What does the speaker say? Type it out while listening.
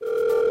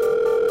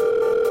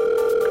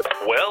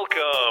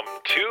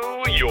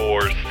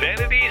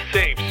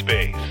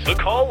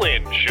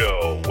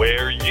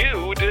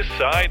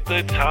Decide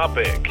the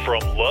topic.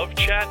 From love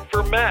chat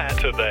for Matt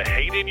to the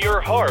hate in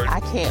your heart. I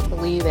can't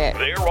believe it.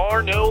 There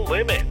are no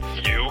limits.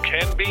 You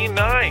can be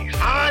nice.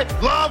 I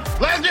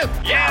love legends.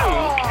 You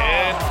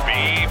can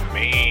be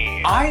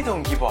mean. I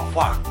don't give a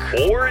fuck.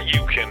 Or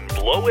you can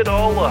blow it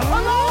all up.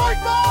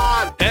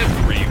 Come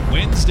Every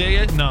Wednesday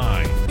at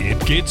 9,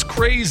 it gets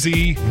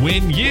crazy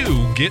when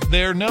you get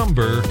their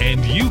number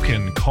and you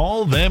can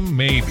call them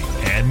maybe.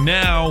 And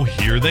now,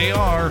 here they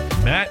are,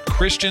 Matt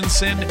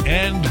Christensen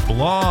and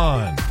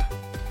Blonde.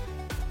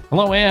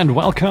 Hello and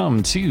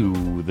welcome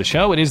to the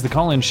show. It is the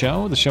call-in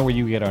show, the show where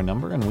you get our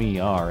number, and we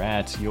are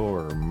at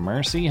your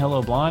mercy.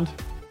 Hello, Blonde.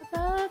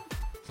 What's up?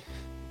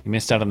 You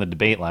missed out on the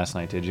debate last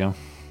night, did you?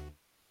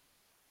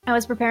 I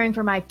was preparing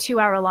for my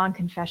 2-hour-long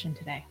confession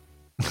today.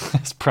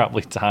 It's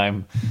probably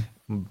time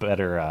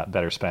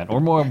better spent, or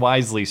more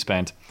wisely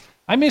spent.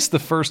 I missed the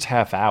first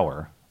half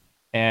hour,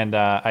 and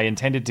I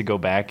intended to go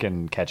back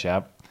and catch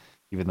up,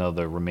 even though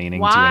the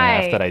remaining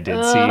 2.5 that I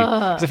did see.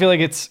 Because I feel like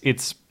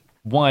it's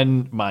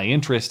one, my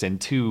interest,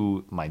 and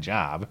two, my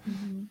job.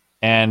 Mm-hmm.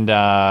 And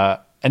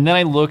then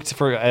I looked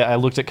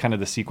at kind of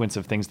the sequence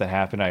of things that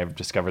happened. I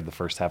discovered the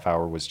first half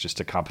hour was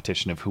just a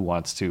competition of who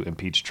wants to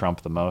impeach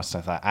Trump the most.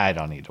 I thought, I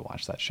don't need to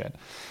watch that shit.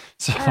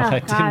 So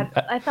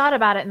I thought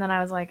about it, and then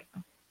I was like,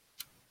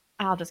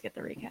 I'll just get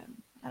the recap.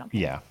 I don't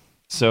care. Yeah.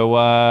 So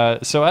I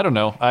don't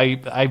know.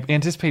 I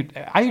anticipate.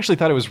 I actually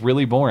thought it was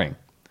really boring.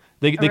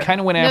 They kind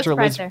of went after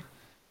Elizabeth.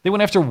 They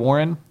went after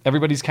Warren.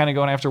 Everybody's kind of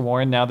going after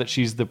Warren now that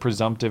she's the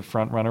presumptive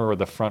front runner, or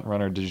the front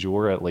runner du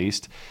jour at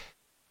least.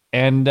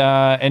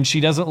 And she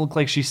doesn't look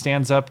like she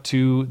stands up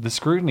to the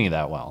scrutiny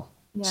that well.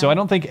 Yeah. So I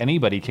don't think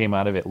anybody came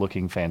out of it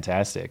looking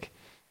fantastic.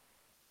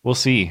 We'll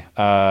see.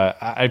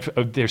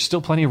 There's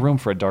still plenty of room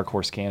for a dark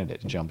horse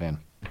candidate to jump in.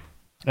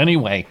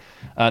 Anyway,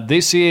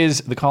 this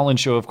is the call-in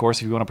show, of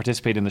course. If you want to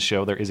participate in the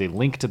show, there is a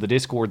link to the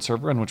Discord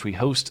server in which we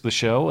host the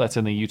show. That's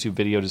in the YouTube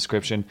video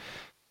description.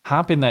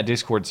 Hop in that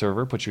Discord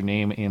server, put your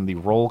name in the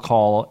roll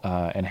call,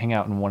 and hang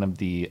out in one of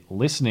the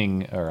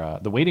listening or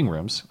the waiting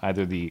rooms,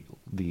 either the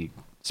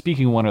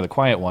speaking one or the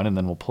quiet one, and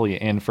then we'll pull you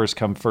in. First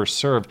come, first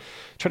serve.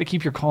 Try to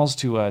keep your calls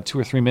to 2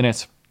 or 3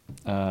 minutes.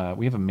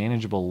 We have a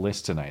manageable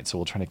list tonight, so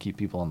we'll try to keep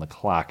people on the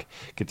clock,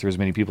 get through as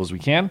many people as we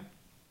can.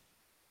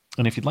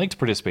 And if you'd like to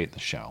participate in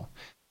the show,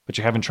 but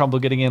you're having trouble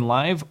getting in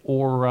live,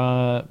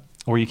 or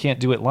you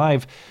can't do it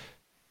live,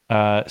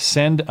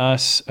 send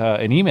us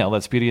an email.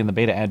 That's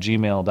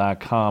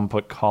beautyandthebeta@gmail.com.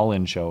 Put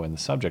call-in show in the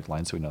subject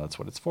line so we know that's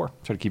what it's for.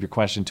 Try to keep your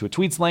question to a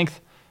tweet's length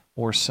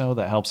or so.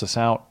 That helps us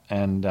out,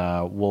 and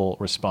we'll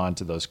respond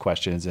to those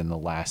questions in the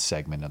last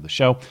segment of the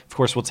show. Of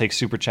course, we'll take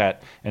Super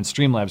Chat and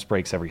Streamlabs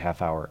breaks every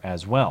half hour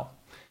as well.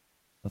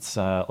 Let's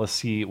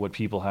see what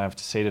people have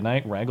to say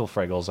tonight. Raggle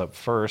Fraggle's up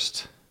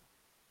first.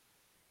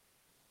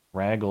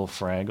 Raggle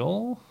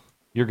Fraggle,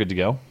 you're good to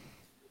go.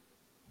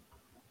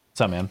 What's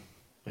up, man?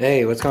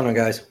 Hey, what's going on,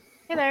 guys?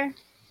 Hey there.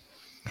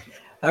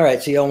 All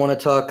right, so y'all want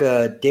to talk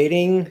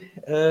dating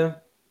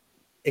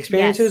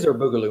experiences or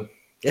Boogaloo?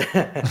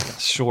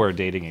 Sure,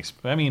 dating.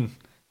 I mean,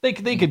 they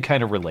could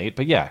kind of relate,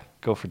 but yeah,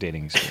 go for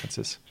dating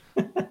experiences.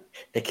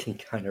 They can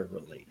kind of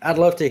relate. I'd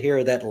love to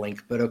hear that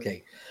link, but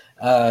okay.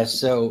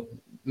 So,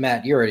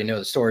 Matt, you already know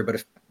the story,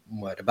 but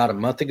about a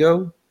month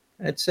ago,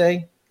 I'd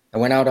say, I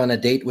went out on a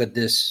date with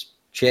this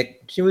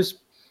chick. She was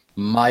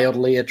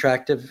mildly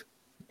attractive,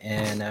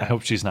 and I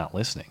hope she's not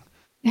listening.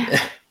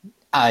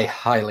 I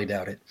highly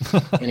doubt it.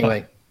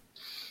 Anyway,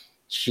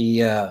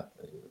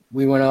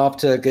 we went off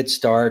to a good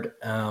start.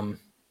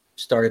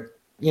 Started,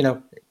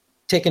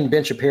 taking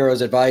Ben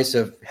Shapiro's advice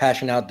of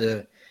hashing out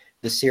the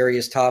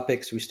serious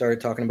topics. We started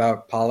talking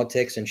about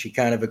politics, and she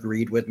kind of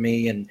agreed with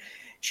me, and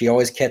she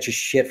always catches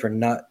shit for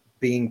not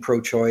being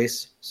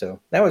pro-choice. So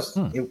that was,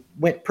 it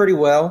went pretty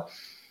well.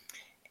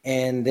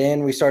 And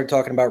then we started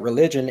talking about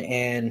religion,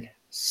 and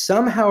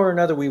somehow or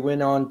another we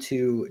went on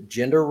to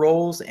gender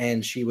roles,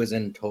 and she was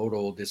in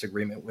total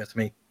disagreement with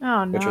me.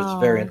 Oh, no. Which was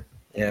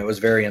it was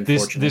very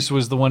unfortunate. This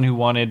was the one who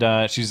wanted,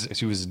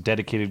 she was a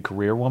dedicated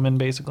career woman,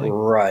 basically?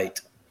 Right.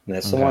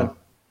 That's the one.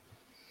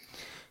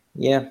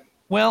 Yeah.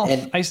 Well,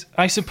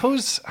 I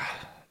suppose,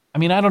 I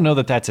mean, I don't know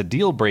that that's a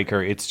deal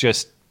breaker. It's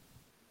just,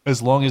 as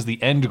long as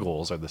the end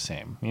goals are the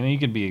same. You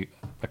could be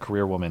a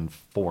career woman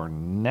for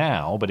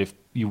now, but if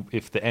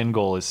the end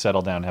goal is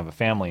settle down and have a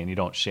family and you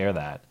don't share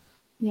that,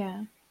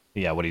 yeah,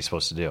 what are you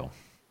supposed to do?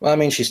 Well, I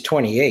mean, she's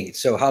 28,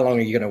 so how long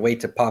are you going to wait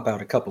to pop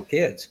out a couple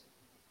kids?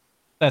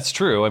 That's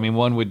true. I mean,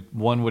 one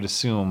would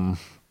assume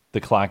the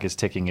clock is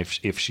ticking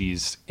if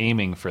she's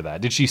aiming for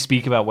that. Did she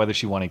speak about whether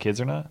she wanted kids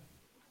or not?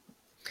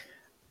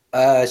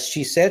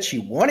 She said she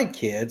wanted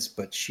kids,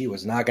 but she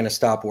was not going to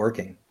stop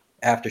working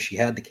after she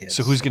had the kids.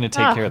 So who's going to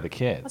take care of the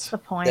kids? What's the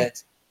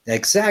point?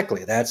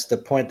 Exactly. That's the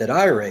point that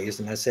I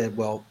raised. And I said,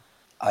 well,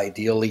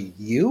 ideally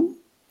you,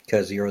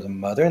 because you're the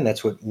mother, and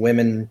that's what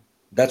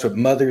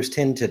mothers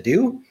tend to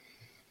do.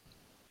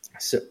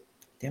 So,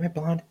 damn it,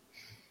 Blonde.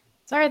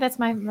 Sorry, that's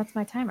my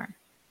timer.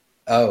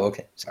 Oh,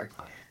 okay. Sorry.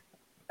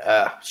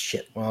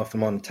 Shit. Well, if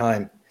I'm on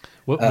time.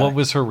 What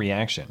was her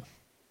reaction?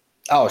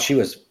 Oh, she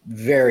was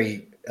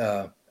very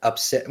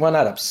upset. Well,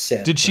 not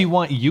upset. Did she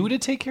want you to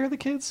take care of the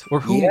kids, or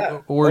who,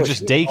 Yeah. or Oh,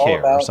 just she was all daycare or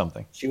about-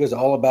 something? She was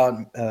all about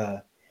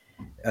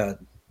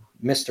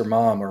Mr.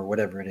 Mom or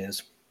whatever it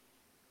is.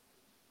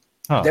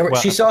 Huh,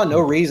 She saw no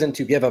reason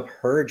to give up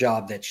her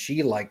job that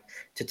she liked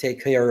to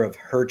take care of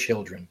her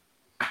children,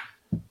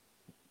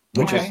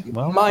 which Okay, is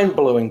well. mind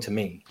blowing to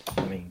me.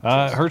 I mean,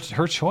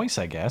 her choice,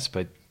 I guess.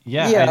 But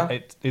yeah.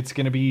 It's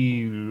going to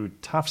be a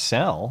tough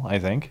sell, I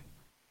think.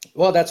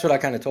 well, that's what I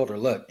kind of told her.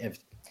 Look,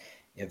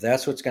 if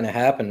that's what's going to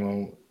happen,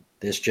 well,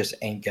 this just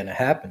ain't going to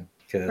happen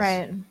because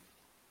Right.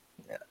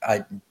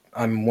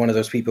 I'm one of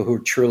those people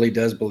who truly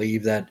does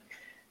believe that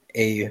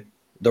the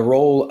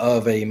role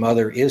of a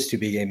mother is to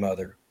be a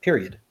mother.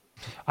 Period.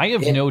 I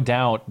have no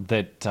doubt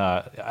that.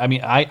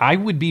 I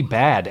would be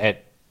bad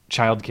at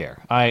childcare.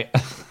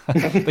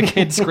 The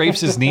kid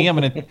scrapes his knee. I'm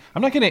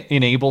not gonna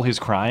enable his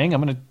crying.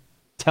 I'm gonna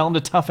tell him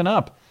to toughen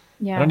up.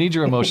 Yeah. I don't need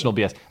your emotional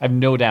BS. I have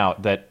no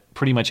doubt that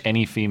pretty much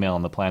any female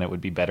on the planet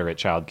would be better at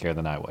childcare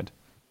than I would.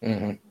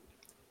 Mm-hmm.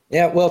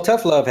 Yeah, well,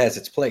 tough love has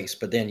its place,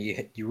 but then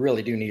you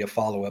really do need a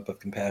follow up of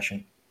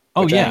compassion.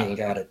 Oh which yeah, I ain't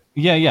got it.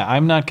 Yeah.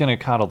 I'm not gonna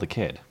coddle the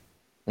kid.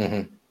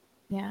 Mm-hmm.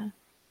 Yeah.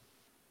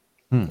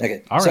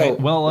 Okay. All so right.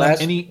 Well,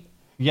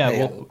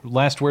 yeah.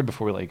 last word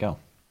before we let you go.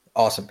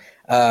 Awesome.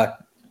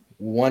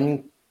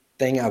 One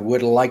thing I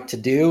would like to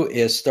do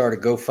is start a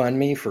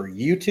GoFundMe for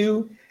you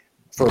two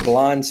for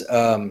Blonde's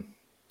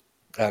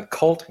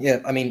cult.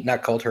 Yeah, I mean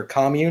not cult, her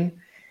commune.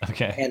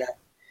 Okay. And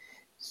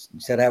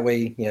so that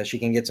way, she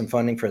can get some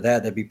funding for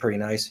that. That'd be pretty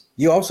nice.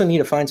 You also need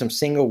to find some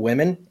single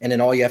women, and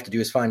then all you have to do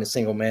is find a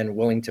single man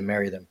willing to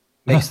marry them.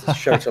 Makes the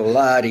search a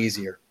lot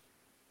easier.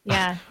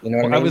 Yeah. You know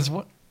what I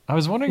mean? I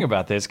was wondering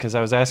about this because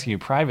I was asking you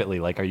privately,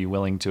 like, are you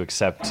willing to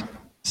accept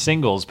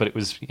singles? But it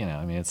was,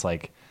 it's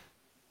like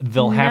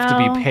they'll have to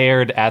be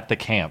paired at the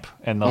camp,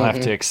 and they'll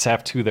have to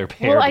accept who they're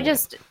paired. Well, I with.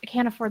 just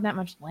can't afford that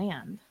much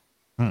land.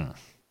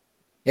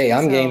 Hey,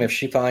 I'm game if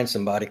she finds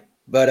somebody.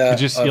 But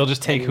you'll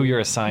just take who you're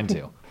assigned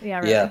to. Yeah.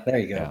 Right. Yeah, there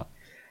you go. Yeah.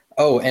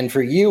 Oh, and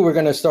for you, we're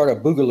going to start a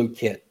Boogaloo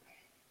kit.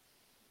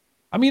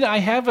 I mean,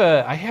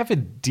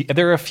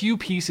 there are a few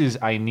pieces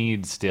I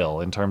need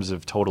still in terms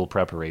of total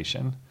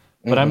preparation,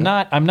 but I'm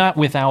not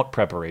without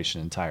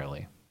preparation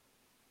entirely.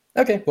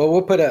 Okay, well,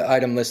 we'll put an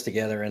item list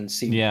together and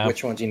see Yeah.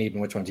 which ones you need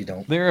and which ones you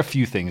don't. There are a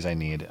few things I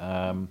need.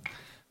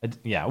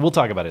 We'll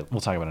talk about it.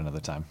 We'll talk about it another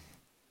time.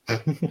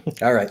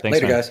 All right, Thanks,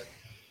 later, man. guys.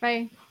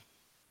 Bye.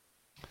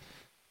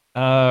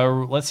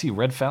 Let's see.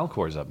 Red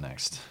Falcor's up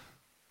next.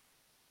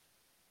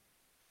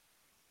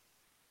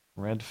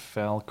 Red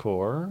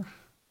Falcor,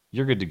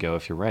 you're good to go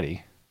if you're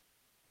ready.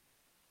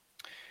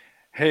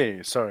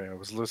 Hey, sorry, I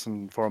was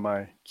listening for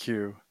my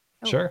cue.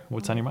 Sure.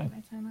 What's on your mind?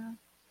 My timeout.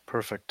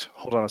 Perfect.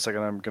 Hold on a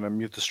second. I'm going to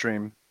mute the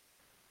stream.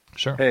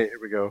 Sure. Hey, here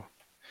we go.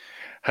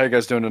 How you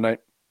guys doing tonight?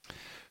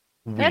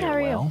 Good, how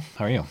are you? Well.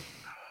 How are you?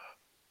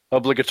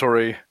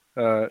 Obligatory.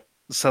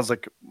 Sounds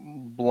like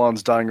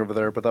Blonde's dying over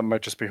there, but that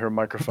might just be her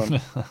microphone.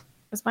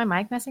 Was my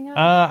mic messing up?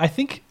 I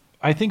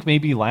think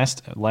maybe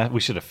last we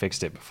should have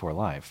fixed it before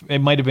live. It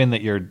might have been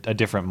that a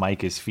different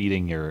mic is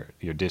feeding your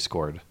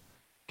Discord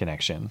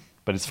connection,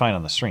 but it's fine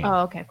on the stream.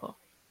 Oh, okay, cool.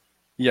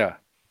 Yeah,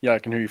 I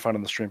can hear you fine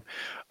on the stream.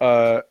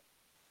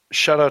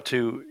 Shout out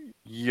to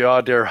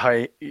Yader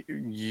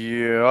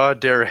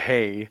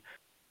Hay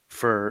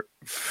for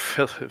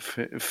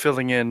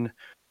filling in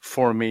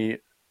for me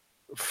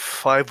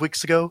 5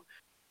 weeks ago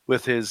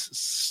with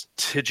his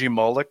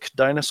Tigimoloch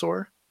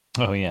dinosaur.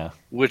 Oh yeah,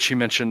 which he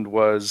mentioned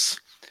was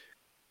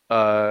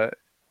the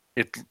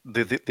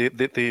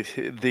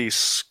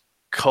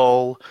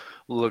skull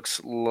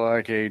looks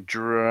like a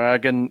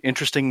dragon.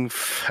 Interesting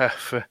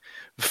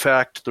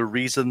fact: the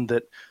reason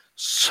that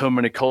so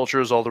many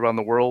cultures all around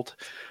the world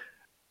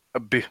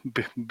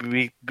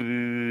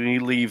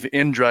believe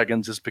in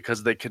dragons is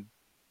because they could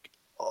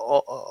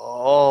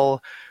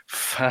all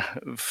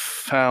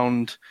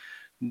found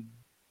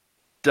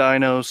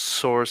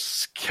dinosaur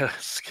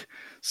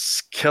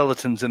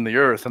skeletons in the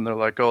earth, and they're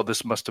like, oh,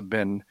 this must have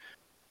been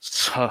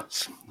some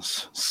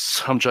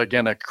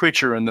gigantic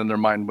creature, and then their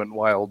mind went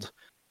wild.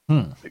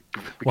 Well,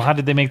 how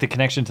did they make the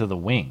connection to the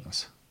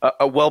wings?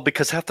 Well,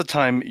 because half the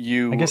time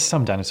I guess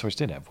some dinosaurs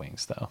did have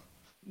wings, though.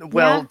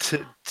 Well,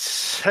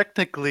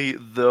 technically,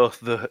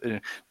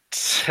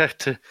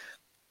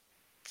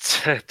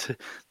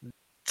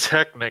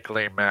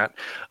 technically, Matt,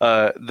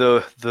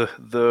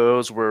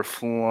 those were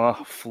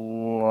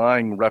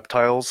flying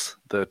reptiles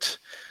that.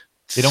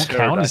 They don't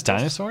count as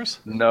dinosaurs?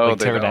 No, like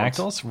they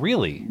pterodactyls? don't.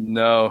 Really?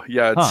 No,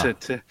 yeah. Huh.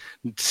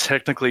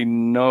 Technically,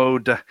 no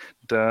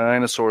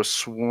dinosaur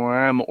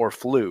swam or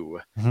flew.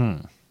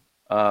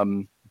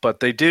 But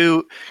they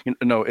do.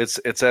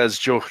 It's as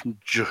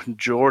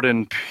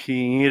Jordan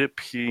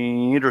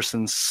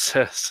Peterson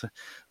says.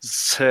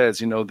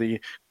 The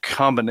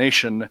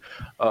combination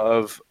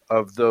of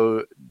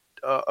the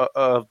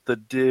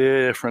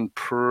different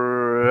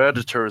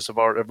predators of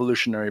our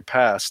evolutionary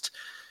past.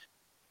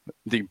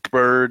 The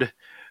bird,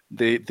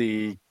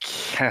 the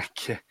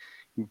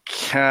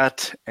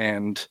cat,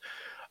 and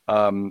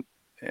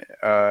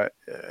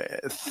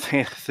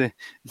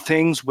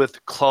things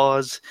with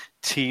claws,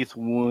 teeth,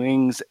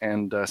 wings,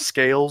 and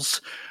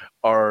scales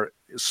are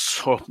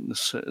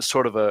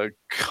sort of a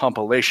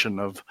compilation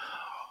of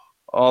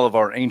all of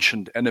our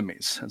ancient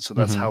enemies, and so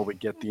that's how we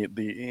get the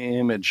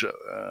image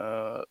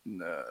of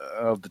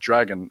the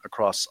dragon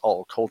across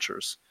all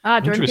cultures.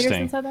 Jordan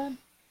Peterson said that.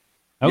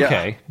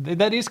 Okay,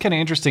 that is kind of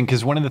interesting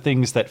because one of the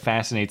things that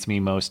fascinates me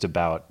most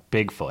about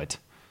Bigfoot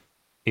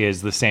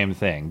is the same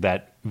thing,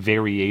 that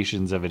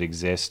variations of it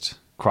exist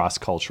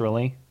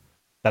cross-culturally.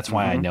 That's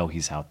why I know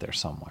he's out there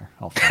somewhere.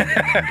 I'll find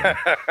him one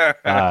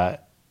day.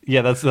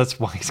 Yeah, that's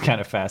why he's kind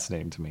of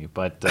fascinating to me.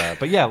 But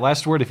yeah,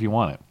 last word if you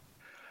want it.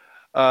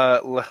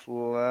 Last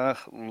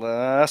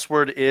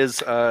word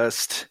is well,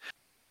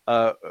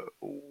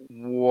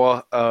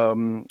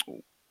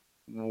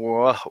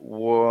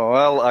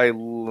 I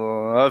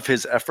love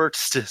his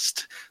efforts.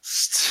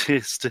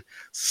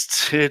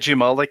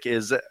 Stygimoloch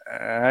is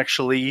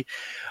actually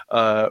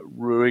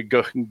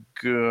regarded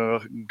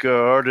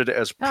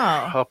as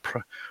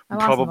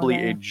probably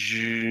a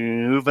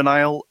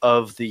juvenile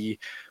of the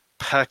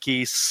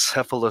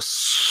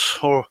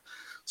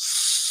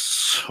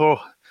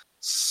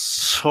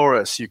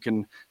Pachycephalosaurus. You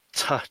can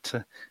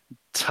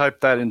type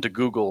that into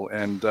Google,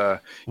 and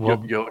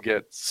you'll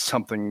get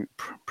something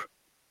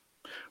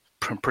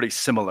pretty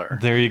similar.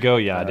 There you go,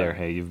 Yadir.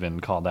 Hey, you've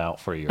been called out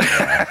for your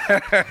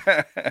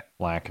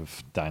lack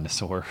of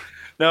dinosaur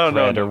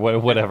or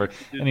whatever.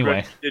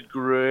 Anyway, did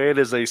great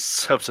as a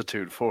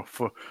substitute for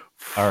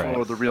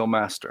the real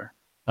master.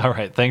 All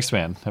right, thanks,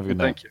 man. Have a good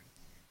night. Thank you.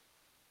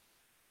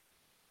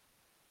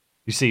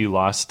 You see, you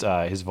lost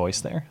his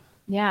voice there.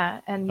 Yeah,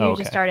 and you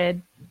just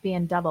started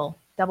being double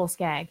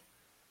skag.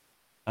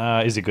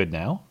 Is it good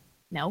now?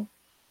 No.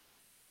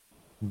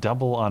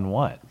 Double on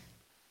what?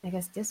 I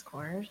guess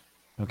Discord.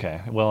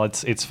 Okay. Well,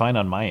 it's fine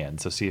on my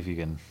end. So see if you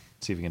can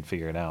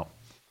figure it out.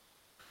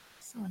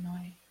 So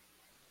annoying.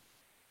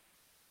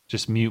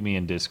 Just mute me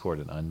in Discord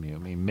and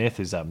unmute me. Myth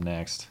is up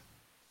next.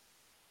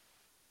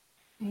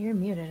 You're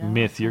muted.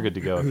 Myth, you're good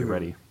to go if you're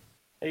ready.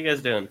 How you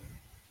guys doing?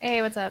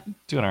 Hey, what's up?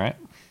 Doing all right.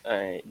 All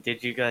right.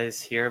 Did you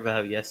guys hear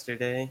about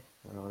yesterday?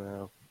 I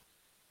don't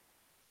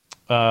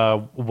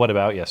know. What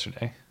about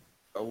yesterday?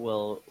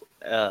 Well,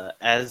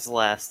 as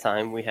last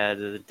time, we had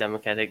a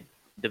Democratic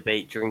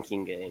debate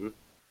drinking game.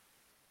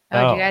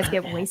 Oh, did you guys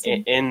get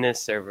wasted? In this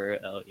server.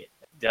 Oh, yeah.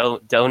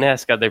 Don't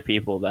ask other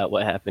people about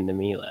what happened to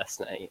me last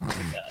night.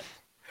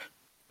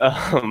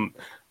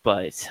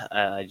 But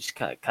I just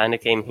kind of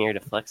came here to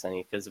flex on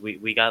you because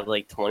we got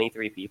like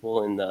 23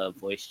 people in the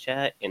voice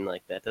chat, and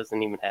like that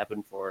doesn't even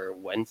happen for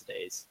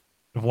Wednesdays.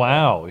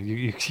 Wow,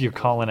 you're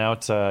calling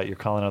out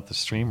the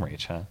stream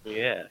reach, huh?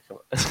 Yeah, come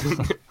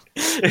on.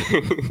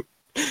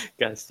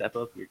 Gotta step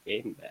up your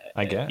game, Matt.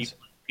 I guess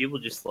people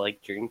just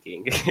like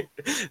drinking.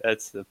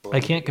 That's the point.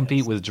 I can't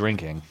compete with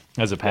drinking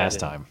as a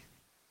pastime.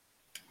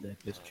 That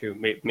is true.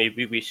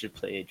 Maybe we should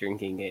play a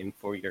drinking game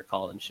for your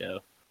call-in show.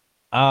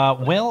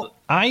 Well,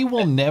 I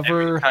will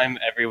never. Every time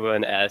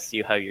everyone asks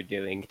you how you're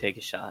doing, take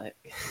a shot.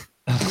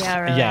 Yeah,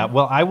 really. Yeah,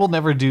 well, I will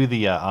never do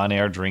the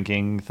on-air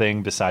drinking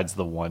thing besides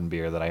the one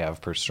beer that I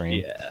have per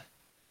stream. Yeah.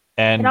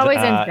 And it always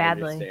ends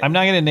badly. I'm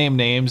not going to name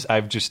names.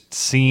 I've just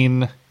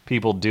seen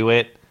people do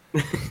it,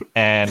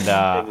 and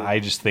I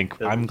just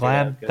think I'm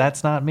glad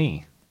that's not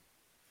me.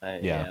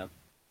 Yeah.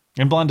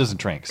 And Blonde doesn't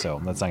drink,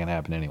 so that's not going to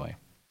happen anyway.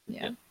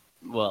 Yeah.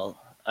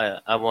 Well,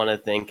 I want to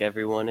thank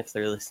everyone, if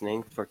they're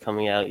listening, for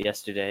coming out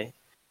yesterday.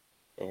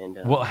 And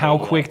well, how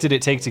quick did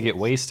it take to get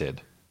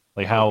wasted?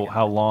 Like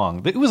how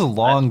long? It was a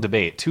long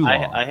debate, too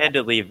long. I had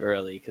to leave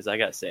early because I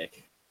got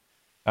sick.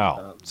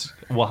 Oh,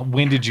 well,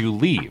 when did you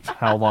leave?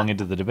 How long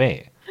into the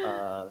debate?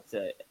 It's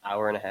an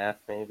hour and a half,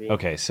 maybe.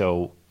 Okay,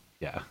 so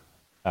yeah.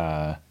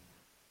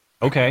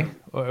 Okay,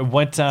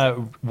 what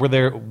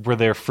were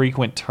there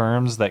frequent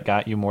terms that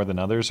got you more than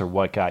others, or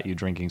what got you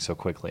drinking so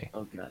quickly?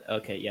 Oh god.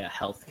 Okay, yeah,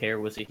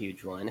 healthcare was a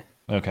huge one.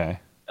 Okay.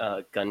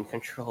 Gun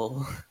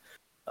control.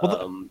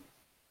 Well,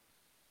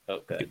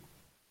 okay.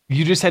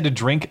 You just had to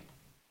drink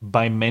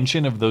by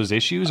mention of those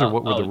issues, or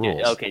what were the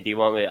rules? Okay, do you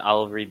want me?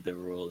 I'll read the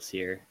rules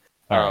here.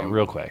 All right,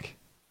 real quick.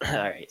 All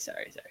right,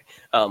 sorry.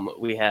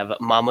 We have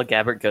Mama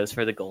Gabbard goes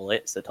for the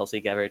gullet, so Tulsi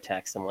Gabbard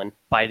attacks someone.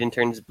 Biden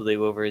turns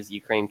blue over his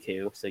Ukraine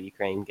coup, so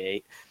Ukraine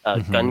gate.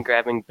 Gun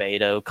grabbing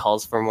Beto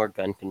calls for more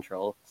gun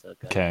control. So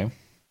okay.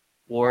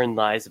 Warren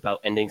lies about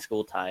ending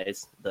school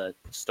ties. The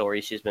story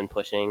she's been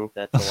pushing,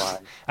 that's a lie.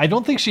 I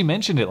don't think she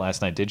mentioned it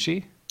last night, did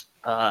she?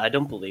 I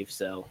don't believe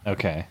so.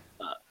 Okay.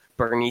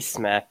 Bernie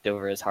smacked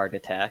over his heart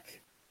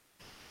attack.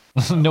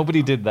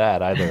 Nobody did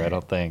that either, I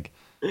don't think.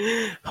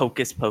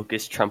 Hocus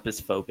pocus, Trump is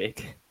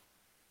phobic.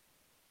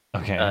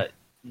 Okay.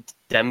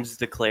 Dems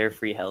declare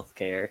free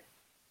healthcare.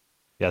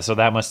 Yeah, so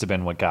that must have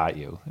been what got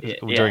you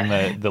during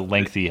the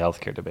lengthy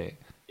healthcare debate.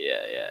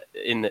 Yeah.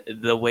 In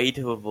the way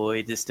to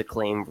avoid is to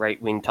claim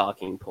right-wing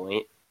talking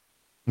point.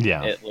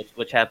 Yeah.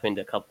 Which happened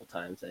a couple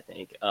times, I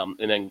think.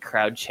 And then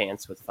crowd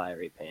chants with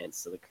fiery pants,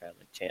 so the crowd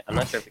like chant. I'm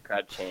not sure if the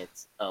crowd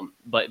chants.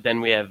 But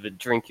then we have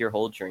drink your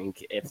whole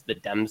drink. If the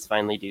Dems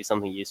finally do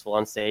something useful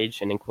on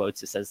stage, and in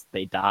quotes it says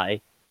they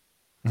die.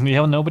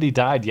 Yeah, nobody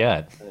died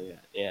yet.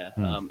 Yeah.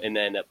 And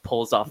then it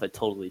pulls off a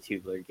totally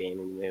tubular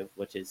gaming move,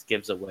 which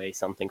gives away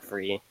something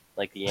free,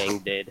 like the Yang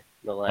did in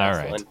the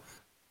last one.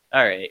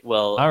 All right.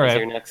 Well, is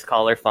your next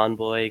caller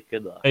Fawnboy?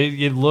 Good luck.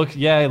 It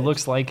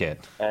looks like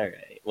it. All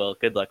right. Well,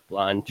 good luck,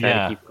 Blonde. Try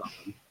to keep calm.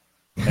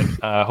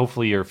 And,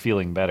 hopefully you're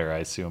feeling better, I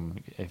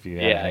assume, if you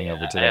had a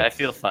hangover today. I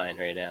feel fine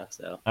right now.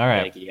 So all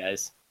right. Thank you,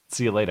 guys.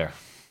 See you later.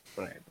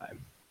 All right. Bye.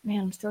 Man,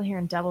 I'm still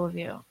hearing double of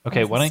you.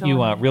 Okay, why don't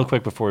you, real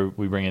quick before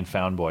we bring in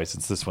Foundboy,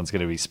 since this one's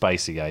going to be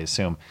spicy, I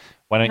assume,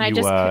 why don't you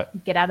just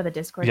get out of the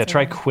Discord? Yeah,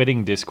 try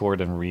quitting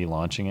Discord and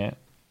relaunching it,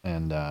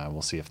 and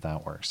we'll see if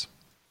that works.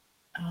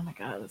 Oh my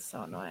god, that's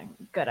so annoying.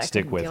 Good,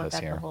 Stick with deal us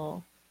with here.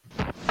 All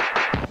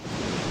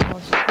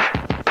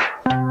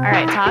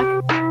right,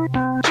 talk.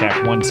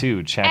 Check 1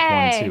 2.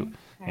 Check 1 2.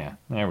 Yeah,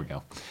 there we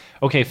go.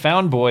 Okay,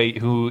 Foundboy,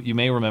 who you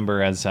may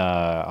remember as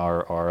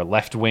our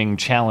left-wing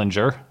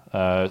challenger,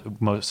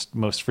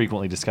 most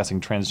frequently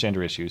discussing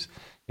transgender issues,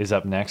 is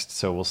up next.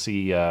 So we'll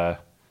see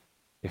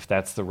if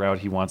that's the route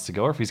he wants to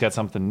go, or if he's got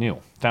something new.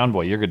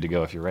 Foundboy, you're good to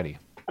go if you're ready.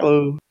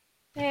 Hello.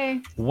 Hey.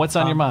 What's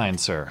on your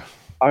mind, sir?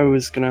 I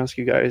was gonna ask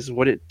you guys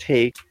what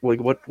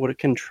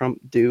can Trump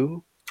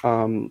do,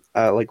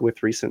 like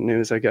with recent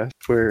news, I guess,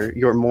 where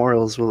your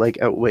morals will like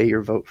outweigh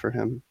your vote for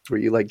him, where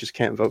you like just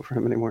can't vote for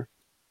him anymore.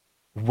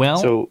 Well,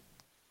 so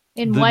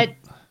in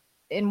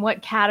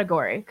what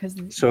category? Because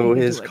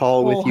his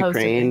call with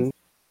Ukraine,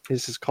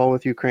 his call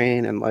with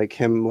Ukraine, and like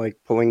him like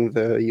pulling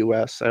the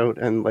U.S. out,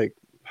 and like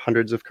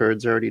hundreds of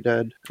Kurds are already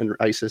dead, and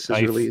ISIS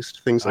is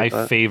released. Things like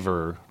that. I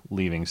favor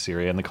leaving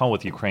Syria, and the call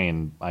with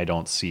Ukraine, I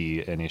don't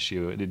see an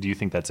issue. Do you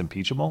think that's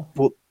impeachable?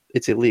 Well,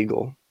 it's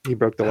illegal. He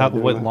broke the law.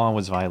 What law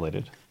was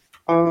violated?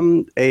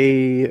 One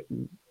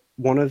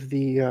of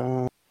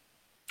the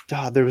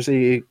there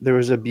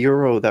was a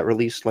bureau that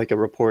released like a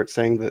report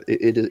saying that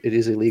it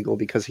is illegal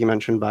because he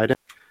mentioned Biden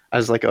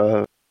as like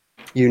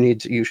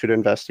you should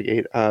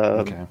investigate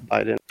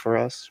Biden for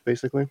us,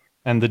 basically.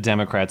 And the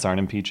Democrats aren't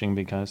impeaching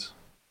because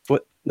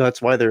what?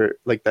 That's why they.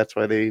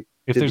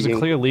 If there's a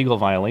clear legal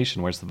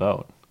violation, where's the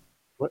vote?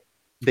 What?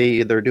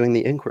 They're doing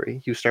the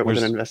inquiry. You start with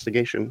an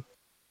investigation,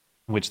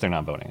 which they're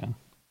not voting on,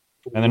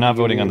 and they're not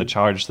voting on the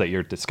charge that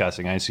you're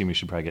discussing. I assume you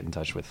should probably get in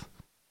touch with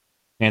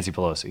Nancy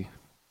Pelosi.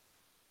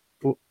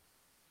 Well,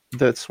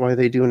 that's why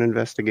they do an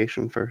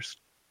investigation first.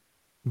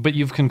 But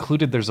you've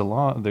concluded there's a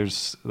law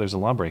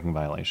breaking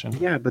violation.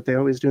 Yeah, but they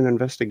always do an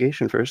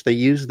investigation first. They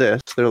use this.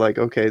 They're like,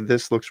 okay,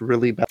 this looks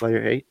really bad.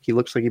 Right? He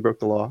looks like he broke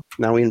the law.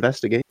 Now we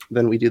investigate.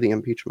 Then we do the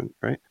impeachment,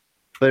 right?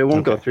 But it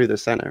won't go through the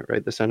Senate,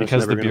 right? The Senate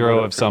because the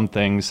Bureau of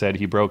something said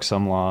he broke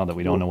some law that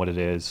we don't know what it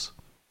is.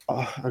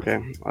 Oh,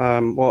 okay.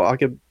 Well,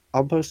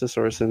 I'll post a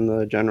source in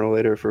the general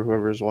later for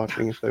whoever's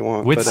watching if they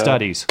want. With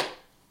studies.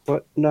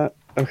 What? Not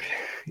okay.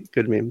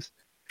 Good memes.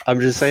 I'm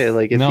just saying,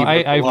 like, if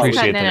I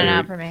appreciate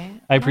that.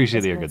 I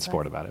appreciate that you're a good stuff.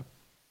 sport about it.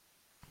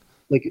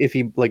 Like, if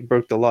he like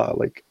broke the law,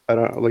 like, I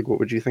don't like, what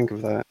would you think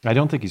of that? I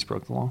don't think he's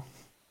broke the law.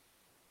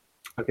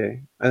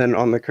 Okay, and then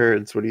on the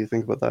Kurds, what do you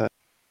think about that?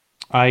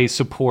 I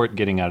support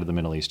getting out of the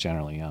Middle East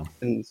generally. Yeah.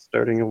 And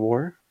starting a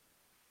war.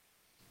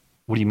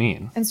 What do you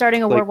mean? And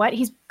starting a war? What?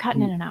 He's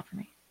cutting in and out for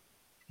me.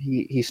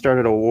 He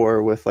started a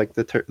war with like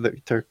the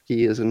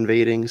Turkey is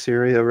invading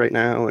Syria right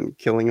now and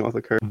killing all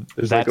the Kurds.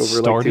 There's that like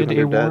over started like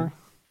a war. Dead.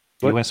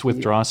 U.S.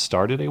 withdrawal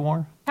started a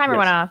war? Timer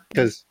went off.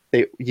 Because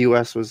the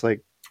U.S. was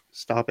like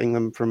stopping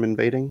them from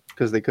invading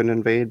because they couldn't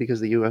invade because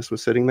the U.S.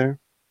 was sitting there.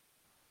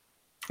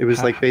 It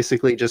was like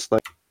basically just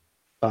like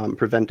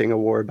preventing a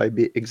war by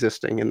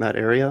existing in that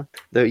area.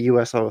 The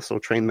U.S. also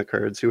trained the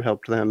Kurds who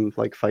helped them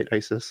like fight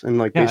ISIS and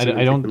like. Yeah,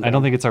 I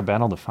don't think it's our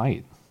battle to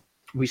fight.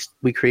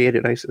 We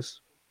created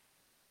ISIS.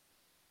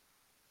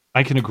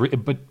 I can agree,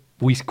 but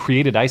we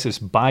created ISIS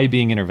by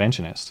being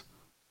interventionist.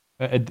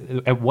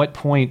 At what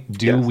point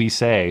do we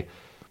say,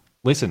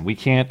 listen, we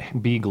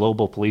can't be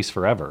global police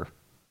forever?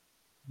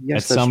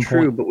 Yes, that's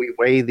true, but we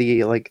weigh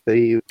the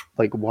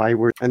why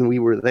we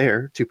were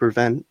there to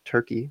prevent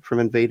Turkey from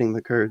invading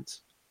the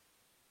Kurds.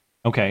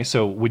 Okay,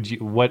 so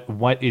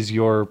what is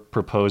your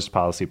proposed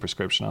policy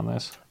prescription on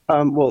this?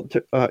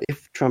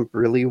 If Trump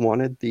really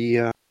wanted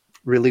the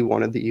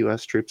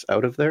U.S. troops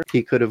out of there,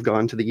 he could have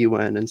gone to the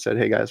UN and said,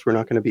 "Hey guys, we're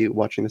not going to be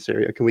watching this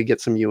area. Can we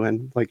get some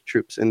UN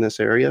troops in this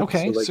area?"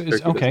 Okay,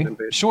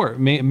 sure.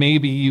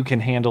 Maybe you can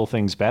handle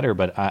things better,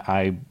 but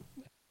I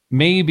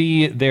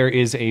maybe there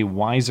is a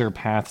wiser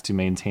path to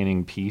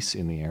maintaining peace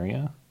in the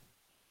area.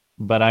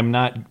 But I'm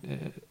not.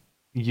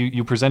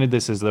 You presented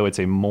this as though it's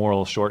a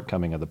moral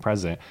shortcoming of the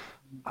president.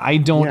 I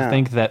don't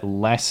think that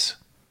less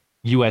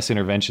U.S.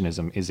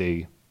 interventionism is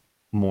a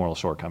moral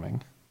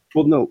shortcoming.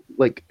 Well, no,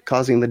 like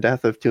causing the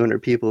death of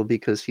 200 people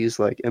because he's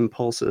like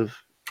impulsive.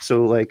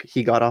 So like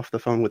he got off the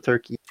phone with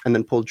Turkey and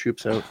then pulled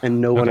troops out, and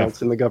no one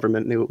else in the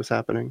government knew what was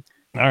happening.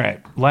 All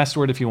right, last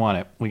word if you want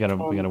it. We gotta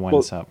wind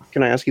this up.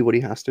 Can I ask you what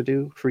he has to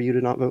do for you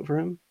to not vote for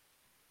him?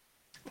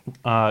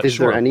 Is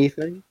Sure. there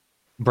anything?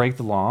 Break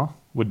the law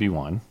would be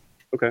one.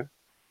 Okay.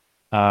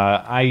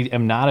 I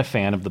am not a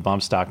fan of the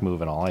bump stock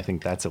move at all. I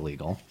think that's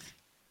illegal.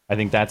 I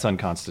think that's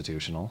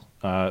unconstitutional.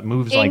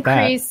 Moves like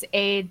that. Increase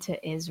aid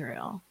to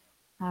Israel.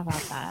 How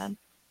about that?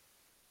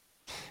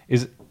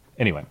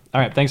 Anyway.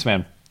 All right. Thanks,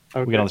 man.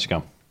 Okay. We gotta let you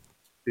go.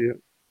 Yeah.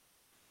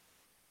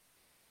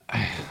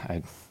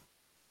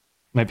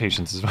 My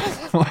patience is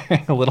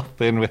wearing a little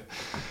thin with.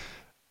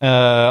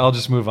 I'll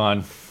just move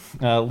on.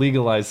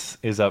 Legalize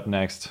is up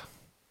next.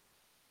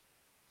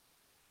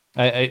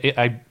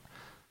 I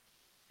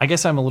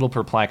guess I'm a little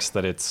perplexed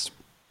that it's.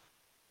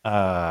 Sorry,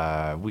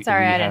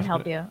 I didn't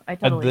help you. I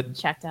totally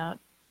checked out.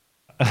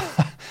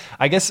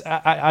 I guess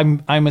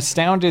I'm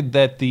astounded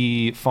that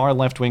the far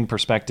left wing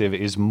perspective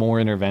is more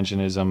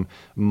interventionism,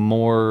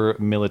 more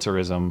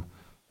militarism,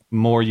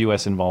 more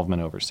U.S.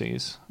 involvement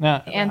overseas.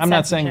 Now, And I'm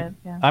not saying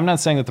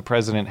that the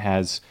president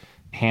has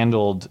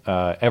handled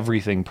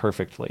everything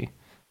perfectly,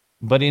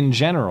 but in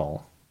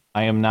general,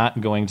 I am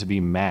not going to be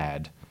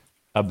mad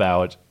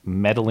about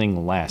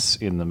meddling less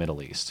in the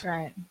Middle East.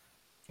 Right.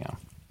 Yeah.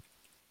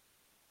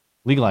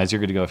 Legalize. You're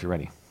good to go if you're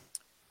ready.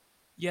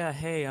 Yeah.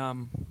 Hey.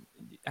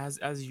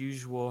 As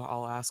usual,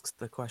 I'll ask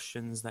the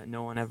questions that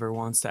no one ever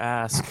wants to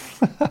ask.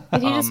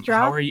 Did you just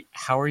drop?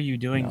 How are you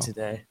doing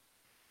today?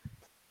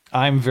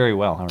 I'm very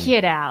well. How are you?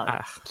 Get out.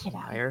 Get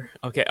out. Liar.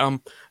 Okay.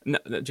 No,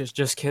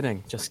 just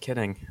kidding. Just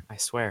kidding. I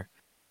swear.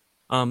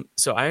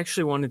 So I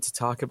actually wanted to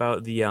talk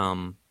about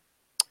the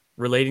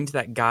relating to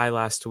that guy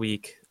last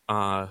week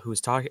who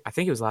was talking. I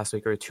think it was last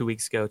week or 2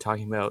 weeks ago,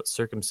 talking about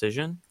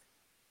circumcision.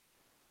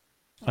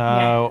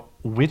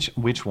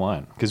 Which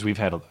one? Because we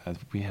had a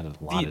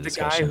lot of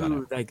discussion the guy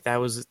who about it. that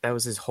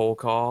was his whole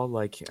call.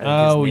 Like his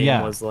Oh, name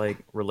yeah. was like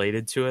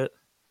related to it.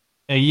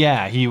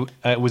 Yeah,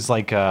 it was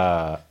like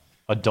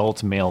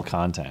adult male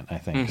content, I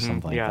think,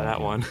 something like that. Yeah,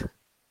 that one.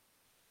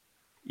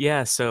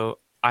 Yeah, so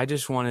I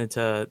just wanted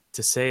to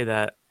say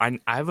that I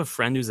have a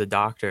friend who's a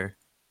doctor,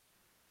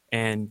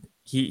 and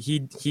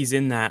he's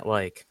in that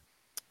like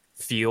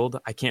field.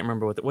 I can't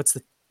remember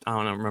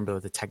I don't remember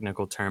what the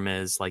technical term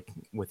is, like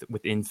with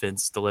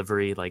infants,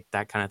 delivery, like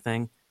that kind of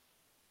thing.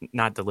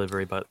 Not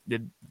delivery, but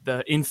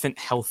the infant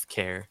health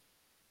care.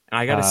 And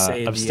I gotta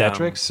say,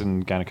 obstetrics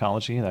and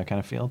gynecology, that kind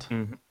of field.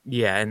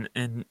 Yeah,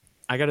 and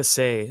I gotta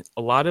say,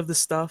 a lot of the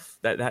stuff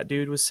that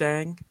dude was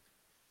saying,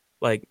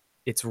 like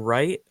it's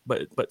right,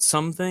 but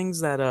some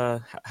things that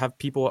have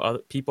people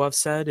have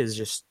said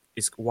is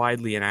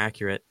widely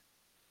inaccurate,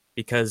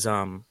 because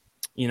the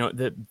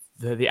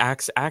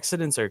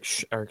accidents are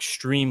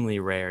extremely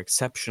rare,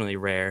 exceptionally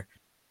rare,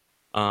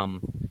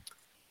 that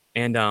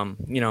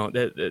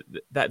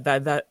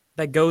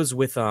goes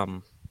with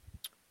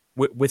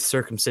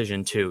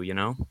circumcision too, you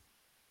know.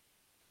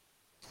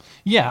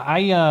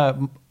 Yeah,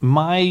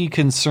 my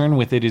concern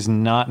with it is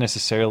not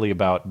necessarily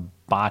about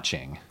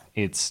botching.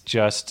 It's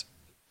just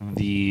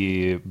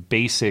the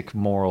basic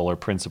moral or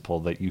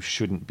principle that you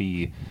shouldn't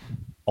be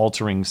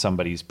altering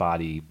somebody's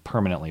body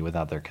permanently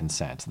without their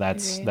consent.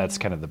 That's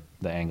kind of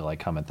the angle I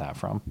come at that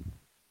from.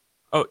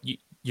 Oh,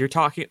 you're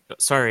talking.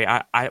 Sorry,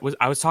 I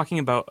was talking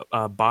about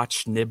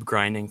botched nib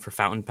grinding for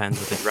fountain pens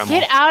with a Dremel.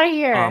 Get out of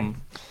here!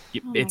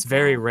 It's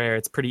very rare.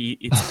 It's pretty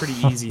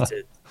easy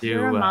to do.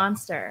 You're a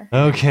monster.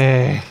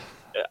 Okay.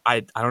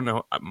 I don't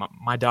know.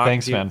 My dog.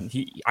 Thanks, man.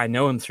 I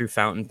know him through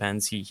fountain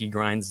pens. He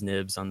grinds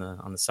nibs on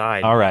the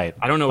side. All right.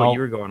 I don't know what you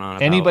were going on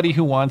about. Anybody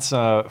who wants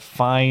a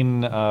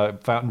fine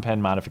fountain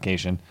pen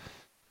modification,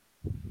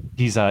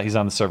 he's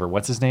on the server.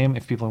 What's his name?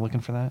 If people are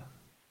looking for that.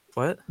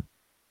 What?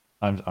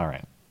 I'm all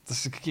right.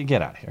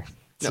 Get out of here.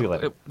 See you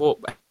later.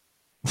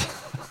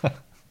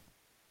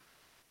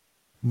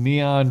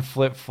 Neon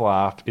Flip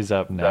Flop is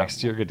up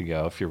next. You're good to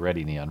go if you're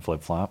ready, Neon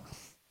Flip Flop.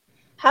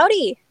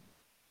 Howdy.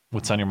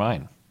 What's on your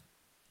mind?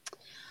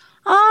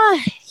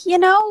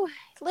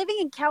 Living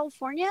in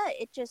California,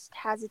 it just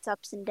has its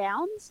ups and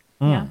downs.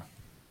 Yeah.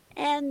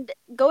 And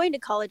going to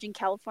college in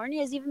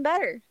California is even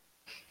better.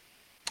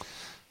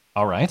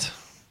 All right.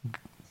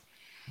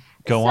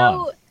 Go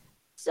on.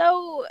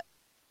 So,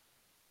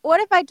 what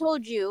if I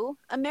told you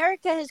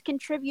America has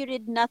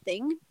contributed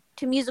nothing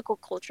to musical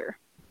culture?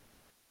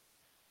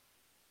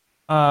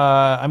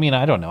 I mean,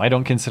 I don't know. I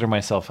don't consider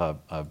myself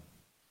a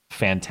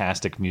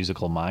fantastic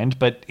musical mind,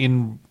 but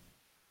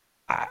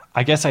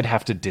I guess I'd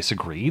have to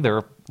disagree. There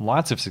are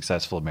lots of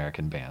successful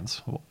American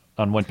bands.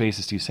 On what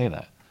basis do you say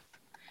that?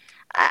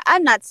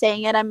 I'm not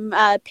saying it. I'm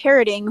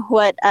parroting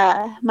what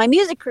my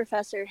music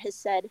professor has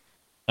said.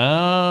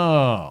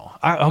 Oh,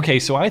 okay.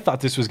 So I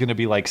thought this was going to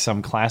be like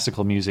some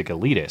classical music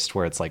elitist,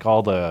 where it's like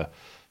all the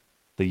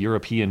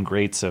European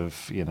greats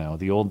of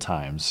the old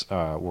times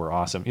were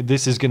awesome.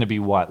 This is going to be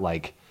what,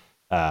 like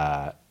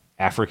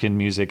African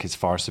music is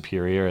far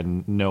superior,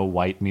 and no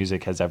white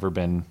music has ever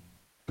been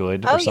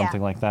good, or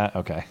something like that.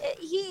 Okay.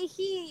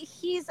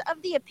 He's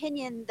of the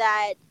opinion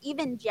that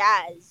even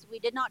jazz, we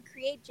did not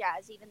create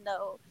jazz, even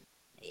though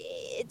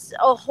it's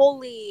a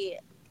wholly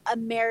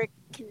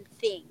American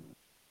thing.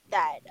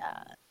 that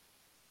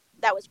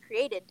that was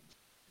created,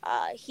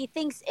 he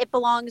thinks it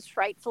belongs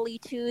rightfully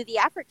to the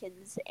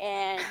Africans,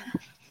 and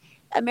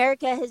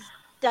America has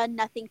done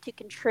nothing to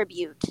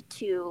contribute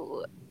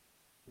to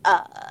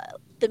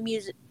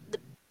the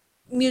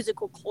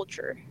musical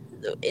culture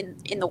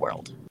in the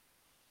world.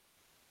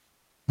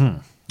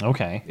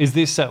 Okay. Is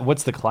this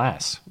what's the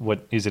class?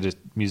 What is it? A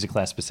music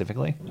class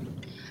specifically?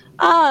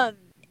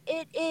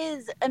 It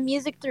is a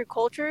music through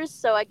cultures,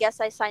 so I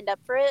guess I signed up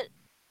for it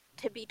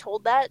to be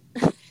told that.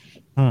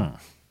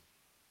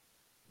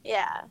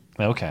 Yeah.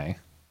 Okay.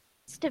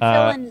 It's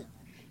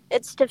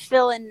to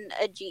fill in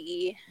a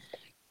GE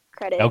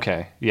credit.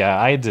 Okay. Yeah,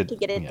 I had to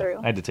get it through.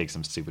 I had to take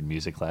some stupid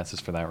music classes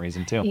for that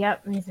reason too.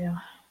 Yep, me too.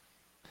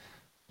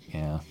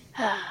 Yeah.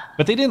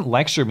 But they didn't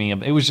lecture me.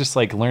 It was just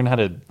like learn how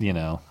to,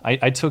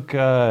 I took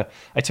a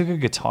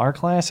guitar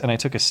class, and I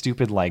took a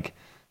stupid it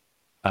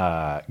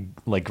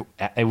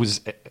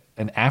was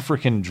an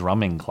African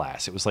drumming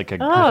class. It was like a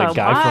guy from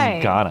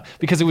Ghana,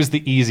 because it was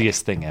the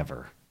easiest thing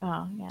ever.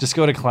 Oh, yeah. Just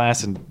go to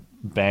class and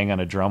bang on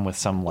a drum with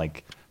some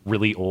like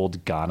really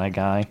old Ghana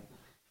guy.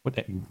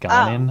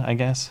 Ghanan, I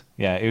guess.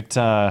 Yeah, it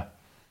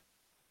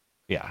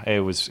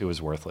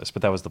was worthless,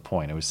 but that was the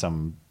point. It was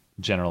some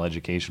general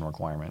education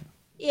requirement.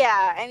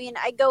 Yeah, I mean,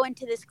 I go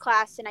into this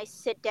class and I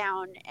sit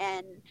down,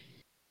 and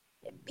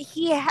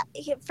he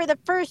for the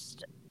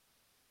first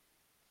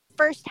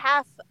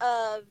half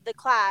of the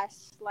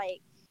class,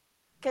 like,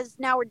 because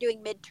now we're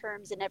doing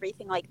midterms and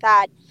everything like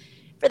that.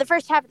 For the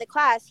first half of the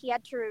class, he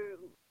had to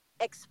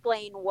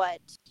explain what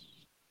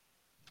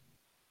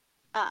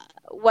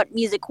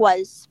music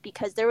was,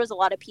 because there was a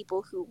lot of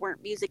people who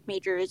weren't music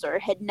majors or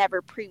had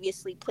never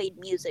previously played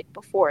music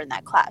before in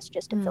that class,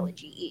 just to fill a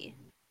GE.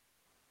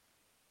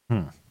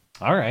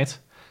 All right.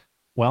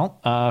 Well,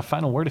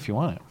 final word if you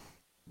want it.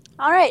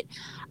 All right.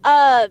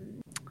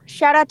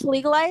 Shout out to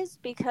Legalize,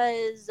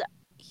 because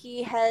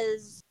he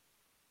has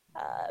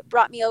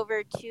brought me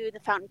over to the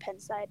fountain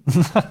pen side.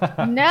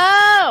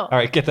 No! All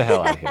right, get the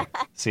hell out of here.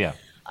 See ya.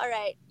 All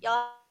right,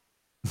 y'all.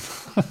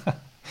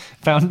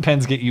 Fountain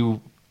pens get you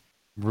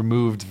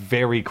removed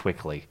very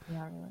quickly.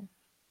 Yeah, really.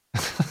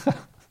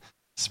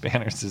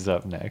 Spanners is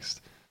up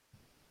next.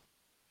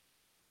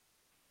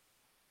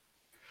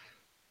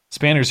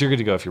 Spanners, you're good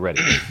to go if you're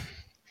ready.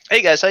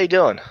 Hey guys, how you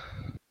doing?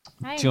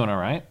 Hi. Doing all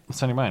right.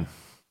 What's on your mind?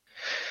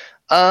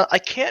 I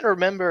can't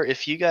remember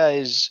if you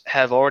guys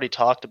have already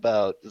talked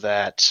about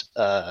that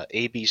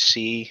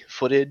ABC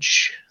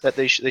footage that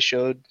they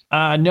showed.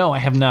 No, I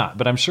have not,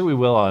 but I'm sure we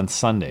will on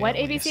Sunday. What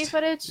ABC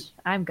footage?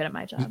 I'm good at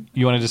my job.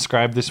 You want to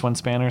describe this one,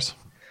 Spanners?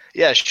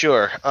 Yeah,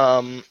 sure.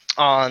 On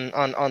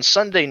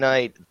Sunday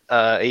night,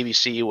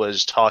 ABC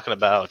was talking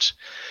about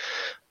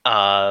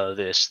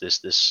this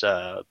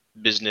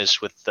business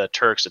with the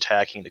Turks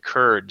attacking the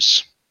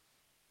Kurds,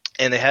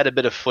 and they had a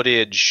bit of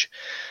footage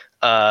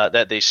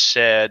that they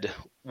said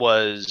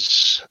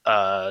was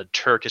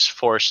Turkish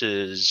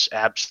forces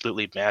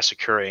absolutely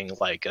massacring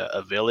like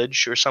a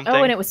village or something.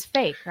 Oh, and it was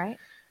fake, right?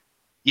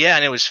 Yeah,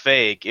 and it was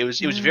fake. It was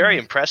very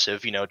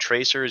impressive.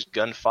 Tracers,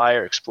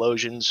 gunfire,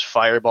 explosions,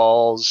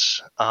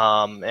 fireballs,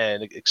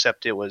 and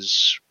except it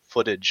was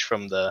footage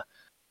from the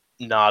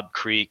Knob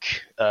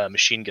Creek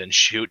machine gun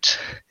shoot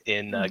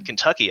in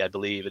Kentucky, I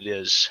believe it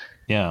is.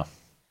 Yeah.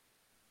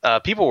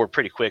 People were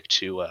pretty quick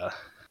to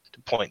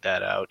point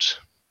that out.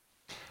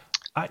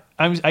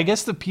 I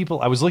guess the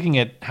people, I was looking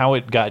at how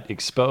it got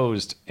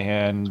exposed,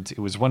 and it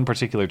was one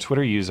particular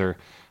Twitter user.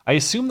 I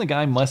assume the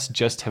guy must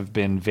just have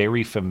been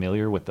very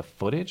familiar with the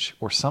footage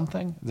or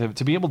something.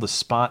 To be able to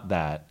spot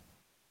that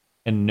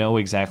and know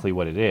exactly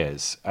what it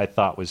is, I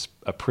thought was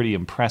a pretty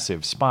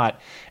impressive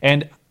spot.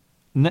 And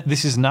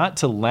this is not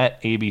to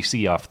let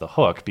ABC off the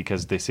hook,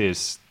 because this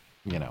is,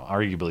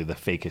 arguably the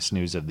fakest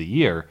news of the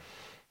year.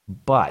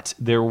 But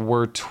there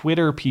were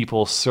Twitter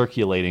people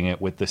circulating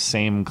it with the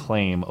same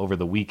claim over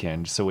the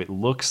weekend. So it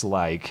looks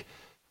like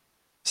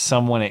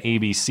someone at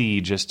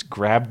ABC just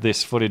grabbed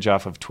this footage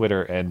off of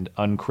Twitter and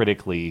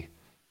uncritically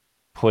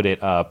put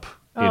it up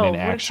in an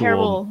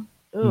actual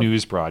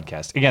news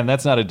broadcast. Again,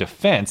 that's not a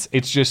defense.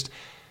 It's just,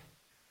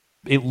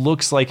 it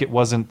looks like it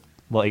wasn't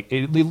like,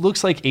 it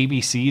looks like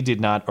ABC did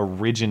not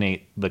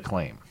originate the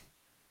claim.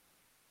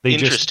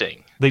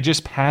 Interesting. They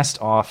just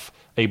passed off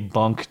a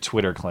bunk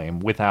Twitter claim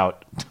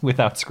without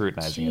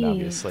scrutinizing it,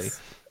 obviously.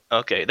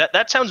 Okay,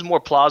 that sounds more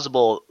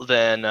plausible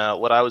than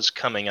what I was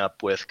coming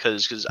up with,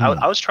 because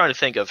I was trying to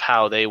think of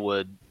how they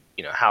would,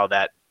 how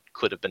that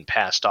could have been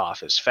passed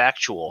off as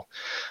factual.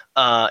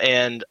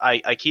 And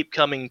I keep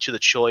coming to the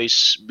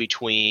choice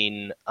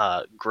between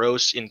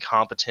gross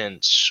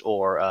incompetence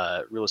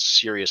or real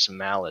serious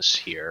malice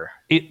here.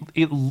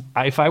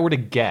 If I were to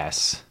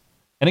guess,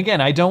 and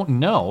again, I don't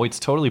know, it's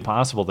totally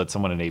possible that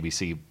someone at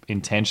ABC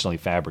intentionally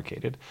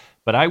fabricated,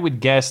 but I would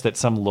guess that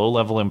some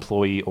low-level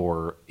employee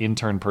or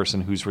intern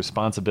person whose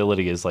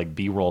responsibility is like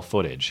B-roll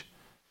footage,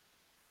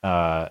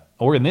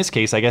 or in this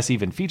case, I guess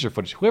even feature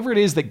footage, whoever it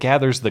is that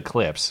gathers the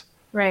clips,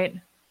 right,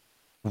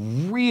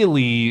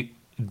 really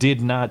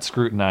did not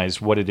scrutinize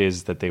what it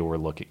is that they were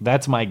looking.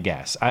 That's my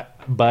guess.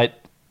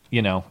 But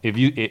if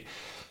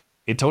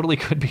it totally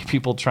could be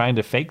people trying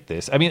to fake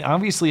this. I mean,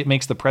 obviously it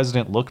makes the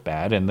president look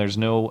bad, and there's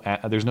no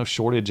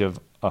shortage of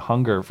a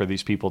hunger for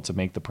these people to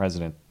make the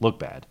president look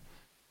bad.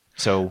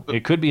 So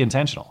it could be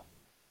intentional.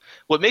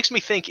 What makes me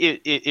think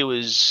it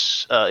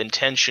was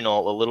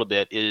intentional a little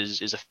bit is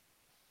the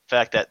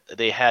fact that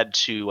they had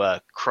to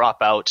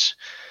crop out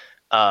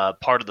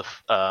part of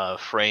the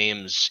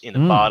frames in the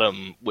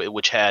bottom,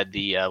 which had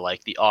the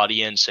the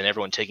audience and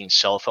everyone taking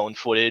cell phone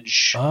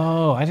footage.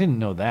 Oh, I didn't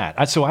know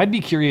that. So I'd be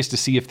curious to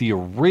see if the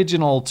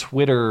original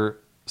Twitter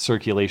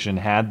circulation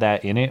had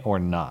that in it or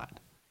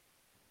not.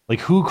 Like,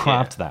 who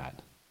cropped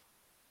that?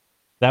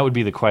 That would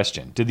be the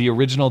question. Did the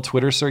original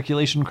Twitter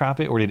circulation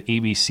crop it, or did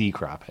ABC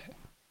crop it?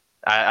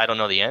 I don't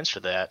know the answer to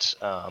that.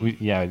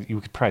 You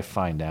could probably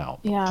find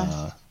out.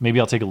 Yeah. Maybe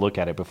I'll take a look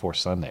at it before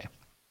Sunday.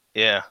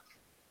 Yeah.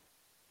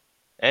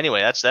 Anyway,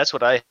 that's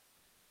what I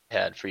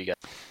had for you guys.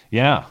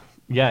 Yeah.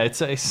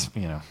 It's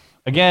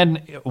again,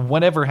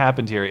 whatever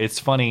happened here, it's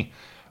funny.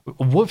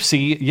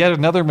 Whoopsie, yet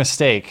another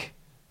mistake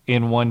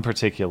in one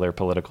particular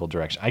political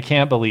direction. I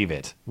can't believe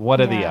it.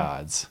 What are the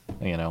odds?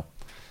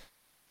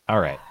 All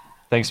right.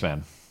 Thanks,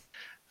 man.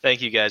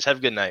 Thank you, guys. Have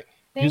a good night.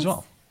 Thanks. You as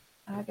well.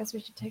 I guess we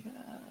should take a...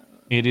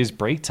 It is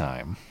break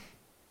time.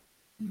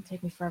 It'll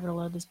take me forever to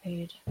load this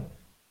page.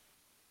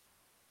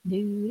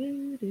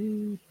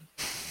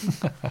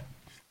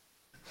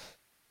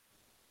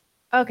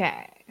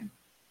 Okay.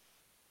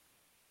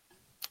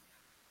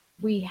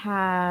 We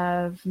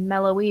have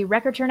Mellowy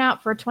record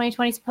turnout for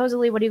 2020.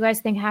 Supposedly, what do you guys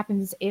think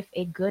happens if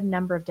a good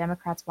number of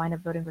Democrats wind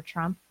up voting for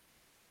Trump?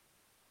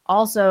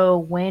 Also,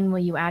 when will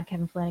you add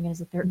Kevin Flanagan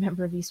as a third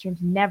member of these streams?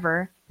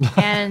 Never.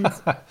 And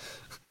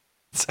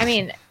I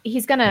mean,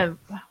 he's going to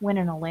win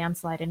in a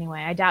landslide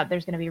anyway. I doubt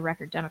there's going to be a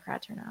record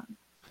Democrat turnout.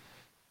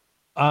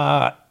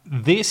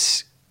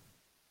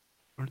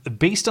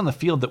 Based on the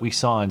field that we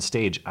saw on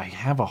stage, I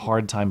have a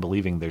hard time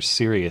believing there's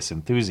serious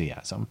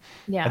enthusiasm.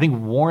 Yeah. I think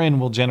Warren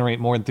will generate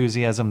more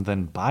enthusiasm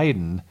than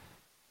Biden,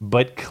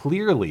 but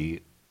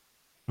clearly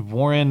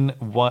Warren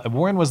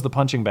was the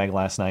punching bag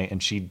last night,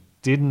 and she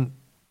didn't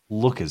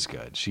look as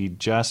good. She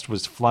just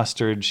was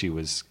flustered. She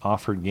was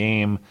off her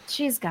game.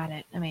 She's got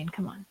it. I mean,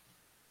 come on.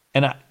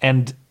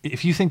 And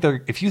if you think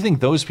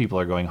those people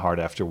are going hard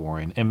after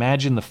Warren,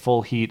 imagine the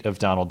full heat of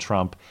Donald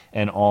Trump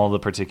and all the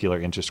particular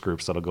interest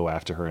groups that'll go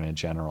after her in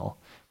general.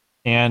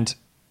 And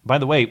by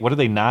the way, what are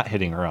they not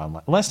hitting her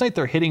on? Last night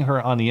they're hitting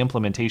her on the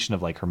implementation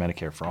of like her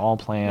Medicare for All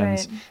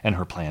plans and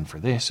her plan for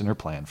this and her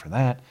plan for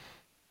that.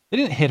 They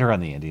didn't hit her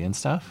on the Indian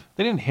stuff.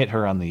 They didn't hit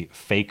her on the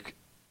fake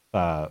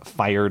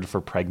fired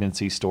for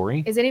pregnancy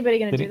story. Is anybody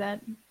going to do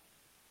that?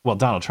 Well,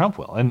 Donald Trump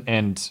will,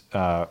 and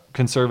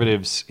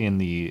conservatives in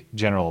the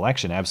general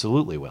election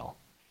absolutely will.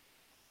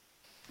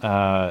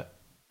 So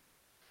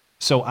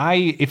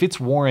if it's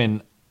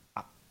Warren,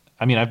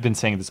 I mean, I've been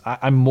saying this,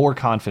 I'm more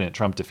confident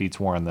Trump defeats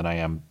Warren than I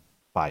am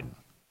Biden.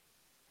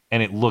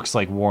 And it looks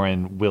like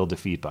Warren will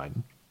defeat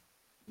Biden.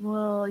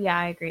 Well, yeah,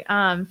 I agree.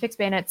 Fix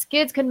Bayonet.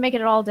 Skids couldn't make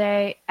it all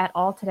today.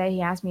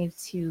 He asked me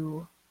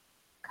to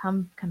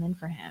come in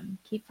for him.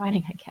 Keep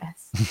fighting, I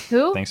guess.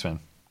 Who? Thanks, man.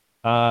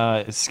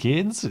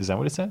 Skids? Is that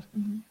what it said?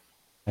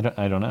 Mm-hmm.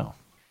 I don't know.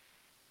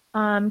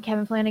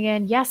 Kevin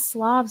Flanagan. Yes,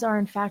 Slavs are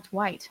in fact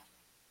white.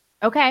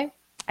 Okay.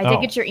 I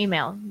did get your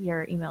email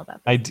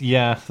about that.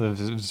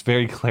 It was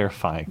very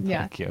clarifying. Yeah.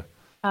 Thank you.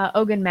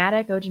 Ogen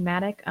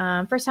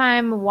Matic. First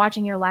time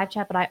watching your live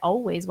chat, but I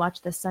always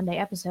watch the Sunday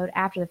episode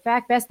after the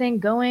fact. Best thing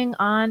going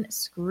on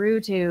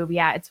ScrewTube.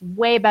 Yeah, it's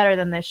way better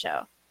than this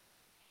show.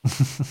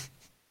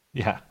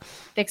 Yeah.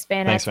 Fix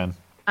Bayonet. Thanks, man.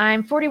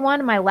 I'm 41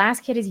 and my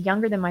last kid is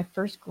younger than my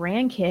first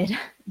grandkid.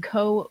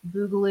 Go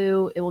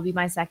Boogaloo. It will be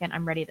my second.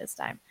 I'm ready this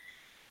time.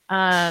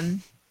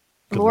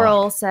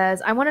 Laurel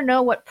says, I want to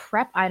know what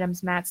prep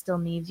items Matt still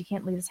needs. You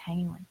can't leave us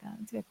hanging like that.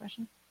 That's a good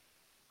question.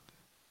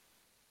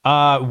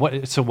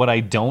 What I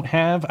don't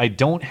have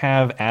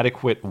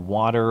adequate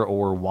water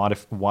or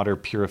water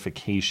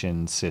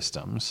purification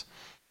systems.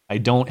 I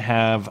don't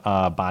have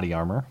body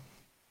armor.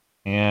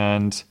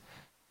 And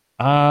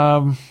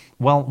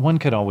one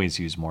could always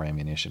use more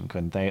ammunition,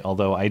 couldn't they?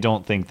 Although I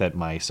don't think that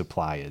my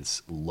supply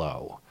is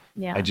low.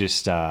 Yeah. I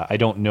just I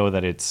don't know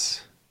that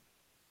it's.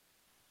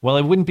 Well,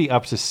 it wouldn't be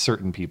up to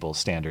certain people's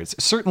standards.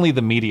 Certainly,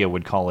 the media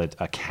would call it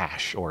a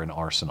cache or an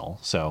arsenal,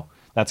 so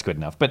that's good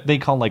enough. But they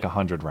call like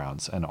 100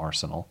 rounds an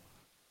arsenal,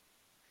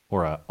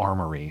 or a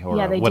armory, or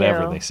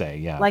whatever they say.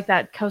 Yeah, like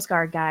that Coast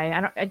Guard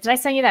guy. Did I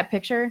send you that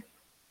picture?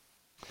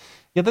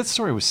 Yeah, that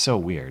story was so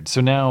weird.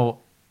 So now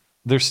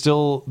they're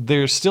still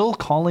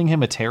calling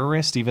him a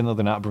terrorist, even though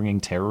they're not bringing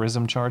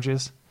terrorism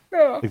charges.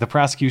 Yeah. Like the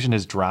prosecution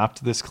has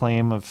dropped this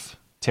claim of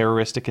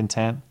terroristic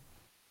intent.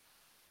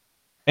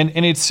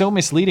 And it's so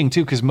misleading,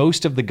 too, because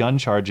most of the gun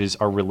charges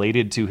are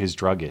related to his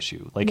drug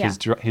issue. Like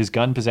his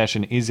gun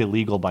possession is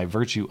illegal by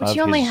virtue of his...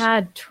 He only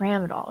had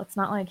tramadol. It's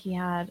not like he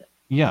had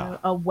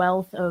a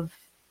wealth of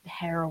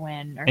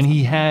heroin or something.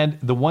 He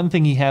had... The one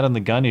thing he had on the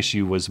gun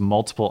issue was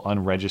multiple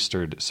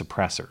unregistered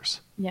suppressors.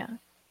 Yeah.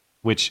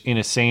 Which, in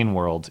a sane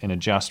world, in a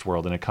just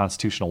world, in a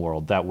constitutional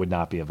world, that would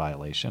not be a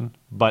violation.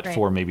 But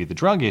for maybe the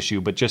drug issue,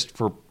 but just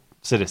for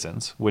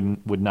citizens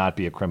would not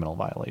be a criminal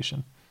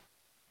violation.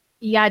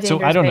 Yeah,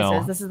 Dangerous So I don't Spaces.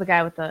 know. This is the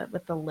guy with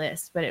the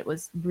list, but it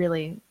was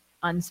really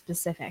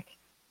unspecific.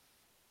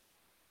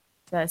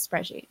 The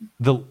spreadsheet.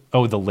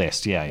 The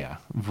list, yeah.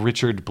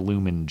 Richard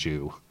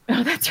Blumenju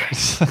Oh,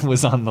 that's right.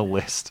 was on the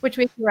list. Which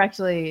we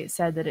correctly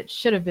said that it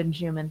should have been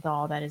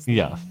Jumenthal. That is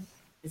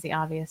the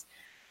obvious.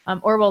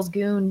 Orwell's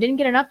Goon didn't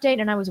get an update,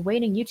 and I was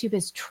waiting. YouTube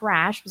is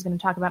trash. Was going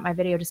to talk about my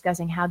video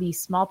discussing how the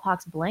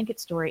smallpox blanket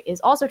story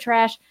is also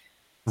trash.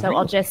 So I'll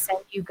Really? just send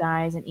you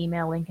guys an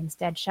email link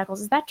instead.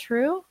 Shekels, is that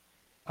true?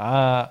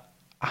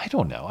 I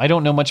don't know. I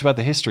don't know much about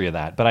the history of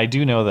that, but I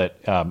do know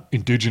that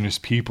Indigenous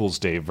Peoples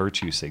Day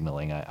virtue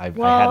signaling I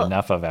had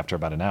enough of after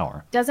about an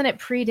hour. Doesn't it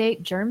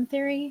predate germ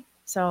theory?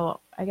 So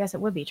I guess it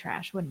would be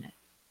trash, wouldn't it?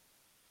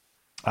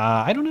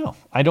 I don't know.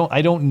 I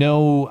don't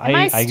know. Am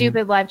I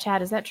stupid, live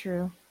chat? Is that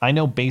true? I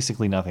know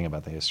basically nothing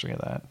about the history of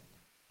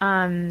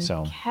that.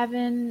 So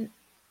Kevin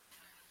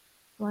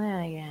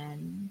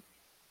Flanagan.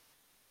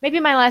 Maybe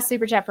my last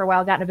super chat for a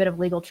while got in a bit of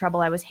legal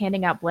trouble. I was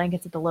handing out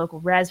blankets at the local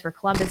res for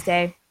Columbus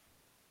Day.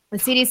 The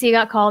CDC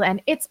got called,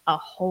 and it's a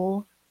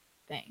whole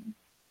thing.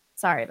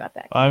 Sorry about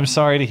that. I'm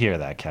sorry to hear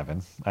that,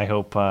 Kevin. I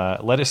hope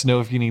let us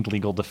know if you need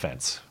legal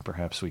defense.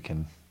 Perhaps we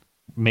can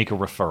make a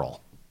referral.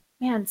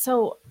 Man,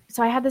 so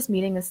I had this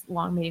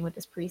long meeting with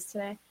this priest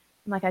today.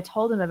 And I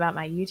told him about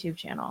my YouTube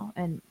channel,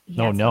 and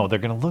No, they're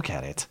gonna look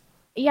at it.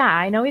 Yeah,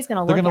 I know he's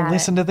gonna look They're at it. gonna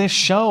listen to this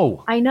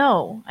show. I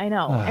know.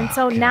 And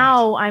so God.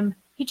 now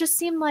he just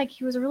seemed like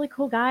he was a really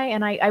cool guy,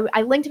 and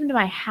I linked him to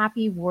my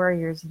Happy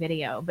Warriors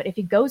video. But if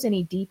he goes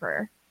any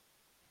deeper,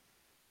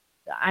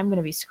 I'm going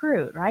to be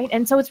screwed, right?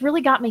 And so it's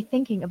really got me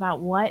thinking about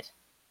what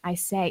I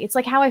say. It's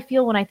like how I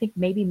feel when I think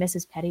maybe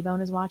Mrs.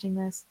 Pettibone is watching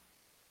this.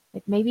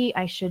 Like maybe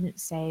I shouldn't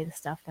say the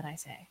stuff that I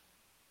say.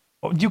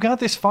 You got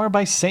this far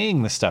by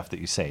saying the stuff that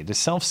you say. To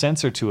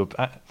self-censor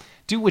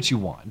do what you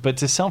want, but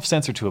to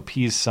self-censor to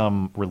appease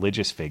some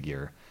religious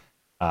figure,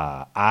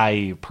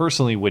 I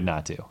personally would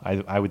not do.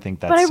 I would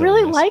think that's. But I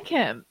really silliness. like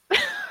him.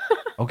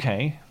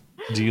 Okay.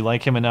 Do you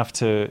like him enough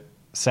to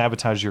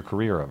sabotage your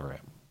career over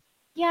it?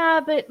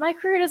 Yeah, but my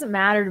career doesn't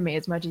matter to me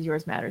as much as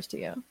yours matters to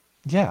you.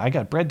 Yeah, I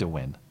got bread to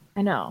win.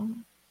 I know.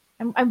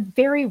 I'm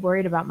very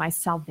worried about my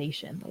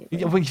salvation lately.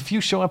 Yeah, well, if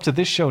you show up to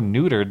this show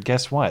neutered,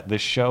 guess what?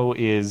 This show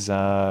is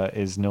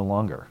no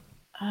longer.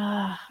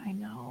 I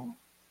know.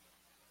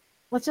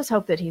 Let's just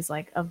hope that he's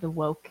of the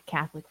woke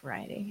Catholic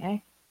variety, eh?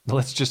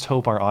 Let's just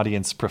hope our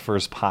audience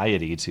prefers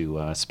piety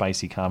to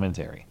spicy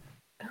commentary.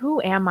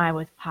 Who am I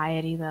with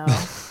piety, though?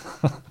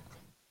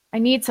 I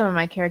need some of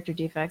my character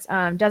defects.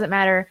 Doesn't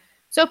matter.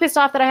 So pissed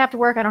off that I have to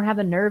work. I don't have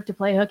the nerve to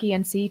play hooky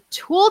and see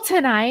Tool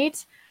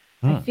tonight.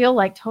 I feel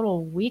like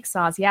total weak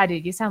sauce. Yeah,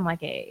 dude, you sound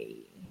like a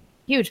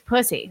huge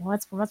pussy.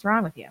 What's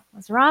wrong with you?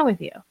 What's wrong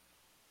with you?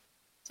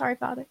 Sorry,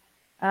 Father.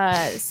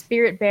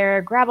 Spirit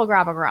Bear, Gravel.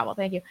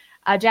 Thank you.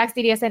 Jax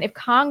DDSN, if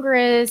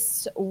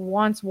Congress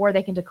wants war,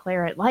 they can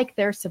declare it like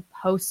they're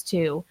supposed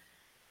to.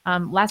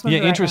 Last one.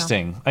 Yeah,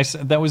 interesting.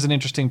 That was an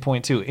interesting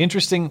point too.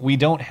 Interesting. We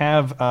don't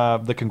have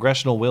the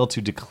congressional will to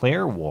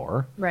declare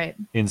war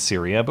in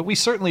Syria, but we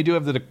certainly do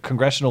have the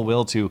congressional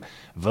will to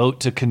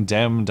vote to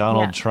condemn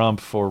Donald Trump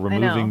for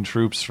removing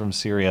troops from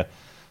Syria.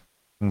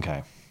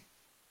 Okay.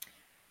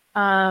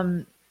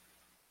 I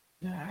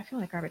feel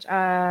like garbage.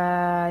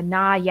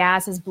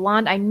 Says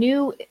blonde. I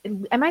knew.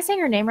 Am I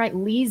saying her name right?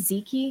 Li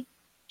Ziki.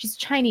 She's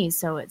Chinese,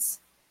 so it's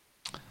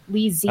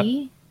Li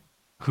Z.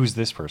 Who's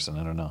this person?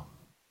 I don't know.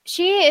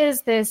 She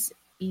is this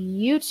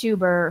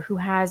YouTuber who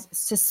has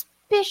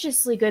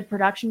suspiciously good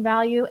production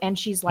value, and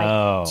she's too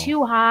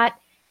hot.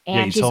 And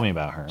yeah, you told me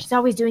about her. She's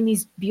always doing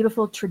these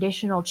beautiful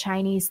traditional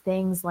Chinese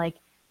things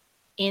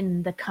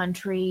in the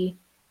country,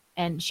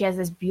 and she has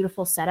this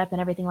beautiful setup and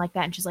everything like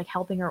that, and she's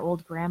helping her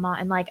old grandma.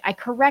 And I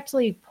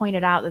correctly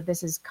pointed out that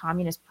this is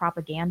communist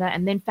propaganda,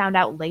 and then found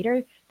out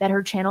later that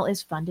her channel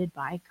is funded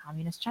by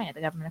communist China,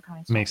 the government of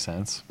communist China. Makes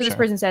sense. So this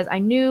person says, I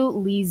knew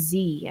Li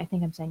Z, I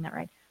think I'm saying that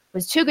right,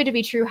 was too good to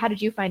be true. How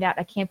did you find out?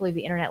 I can't believe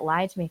the internet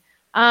lied to me.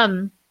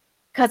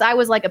 Because I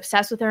was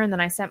obsessed with her, and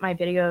then I sent her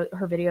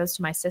videos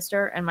to my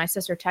sister, and my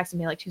sister texted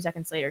me 2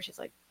 seconds later. She's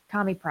like,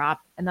 call me prop.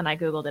 And then I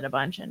Googled it a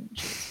bunch, and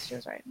she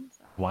was right.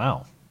 So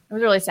Wow. I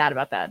was really sad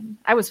about that.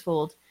 I was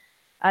fooled.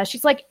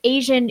 She's like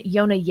Asian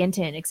Yona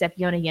Yinton, except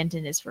Yona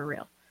Yinton is for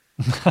real.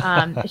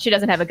 She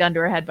doesn't have a gun to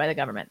her head by the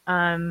government.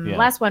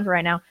 Last one for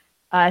right now.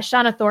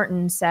 Shauna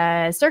Thornton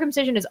says,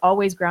 circumcision is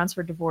always grounds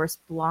for divorce.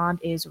 Blonde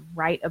is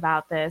right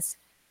about this.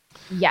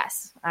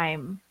 Yes, I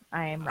am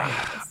right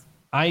about this.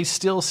 I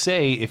still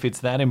say if it's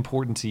that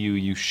important to you,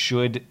 you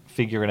should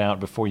figure it out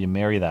before you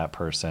marry that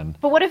person.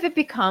 But what if it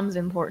becomes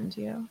important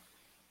to you?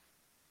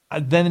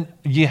 Then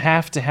you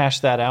have to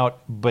hash that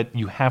out, but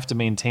you have to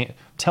maintain.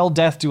 Till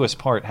death do us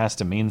part has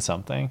to mean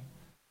something.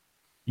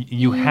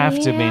 You have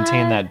to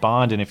maintain that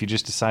bond, and if you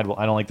just decide, well,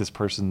 I don't like this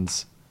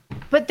person's.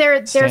 But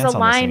there's a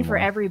line anymore. for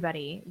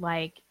everybody.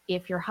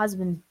 If your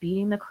husband's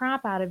beating the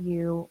crap out of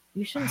you,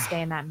 you shouldn't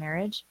stay in that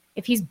marriage.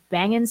 If he's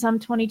banging some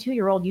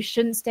 22-year-old, you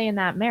shouldn't stay in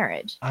that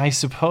marriage. I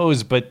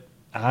suppose, but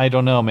I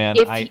don't know, man.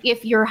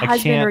 If your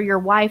husband can't- or your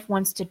wife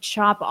wants to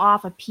chop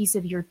off a piece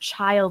of your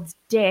child's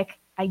dick,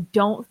 I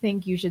don't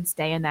think you should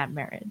stay in that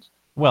marriage.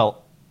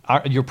 Well,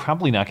 you're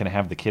probably not going to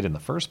have the kid in the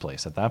first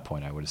place at that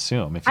point, I would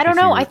assume. I don't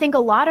know. I think a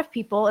lot of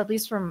people, at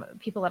least from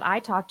people that I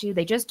talk to,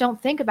 they just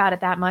don't think about it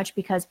that much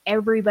because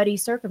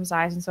everybody's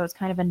circumcised, and so it's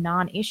kind of a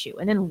non-issue.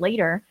 And then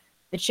later,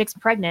 the chick's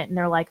pregnant, and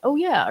they're like, "Oh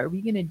yeah, are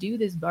we going to do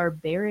this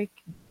barbaric,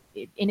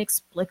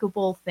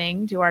 inexplicable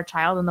thing to our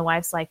child?" And the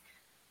wife's like,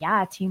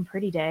 "Yeah, Team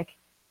Pretty Dick,"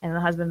 and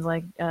the husband's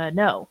like,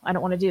 "No, I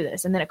don't want to do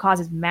this," and then it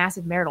causes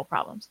massive marital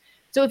problems.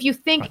 So if you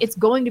think it's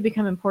going to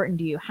become important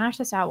to you, hash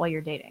this out while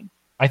you're dating.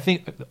 I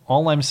think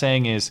all I'm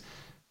saying is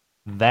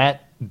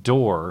that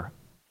door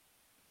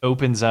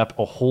opens up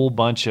a whole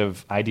bunch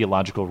of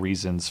ideological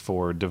reasons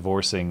for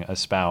divorcing a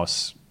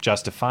spouse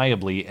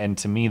justifiably, and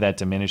to me that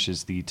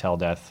diminishes the till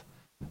death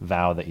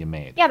vow that you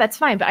made. Yeah, that's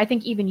fine, but I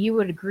think even you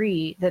would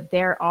agree that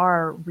there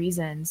are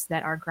reasons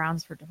that are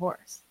grounds for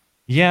divorce.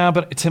 Yeah,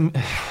 but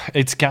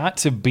it's got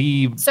to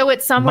be. So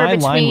it's somewhere my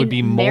between line would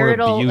be more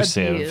marital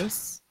abusive.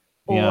 abuse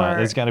Yeah, or-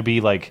 there's got to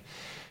be like.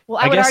 Well,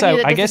 I would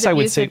argue that this is I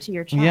would say, abusive to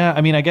your child. yeah, I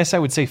mean, I guess I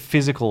would say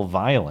physical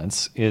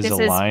violence is This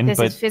a is- line, this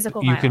but is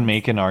physical you can violence.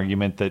 make an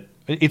argument that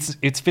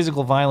it's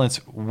physical violence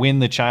when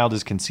the child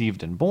is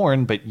conceived and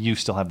born, but you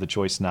still have the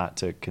choice not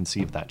to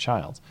conceive that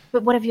child.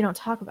 But what if you don't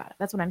talk about it?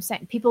 That's what I'm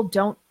saying. People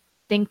don't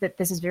think that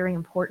this is very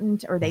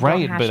important, or they Right,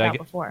 don't hash but it out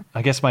before.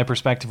 I guess my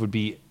perspective would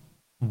be,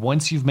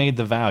 once you've made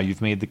the vow,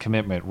 you've made the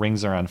commitment,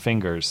 rings are on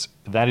fingers,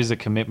 that is a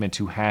commitment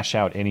to hash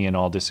out any and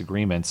all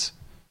disagreements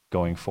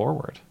going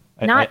forward.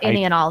 Not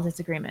any and all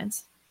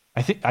disagreements.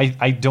 I think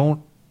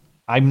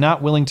I'm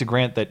not willing to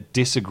grant that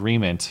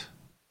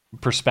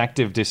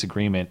prospective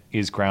disagreement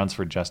is grounds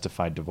for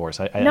justified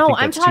divorce. I No, think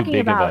I'm that's too talking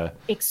big about of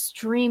a.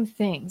 extreme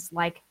things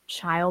like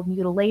child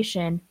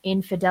mutilation,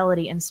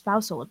 infidelity, and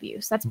spousal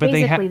abuse. That's But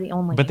basically the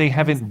only. But they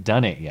haven't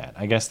done it yet.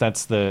 I guess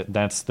that's the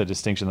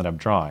distinction that I'm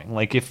drawing.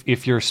 Like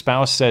if your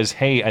spouse says,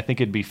 "Hey, I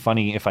think it'd be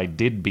funny if I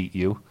did beat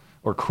you,"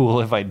 or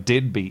 "Cool if I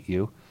did beat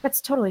you,"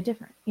 That's totally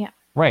different. Yeah.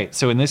 right?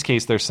 So in this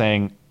case, they're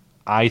saying,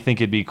 "I think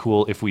it'd be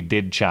cool if we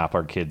did chop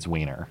our kid's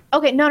wiener."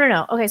 Okay.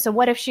 No. Okay. So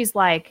what if she's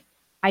like,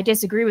 "I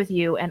disagree with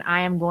you, and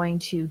I am going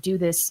to do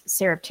this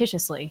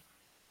surreptitiously.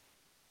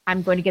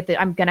 I'm going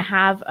to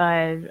have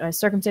a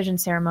circumcision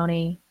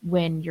ceremony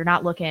when you're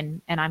not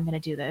looking, and I'm going to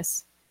do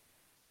this."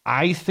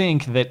 I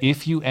think that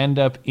if you end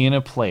up in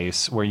a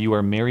place where you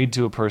are married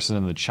to a person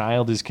and the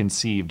child is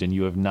conceived and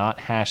you have not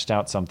hashed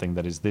out something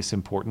that is this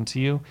important to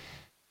you,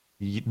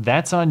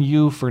 that's on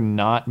you for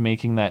not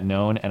making that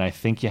known. And I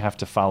think you have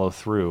to follow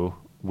through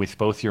with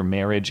both your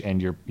marriage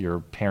and your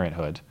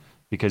parenthood,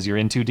 because you're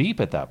in too deep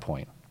at that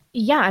point.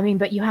 Yeah. I mean,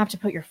 but you have to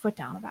put your foot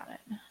down about it.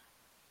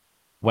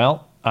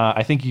 Well,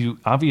 I think you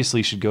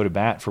obviously should go to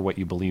bat for what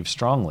you believe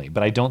strongly,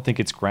 but I don't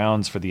think it's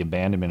grounds for the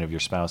abandonment of your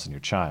spouse and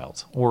your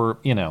child. Or,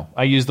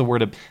 I use the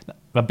word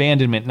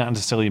abandonment, not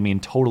necessarily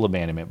mean total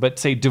abandonment, but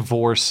say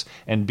divorce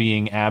and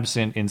being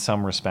absent in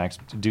some respects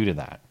due to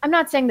that. I'm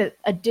not saying that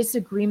a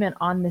disagreement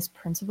on this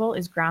principle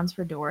is grounds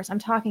for divorce. I'm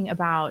talking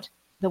about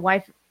the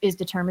wife is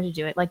determined to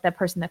do it, like that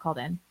person that called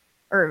in,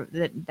 or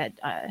that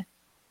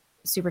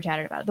super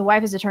chatted about it. The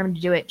wife is determined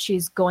to do it.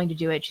 She's going to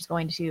do it. She's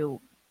going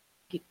to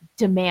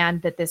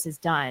demand that this is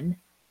done,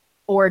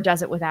 or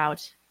does it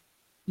without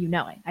you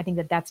knowing. I think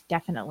that that's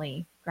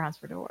definitely grounds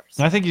for divorce.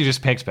 I think you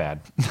just picked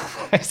bad.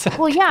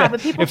 Well, yeah,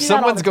 but people if do that all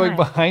someone's the going time.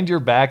 behind your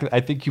back, I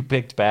think you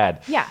picked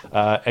bad. Yeah,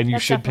 and you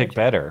that's should definitely pick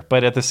better.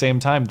 But at the same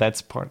time,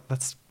 that's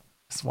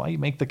why you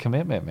make the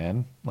commitment,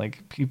 man.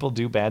 Like, people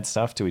do bad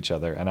stuff to each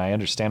other, and I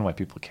understand why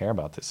people care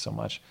about this so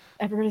much.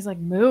 Everybody's like,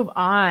 move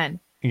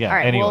on. Yeah. All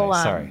right, anyway, we'll,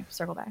 sorry.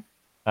 Circle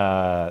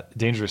back.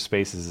 Dangerous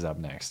Spaces is up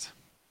next.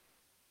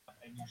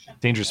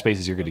 Dangerous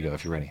Spaces, you're good to go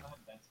if you're ready.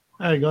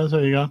 Hey guys, how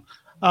you going?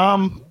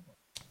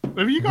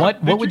 Have you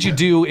got, What would you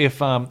do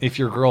if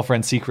your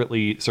girlfriend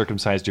secretly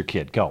circumcised your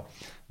kid? Go.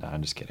 No,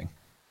 I'm just kidding.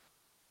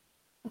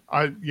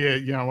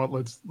 You know what?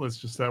 Let's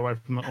just stay away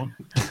from that one.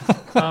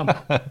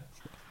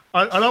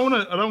 I don't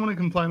want to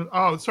complain.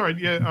 Oh, sorry.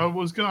 Yeah, I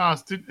was going to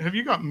ask. Have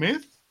you got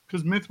Myth?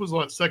 Because Myth was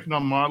like second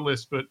on my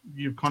list, but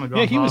you've kind of got.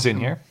 Yeah, he was in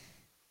here.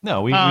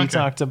 No, we okay.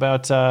 talked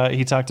about.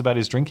 He talked about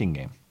his drinking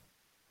game.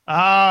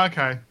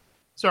 Okay.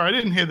 Sorry, I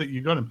didn't hear that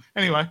you got him.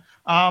 Anyway,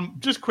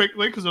 just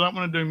quickly, because I don't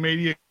want to do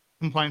media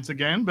complaints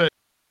again, but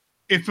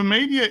if the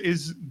media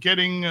is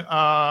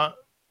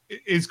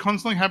is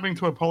constantly having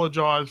to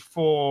apologize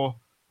for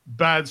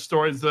bad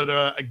stories that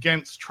are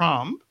against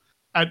Trump,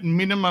 at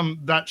minimum,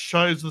 that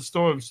shows the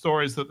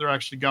stories that they're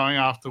actually going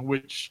after,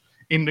 which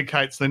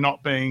indicates they're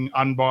not being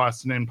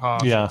unbiased and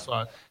impartial. Yeah.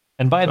 So,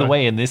 and by the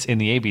way, in the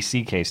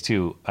ABC case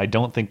too, I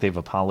don't think they've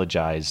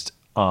apologized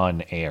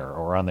on air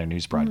or on their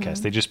news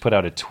broadcast. They just put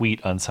out a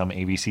tweet on some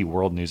ABC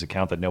World News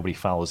account that nobody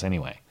follows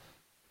anyway.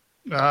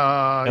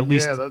 At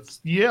least, I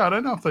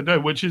don't know if they do,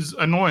 which is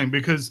annoying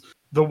because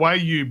the way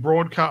you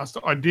broadcast,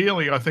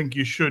 ideally, I think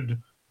you should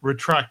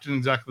retract in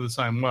exactly the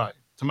same way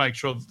to make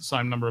sure that the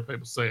same number of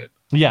people see it.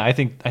 Yeah, I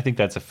think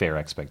that's a fair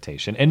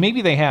expectation, and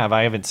maybe they have.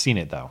 I haven't seen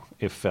it though.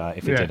 If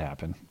it did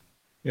happen,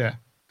 Yeah.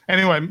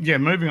 Anyway, yeah,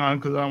 moving on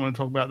because I don't want to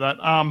talk about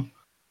that.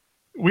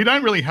 We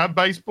don't really have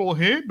baseball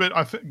here, but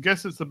I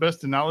guess it's the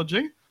best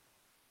analogy.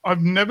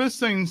 I've never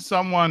seen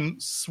someone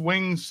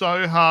swing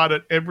so hard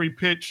at every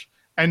pitch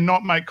and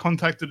not make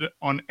contact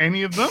on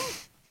any of them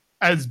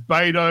as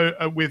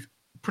Beto with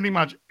pretty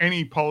much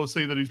any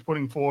policy that he's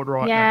putting forward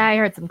right now. Yeah, I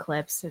heard some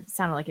clips. It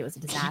sounded like it was a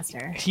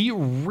disaster. He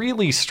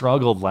really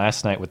struggled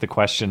last night with the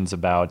questions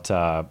about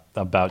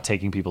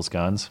taking people's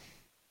guns.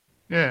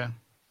 Yeah.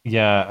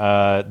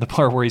 Yeah, the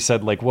part where he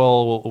said, like,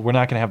 well, we're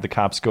not going to have the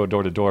cops go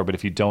door to door, but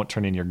if you don't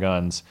turn in your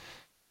guns,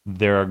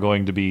 there are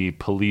going to be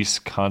police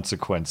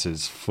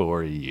consequences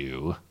for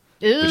you.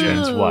 Ooh. Which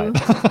means what?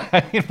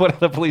 I mean, what are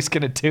the police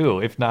going to do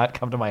if not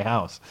come to my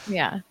house?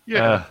 Yeah.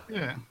 Yeah.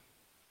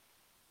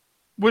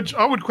 Which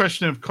I would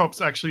question if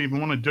cops actually even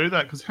want to do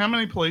that, because how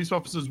many police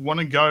officers want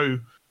to go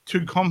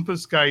to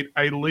confiscate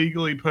a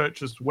legally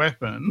purchased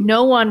weapon?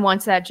 No one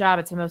wants that job.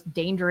 It's the most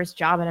dangerous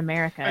job in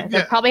America.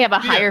 They probably have a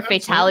higher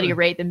fatality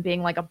rate than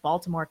being like a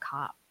Baltimore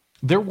cop.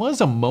 There was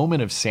a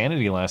moment of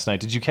sanity last night.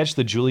 Did you catch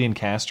the Julian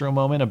Castro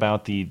moment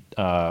about the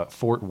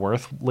Fort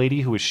Worth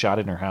lady who was shot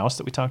in her house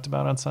that we talked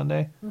about on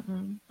Sunday?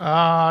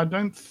 I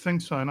don't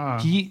think so, no.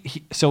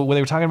 So when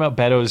they were talking about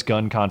Beto's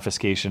gun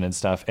confiscation and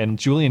stuff, and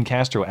Julian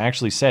Castro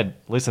actually said,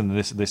 listen,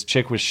 this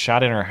chick was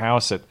shot in her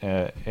house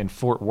in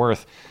Fort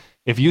Worth.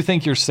 If you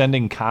think you're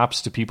sending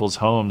cops to people's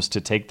homes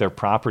to take their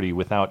property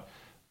without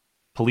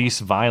police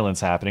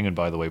violence happening, and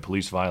by the way,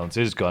 police violence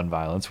is gun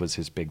violence, was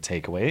his big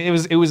takeaway.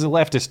 It was a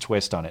leftist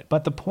twist on it,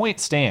 but the point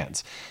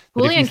stands.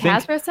 Julian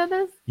Castro said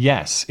this?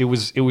 Yes, it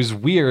was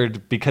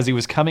weird because he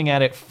was coming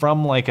at it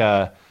from like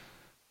a.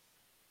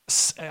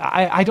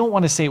 I don't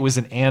want to say it was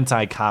an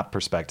anti-cop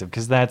perspective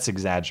because that's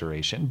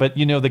exaggeration, but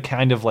you know, the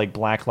kind of like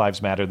Black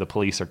Lives Matter, the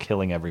police are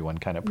killing everyone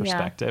kind of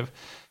perspective,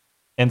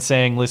 and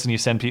saying, listen, you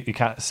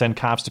send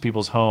cops to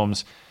people's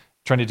homes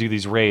trying to do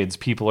these raids,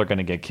 people are going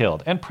to get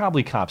killed, and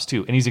probably cops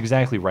too. And he's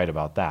exactly right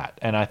about that.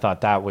 And I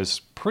thought that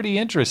was pretty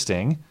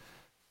interesting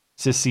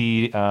to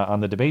see on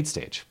the debate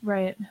stage.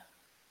 Right.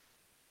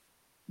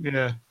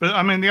 Yeah. But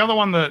I mean, the other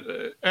one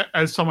that,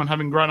 as someone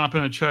having grown up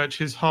in a church,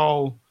 his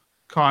whole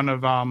kind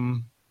of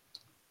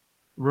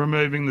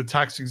removing the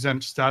tax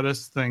exempt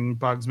status thing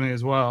bugs me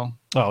as well.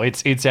 Oh,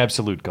 it's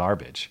absolute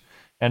garbage.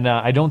 And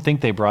I don't think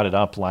they brought it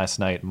up last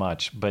night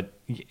much, but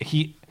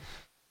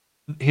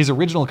his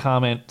original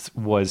comment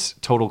was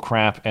total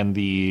crap, and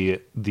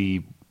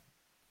the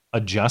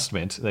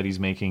adjustment that he's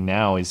making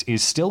now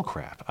is still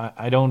crap.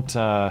 I don't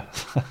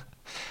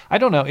I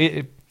don't know.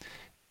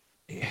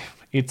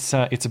 It's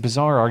a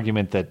bizarre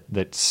argument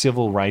that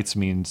civil rights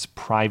means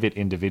private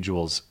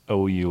individuals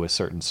owe you a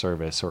certain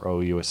service or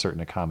owe you a certain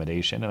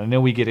accommodation. And I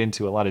know we get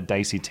into a lot of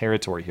dicey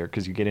territory here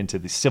because you get into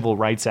the Civil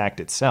Rights Act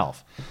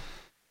itself.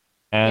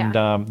 And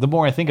the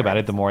more I think about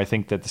it, the more I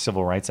think that the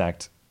Civil Rights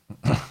Act.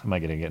 Am I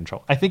going to get in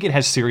trouble? I think it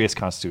has serious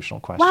constitutional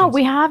questions. Wow,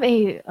 we have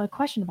a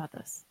question about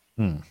this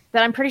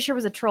that I'm pretty sure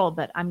was a troll,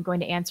 but I'm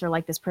going to answer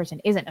like this person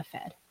isn't a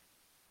Fed.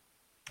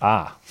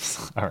 All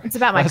right. It's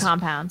about my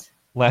compound.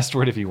 Last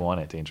word if you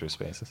want it, Dangerous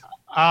Spaces.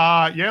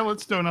 Yeah,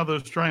 let's do another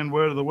Australian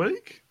word of the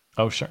week.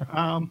 Oh, sure.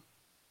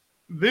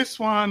 This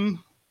one.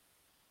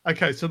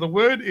 Okay, so the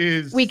word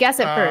is. We guess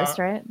it first,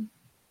 right?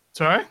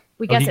 Sorry?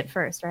 We guess it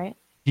first, right?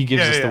 He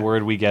gives us the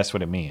word, we guess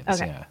what it means.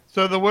 Okay. Yeah.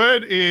 So the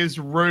word is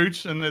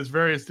root, and there's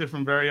various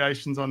different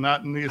variations on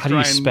that. And the How do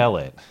you spell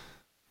it?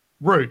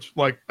 Root,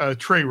 like a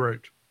tree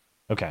root.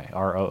 Okay,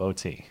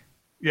 ROOT.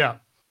 Yeah.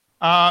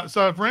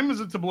 So if rumors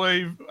are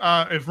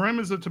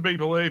to be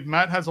believed,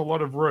 Matt has a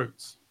lot of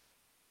roots.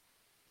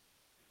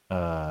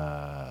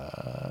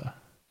 I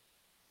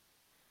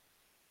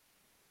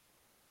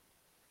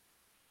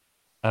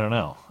don't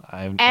know.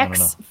 I don't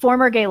know.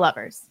 Former gay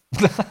lovers.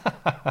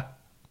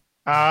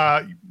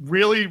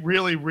 Really,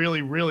 really,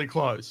 really, really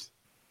close.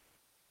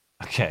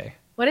 Okay.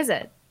 What is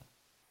it?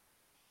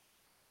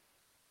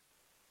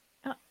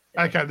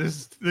 Okay,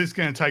 this is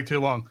going to take too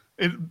long.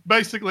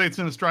 It's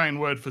an Australian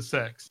word for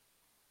sex.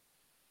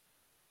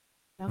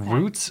 Okay.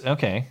 Roots?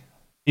 Okay.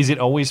 Is it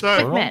always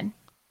plural? Men.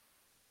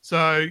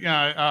 So, you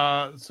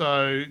know,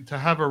 so to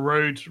have a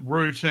root,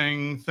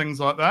 rooting, things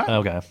like that.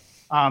 Okay.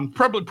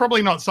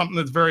 Probably not something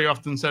that's very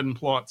often said in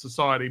polite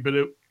society, but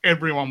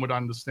everyone would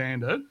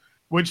understand it.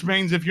 Which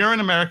means if you're an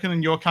American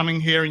and you're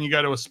coming here and you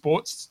go to a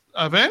sports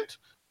event,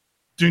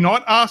 do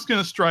not ask an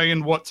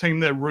Australian what team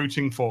they're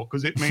rooting for,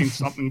 because it means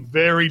something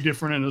very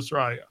different in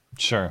Australia.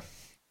 Sure.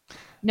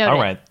 Noted. All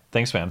right.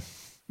 Thanks, man.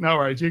 No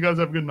worries. You guys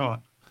have a good night.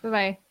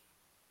 Bye-bye.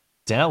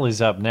 Dell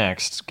is up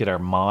next. Get our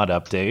mod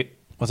update.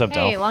 What's up,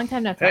 Dell? Hey, long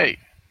time no talk. Hey,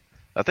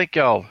 I think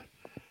y'all.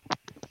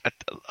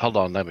 Hold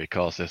on, let me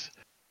call this.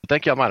 I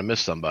think y'all might have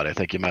missed somebody. I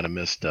think you might have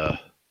missed A.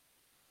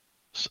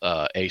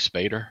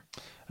 Spader.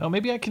 Oh,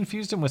 maybe I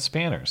confused him with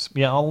Spanners.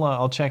 Yeah,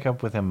 I'll check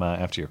up with him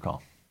after your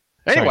call.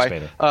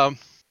 Anyway, Sorry,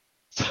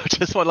 so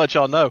just want to let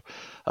y'all know.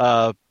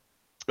 How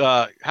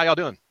y'all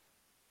doing?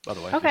 By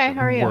the way. Okay,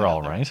 how are you? We're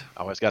all right.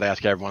 I always got to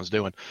ask how everyone's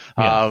doing.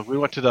 Yeah. We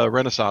went to the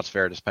Renaissance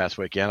Fair this past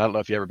weekend. I don't know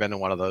if you ever been to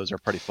one of those. They're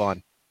pretty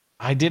fun.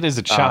 I did as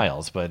a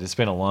child, but it's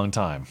been a long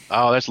time.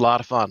 Oh, that's a lot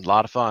of fun. A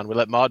lot of fun. We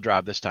let Maud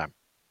drive this time.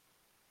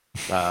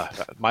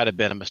 It might have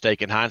been a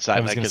mistake in hindsight.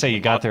 I was going to say you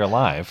got there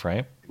alive,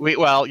 right?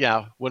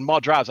 When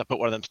Maud drives, I put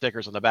one of them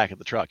stickers on the back of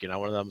the truck.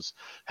 One of them's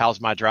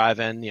 "How's my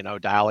driving?"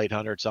 Dial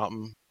 800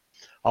 something.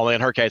 Only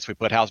in her case, we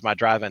put "How's my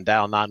driving?"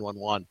 Dial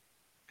 911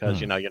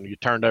 because you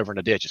turned over in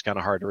a ditch. It's kind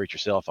of hard to reach your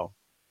cell phone.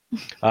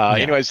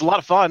 Anyways, a lot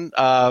of fun.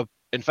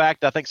 In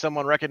fact, I think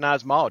someone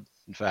recognized Maud.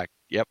 In fact,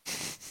 yep.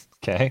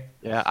 Okay.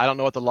 Yeah, I don't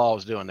know what the law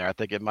was doing there. I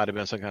think it might have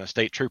been some kind of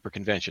state trooper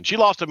convention. She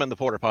lost him in the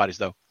porta potties,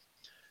 though.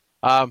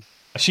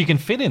 She can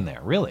fit in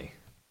there, really?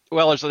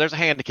 Well, there's a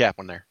handicap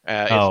one there.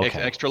 It's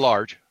extra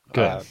large.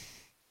 Good.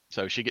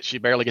 So she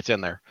barely gets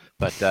in there,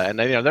 but and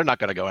they're not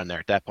going to go in there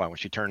at that point when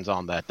she turns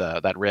on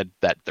the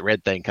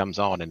red thing comes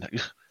on, and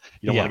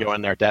you don't want to go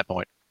in there at that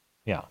point.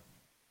 Yeah.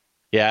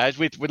 Yeah, as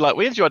we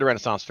enjoyed the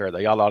Renaissance Fair though.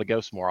 Y'all ought to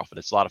go some more often.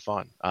 It's a lot of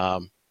fun.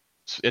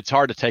 It's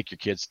hard to take your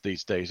kids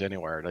these days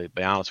anywhere, to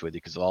be honest with you,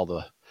 because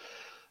of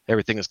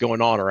everything that's going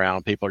on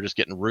around. People are just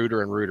getting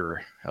ruder and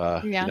ruder.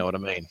 You know what I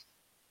mean?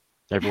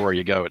 Everywhere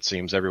you go, it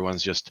seems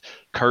everyone's just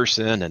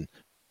cursing and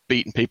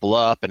beating people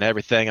up and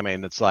everything. I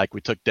mean, it's like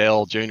we took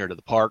Dale Jr. to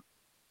the park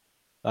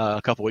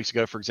a couple weeks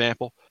ago, for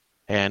example,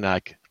 and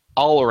like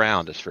all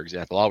around us, for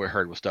example, all we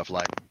heard was stuff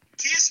like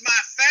 "Kiss my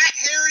fat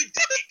hairy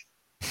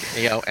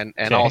dick."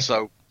 And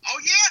also, "Oh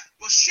yeah,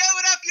 well shove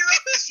it up your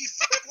ass, you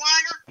fuck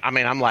whiner." I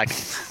mean, I'm like,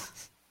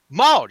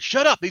 Maud,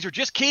 shut up. These are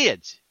just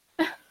kids.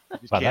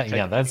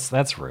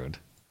 That's rude.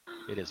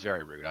 It is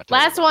very rude.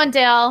 Last one,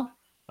 Dale.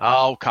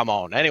 Oh, come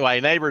on.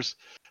 Anyway, neighbors.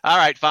 All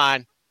right,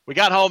 fine. We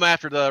got home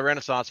after the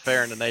Renaissance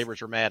Fair, and the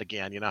neighbors were mad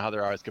again. You know how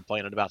they're always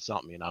complaining about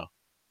something, It's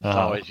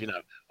always,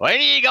 when are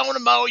you going to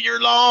mow your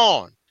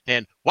lawn?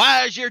 And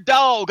why is your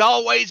dog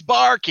always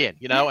barking?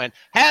 And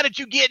how did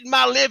you get in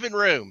my living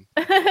room?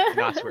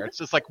 I swear, it's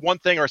just like one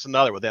thing or it's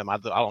another with them. I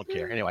don't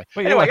care. Anyway,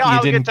 y'all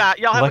have a good time.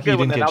 Y'all have a good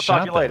one, then. I'll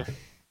talk to you later.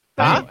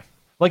 Anyway,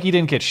 like you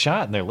didn't get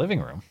shot in their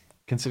living room.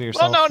 Consider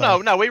yourself.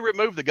 Well, no. We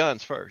removed the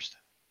guns first.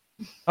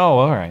 Oh,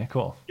 all right,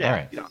 cool. Yeah, all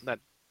right.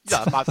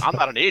 I'm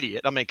not an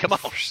idiot. I mean, come on.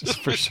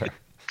 For sure.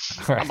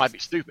 I might be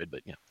stupid,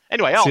 but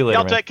Anyway,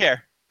 y'all take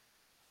care.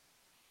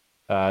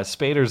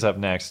 Spader's up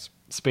next.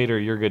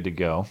 Spader, you're good to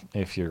go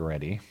if you're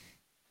ready.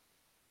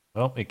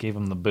 Oh, it gave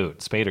him the boot.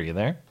 Spader, you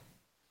there?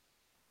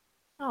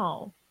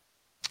 Oh.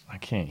 I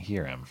can't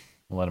hear him.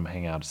 We'll let him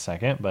hang out a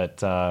second.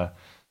 But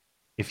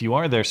if you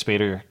are there,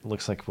 Spader,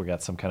 looks like we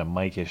got some kind of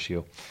mic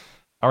issue.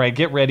 All right,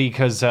 get ready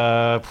because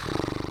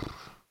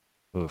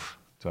oof.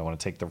 Do I want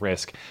to take the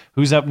risk?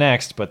 Who's up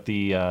next? But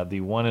the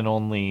one and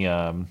only.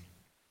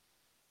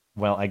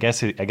 Well, I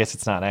guess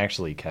it's not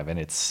actually Kevin.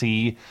 It's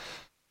C.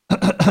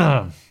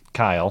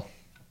 Kyle.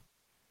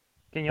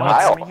 Can you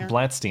hear me here?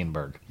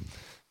 Blatsteinberg.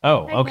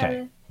 Oh,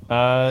 okay.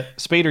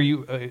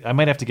 Spader, I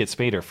might have to get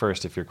Spader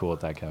first if you're cool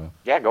with that, Kevin.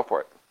 Yeah, go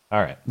for it. All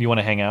right. You want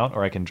to hang out,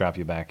 or I can drop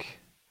you back?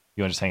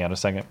 You want to just hang out a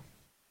second?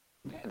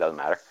 It doesn't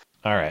matter.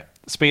 All right,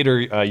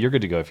 Spader, you're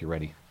good to go if you're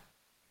ready.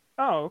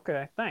 Oh,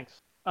 okay. Thanks.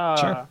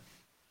 Sure.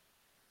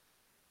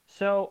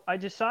 So I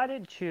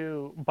decided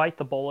to bite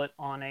the bullet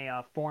on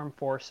a Form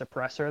 4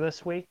 suppressor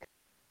this week.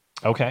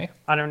 Okay.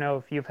 I don't know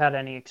if you've had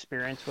any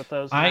experience with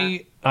those.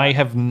 I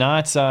have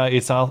not.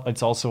 It's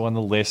also on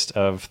the list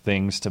of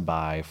things to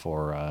buy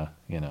for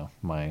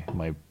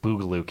my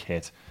Boogaloo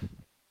kit.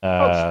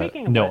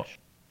 Speaking of which,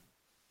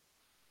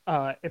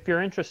 if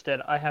you're interested,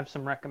 I have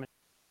some recommendations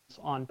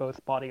on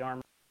both body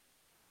armor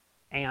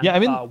and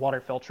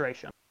water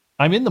filtration.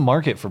 I'm in the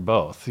market for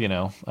both,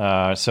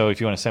 so if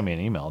you want to send me an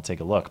email, I'll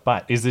take a look.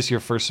 But is this your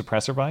first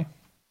suppressor buy?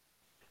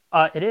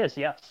 It is,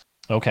 yes.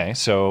 Okay,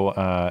 so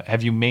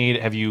have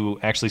you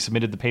actually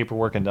submitted the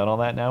paperwork and done all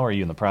that now, or are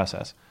you in the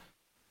process?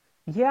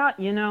 Yeah,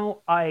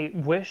 I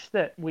wish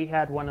that we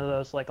had one of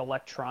those like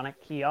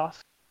electronic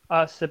kiosk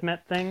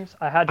submit things.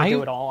 I had to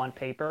do it all on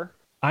paper.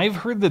 I've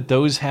heard that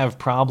those have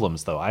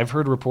problems, though. I've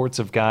heard reports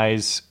of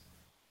guys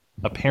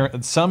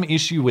some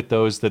issue with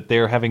those that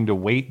they're having to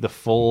wait the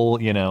full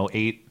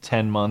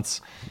 8-10 months,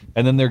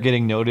 and then they're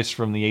getting notice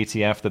from the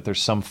ATF that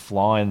there's some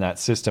flaw in that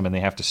system and they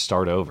have to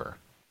start over.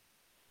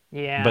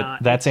 Yeah,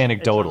 but that's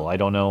anecdotal. I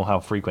don't know how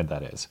frequent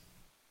that is.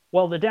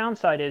 Well, the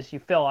downside is you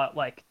fill out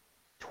like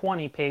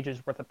 20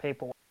 pages worth of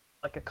paperwork,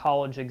 like a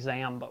college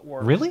exam, but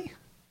worse. Really?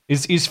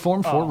 Is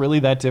Form 4 really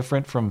that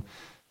different from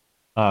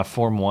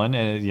Form 1?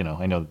 And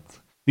I know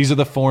these are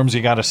the forms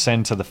you got to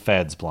send to the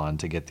feds,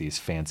 Blonde, to get these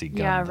fancy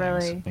gun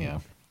things. Really. Yeah.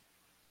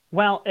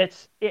 Well,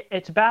 it's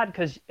bad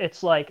because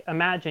it's like,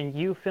 imagine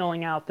you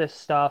filling out this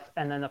stuff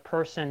and then the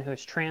person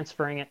who's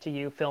transferring it to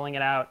you filling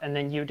it out and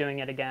then you doing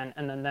it again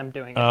and then them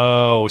doing it.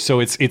 Oh, so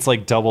it's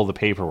like double the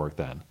paperwork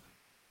then.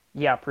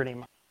 Yeah, pretty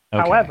much.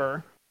 Okay.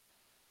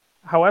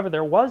 However,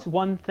 there was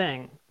one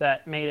thing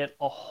that made it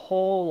a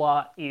whole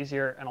lot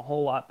easier and a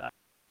whole lot better.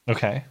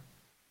 Okay.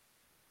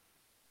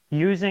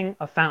 Using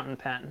a fountain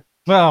pen.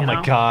 Oh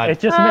my God! It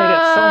just made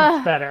it so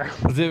much better.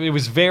 It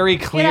was very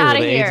clear that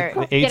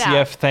the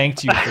ATF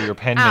thanked you for your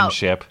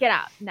penmanship. Get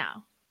out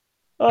now.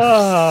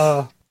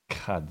 Oh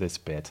God, this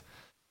bit.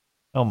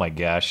 Oh my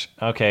gosh.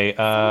 Okay.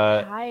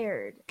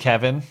 Tired.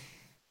 Kevin,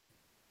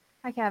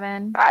 Hi,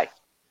 Kevin. Hi.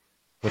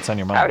 what's on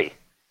your mind? Howdy.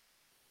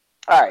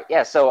 All right.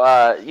 Yeah.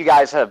 So you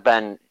guys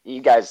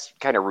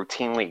kind of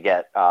routinely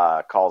get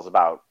calls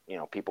about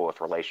people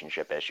with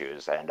relationship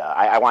issues, and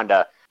I wanted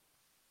to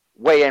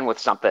weigh in with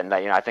something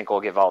that I think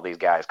will give all these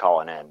guys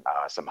calling in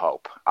some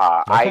hope.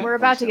 We're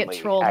about to get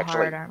trolled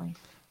hard, aren't we?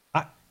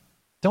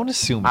 Don't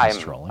assume he's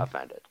trolling.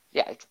 Offended.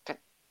 Yeah.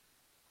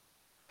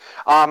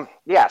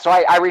 Yeah. So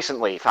I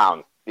recently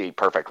found the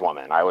perfect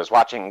woman. I was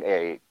watching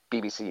a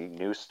BBC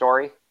News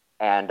story,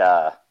 and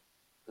a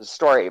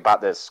story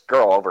about this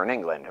girl over in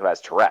England who has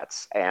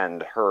Tourette's,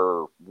 and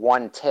her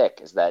one tick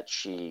is that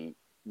she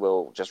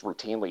will just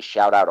routinely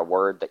shout out a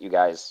word that you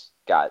guys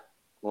got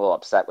a little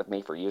upset with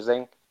me for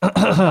using.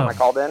 First time I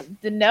called in.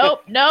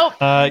 Nope.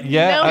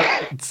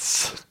 Yeah. Nope.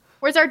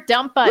 Where's our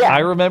dump button? I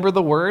remember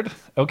the word.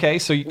 Okay,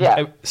 so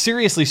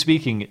seriously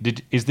speaking,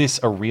 is this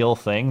a real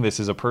thing? This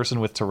is a person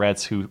with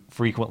Tourette's who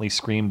frequently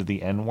screamed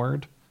the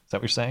N-word? Is that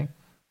what you're saying?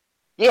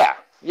 Yeah.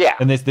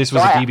 And this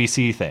was a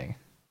BBC thing?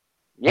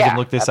 Yeah, you can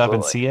look this absolutely.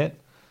 up and see it?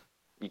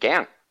 You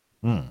can.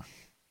 Hmm.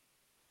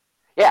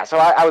 Yeah, so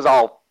I was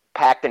all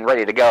packed and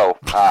ready to go,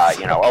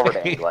 over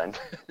to England.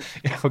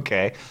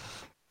 Okay.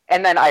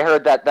 And then I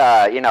heard that,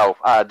 that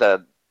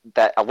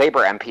a Labour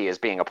MP is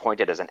being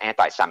appointed as an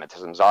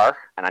anti-Semitism czar.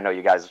 And I know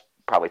you guys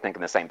probably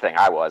thinking the same thing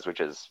I was,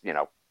 which is,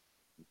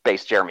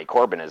 base Jeremy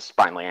Corbyn is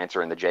finally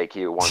answering the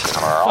JQ once and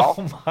for all.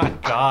 Oh my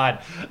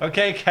God.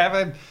 Okay,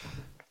 Kevin.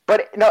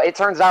 But no, it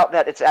turns out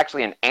that it's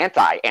actually an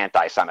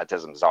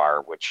anti-Semitism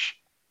czar, which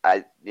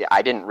I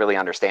didn't really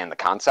understand the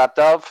concept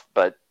of,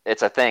 but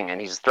it's a thing. And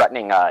he's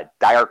threatening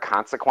dire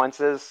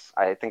consequences,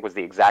 I think was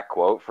the exact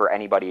quote, for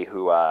anybody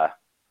who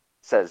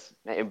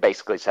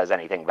basically says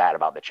anything bad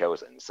about the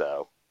Chosen.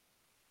 So,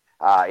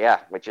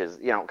 which is,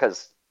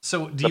 because...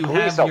 So do you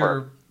have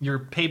your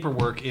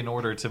paperwork in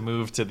order to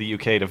move to the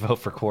UK to vote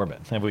for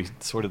Corbyn? Have we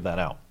sorted that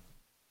out?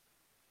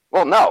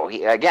 Well, no.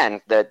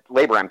 The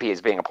Labour MP is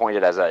being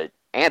appointed as a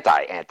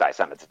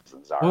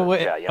anti-Semitism czar.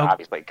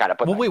 Obviously kind of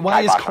put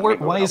why is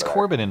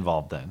Corbyn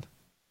involved then?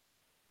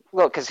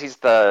 Well, because he's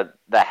the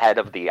head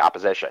of the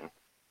opposition.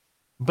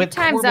 But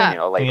time's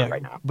up. Labour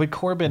right now. But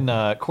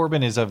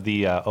Corbyn is of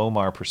the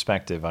Omar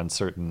perspective on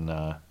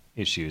certain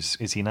issues,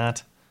 is he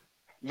not?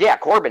 Yeah,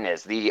 Corbyn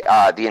is.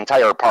 The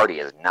entire party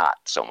is not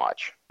so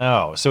much.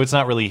 Oh, so it's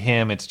not really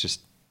him, it's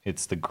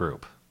the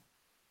group.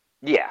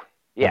 Yeah.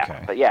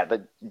 Okay. But yeah,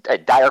 the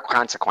dire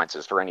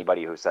consequences for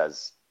anybody who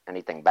says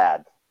anything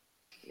bad,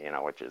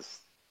 which is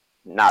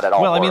not at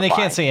all Well, I mean, horrifying.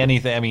 they can't say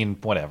anything. I mean,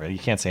 whatever. You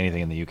can't say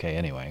anything in the UK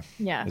anyway.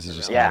 Yeah. This is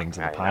just adding to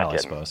the pile, I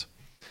kidding. suppose.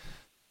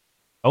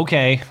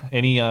 Okay.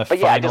 Any But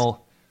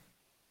final...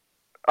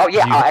 Oh,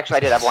 yeah. Actually, I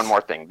did have one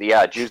more thing.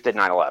 The Jews did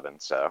 9/11,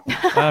 so...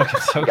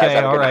 Okay,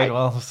 all right. Night.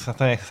 Well,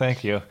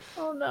 thank you.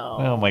 Oh, no.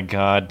 Oh, my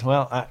God.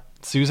 Well,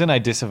 Susan, I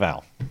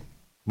disavow.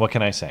 What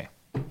can I say?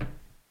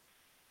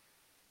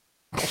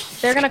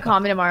 They're going to call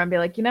me tomorrow and be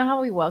like, you know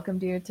how we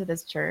welcomed you to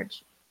this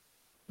church?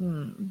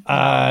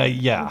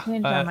 Yeah.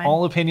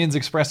 All opinions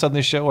expressed on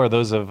this show are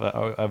those of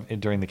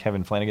during the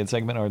Kevin Flanagan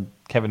segment, or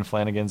Kevin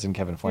Flanagan's and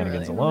Kevin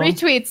Flanagan's alone.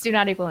 Retweets do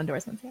not equal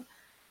endorsements.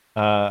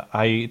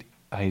 Yeah.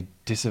 I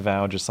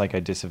disavow, just like I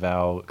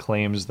disavow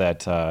claims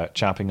that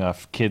chopping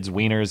off kids'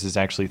 wieners is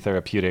actually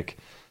therapeutic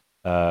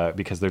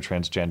because they're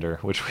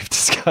transgender, which we've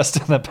discussed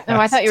in the past. Oh,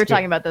 I thought you were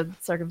talking about the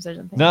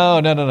circumcision thing.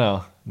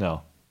 No.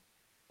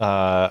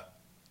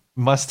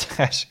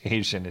 Mustache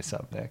Asian is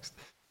up next.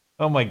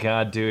 Oh my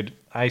God, dude.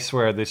 I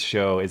swear this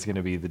show is going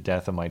to be the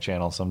death of my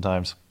channel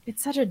sometimes.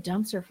 It's such a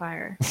dumpster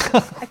fire.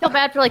 I feel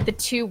bad for the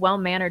two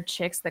well-mannered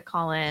chicks that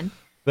call in.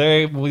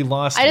 We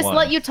lost I just one.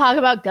 let you talk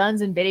about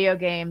guns and video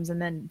games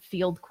and then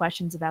field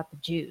questions about the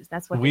Jews.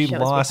 That's what we the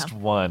show's lost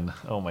become. one.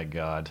 Oh my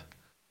God.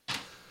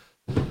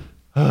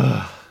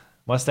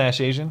 Mustache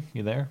Asian,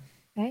 you there?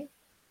 Hey.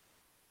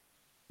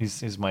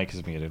 His mic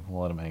is muted.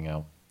 We'll let him hang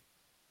out.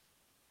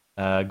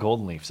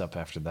 Golden Leaf's up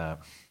after that.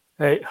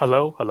 Hey,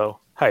 hello.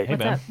 Hi. Hey,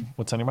 man.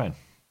 What's on your mind?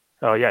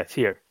 Oh, yeah, it's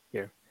here.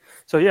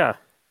 So, yeah.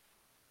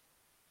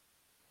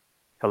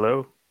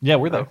 Hello? Yeah,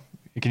 we're there.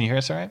 Can you hear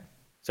us all right?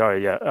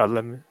 Sorry, yeah.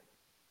 Let me...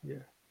 Yeah.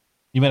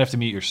 You might have to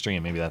mute your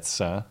stream. Maybe that's...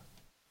 So,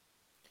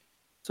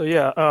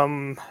 yeah, I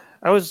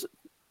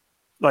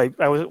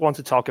want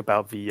to talk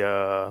about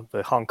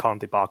the Hong Kong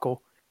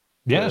debacle.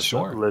 Yeah,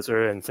 sure.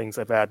 Blizzard and things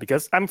like that,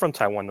 because I'm from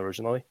Taiwan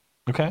originally.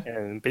 Okay.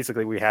 And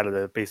basically we had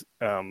a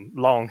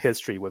long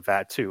history with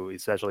that too,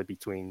 especially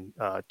between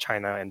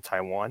China and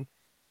Taiwan,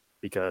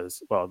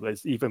 because, well,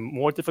 it's even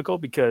more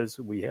difficult because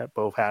we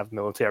both have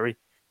military,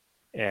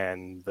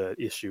 and the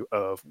issue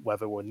of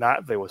whether or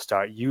not they will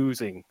start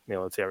using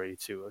military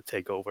to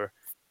take over.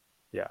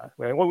 Yeah.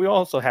 Well, we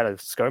also had a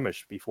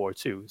skirmish before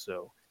too.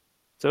 So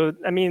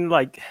I mean,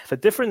 the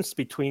difference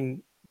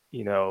between,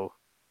 this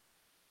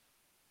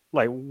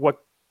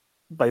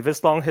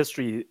long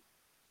history,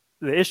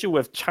 the issue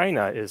with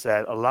China is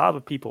that a lot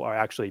of people are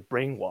actually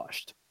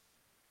brainwashed.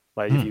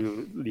 Like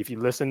if you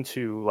listen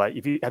to like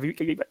if you I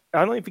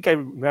don't know if you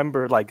can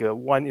remember like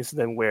one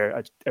incident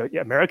where an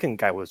American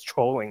guy was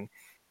trolling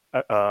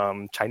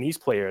Chinese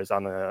players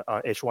on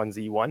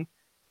H1Z1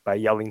 by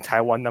yelling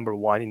Taiwan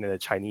 #1 in a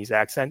Chinese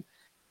accent,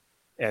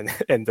 and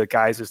the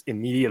guys just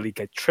immediately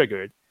get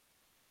triggered.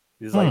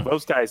 It's like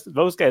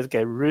those guys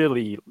get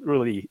really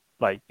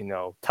like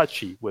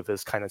touchy with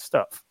this kind of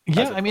stuff.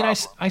 Yeah, I mean,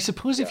 I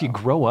suppose if you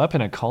grow up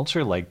in a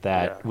culture like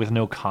that with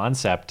no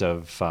concept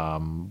of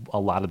a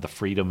lot of the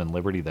freedom and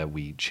liberty that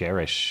we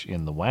cherish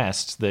in the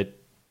West, that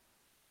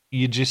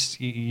you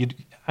just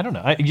I don't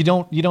know, you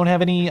don't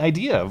have any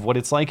idea of what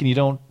it's like, and you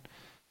don't.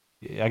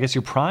 I guess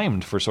you're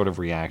primed for sort of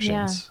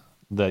reactions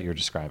that you're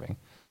describing.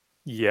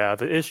 Yeah,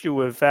 the issue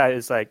with that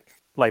is like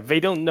they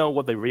don't know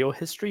what the real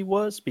history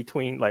was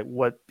between like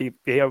what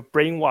they are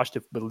brainwashed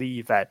to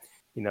believe that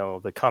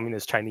the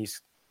communist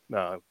Chinese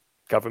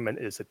government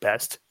is the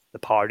best, the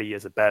party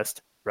is the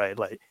best, right?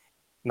 Like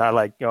not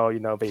like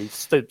they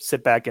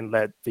sit back and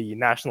let the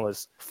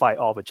nationalists fight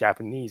all the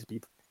Japanese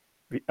people,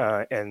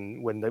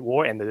 and when the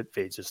war ended,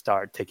 they just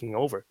start taking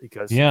over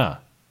because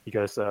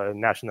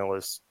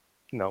nationalists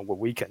were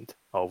weakened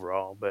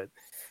overall. But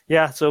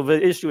yeah, so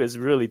the issue is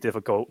really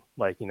difficult.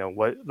 Like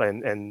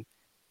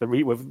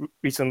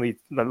recently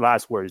the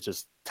last word is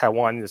just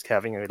Taiwan is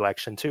having an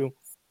election too.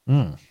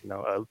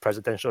 A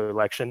presidential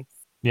election.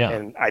 Yeah.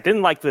 And I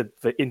didn't like the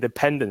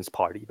Independence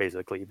Party.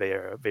 Basically, they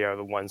are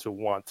the ones who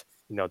want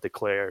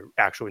declare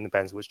actual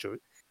independence, which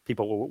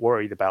people were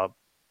worried about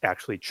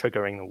actually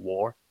triggering a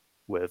war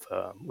with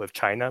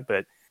China.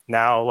 But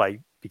now,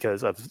 like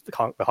because of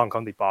the Hong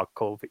Kong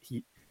debacle,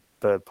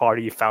 the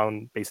party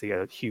found basically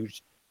a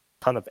huge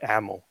ton of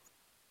ammo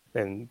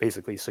and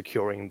basically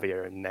securing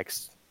their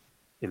next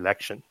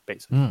election,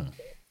 basically.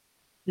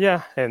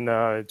 Yeah,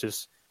 and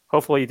just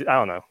hopefully, I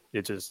don't know,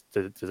 it just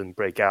doesn't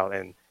break out.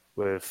 And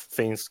with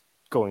things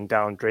going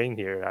down drain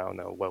here, I don't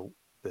know what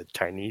the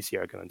Chinese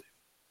here are going to do.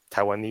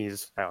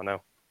 Taiwanese, I don't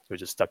know. They're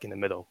just stuck in the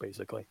middle,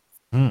 basically.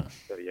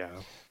 So, yeah.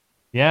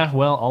 Yeah,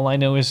 well, all I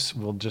know is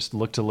we'll just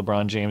look to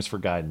LeBron James for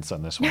guidance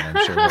on this one.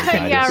 I'm sure he'll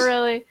guide us.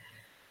 Really.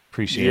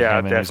 Appreciate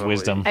him and his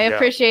wisdom. I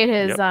appreciate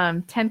his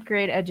 10th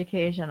grade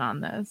education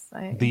on this.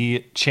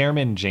 The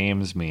Chairman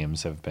James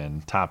memes have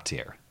been top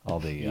tier. All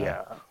the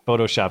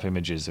Photoshop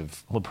images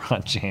of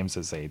LeBron James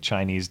as a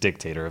Chinese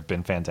dictator have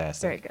been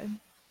fantastic. Very good.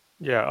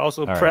 Yeah,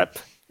 also All prep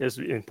is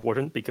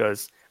important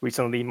because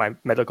recently my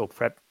medical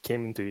prep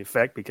came into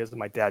effect because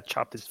my dad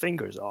chopped his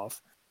fingers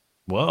off.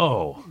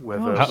 Whoa.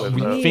 With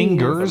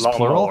fingers, with a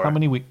plural? lawnmower.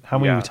 How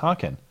many are we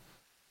talking?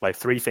 Like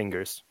 3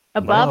 fingers.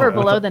 Above or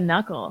below the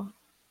knuckle?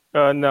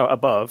 No,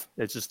 above.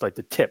 It's just like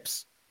the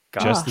tips.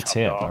 Just the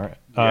tip. All Yeah.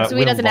 right. So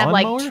he doesn't have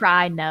like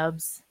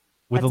tri-nubs.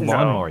 With a That's his-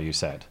 lawnmower, you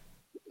said.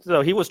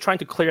 So he was trying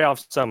to clear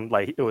off some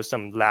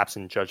lapse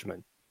in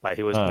judgment. Like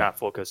he was Oh. not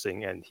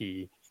focusing, and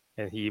he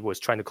was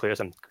trying to clear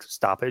some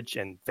stoppage,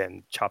 and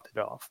then chopped it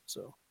off.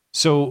 So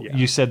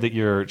You said that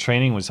your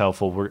training was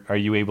helpful. Are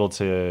you able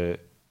to?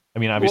 I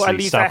mean, Well, obviously, at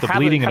least stop I the have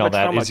bleeding a and all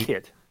that. trauma Is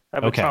kit. I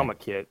have a trauma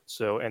kit.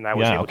 So and I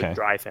was able to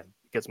drive him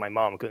because my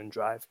mom couldn't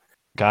drive.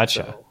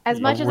 Gotcha. As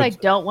much as I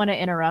don't want to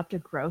interrupt a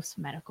gross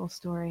medical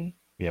story.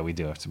 Yeah, we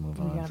do have to move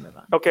on. gotta move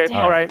on. Okay, Damn.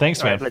 all right.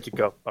 Thanks, All man. right, let you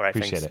go. All right,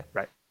 Appreciate thanks. it.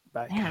 Right,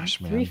 bye. Man, Gosh,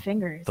 3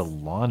 fingers. The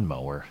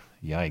lawnmower.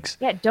 Yikes.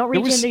 Yeah, don't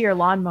reach into your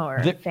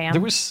lawnmower, fam.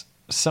 There was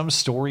some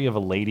story of a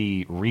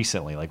lady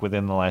recently, like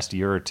within the last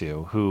year or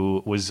two,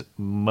 who was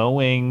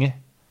mowing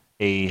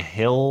a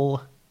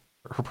hill.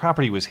 Her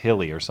property was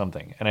hilly or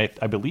something, and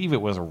I believe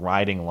it was a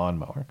riding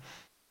lawnmower.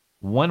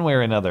 One way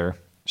or another,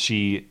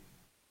 she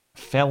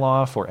fell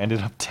off or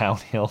ended up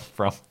downhill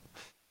from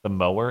the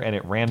mower, and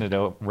it ran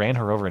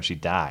her over, and she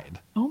died.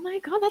 Oh my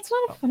god, that's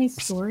not a funny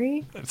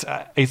story.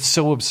 It's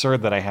so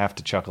absurd that I have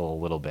to chuckle a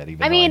little bit.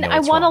 Even I mean, though I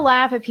it's want to wrong.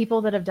 laugh at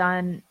people that have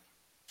done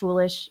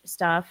foolish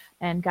stuff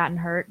and gotten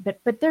hurt,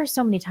 but there's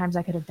so many times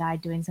I could have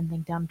died doing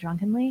something dumb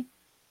drunkenly.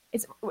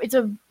 It's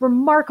a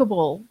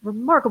remarkable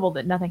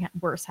that nothing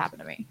worse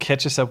happened to me.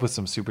 Catch us up with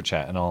some super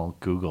chat, and I'll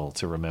Google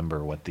to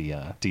remember what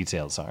the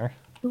details are.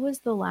 Who was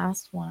the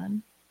last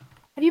one?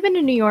 Have you been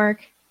to New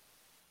York?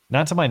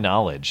 Not to my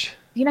knowledge.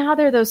 You know how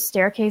there are those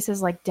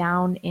staircases like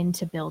down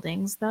into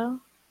buildings, though?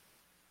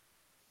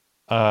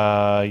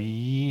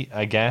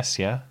 I guess,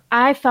 yeah.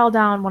 I fell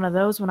down one of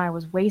those when I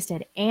was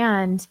wasted,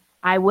 and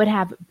I would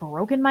have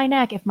broken my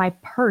neck if my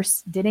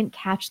purse didn't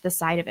catch the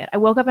side of it. I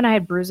woke up and I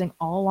had bruising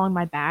all along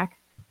my back,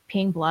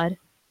 peeing blood.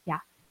 Yeah.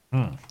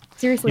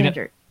 Seriously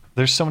injured.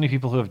 There's so many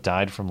people who have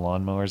died from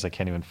lawnmowers, I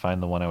can't even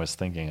find the one I was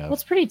thinking of. Well,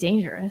 it's pretty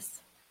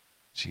dangerous.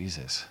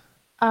 Jesus.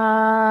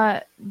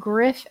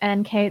 Griff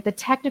NK, the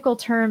technical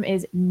term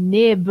is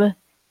nib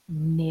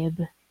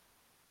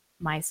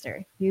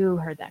meister. You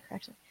heard that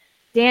correctly.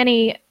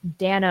 Danny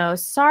Dano,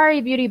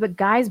 sorry, beauty, but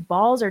guys'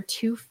 balls are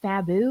too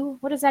faboo.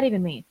 What does that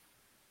even mean?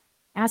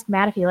 Ask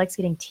Matt if he likes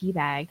getting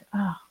teabagged.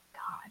 Oh,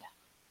 God.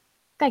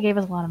 This guy gave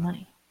us a lot of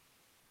money.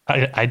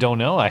 I don't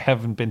know. I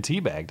haven't been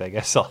teabagged. I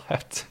guess I'll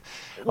have to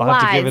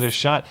give it a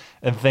shot.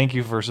 And thank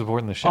you for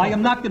supporting the show. I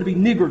am not going to be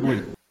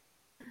niggardly.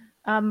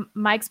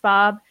 Mike's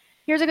Bob.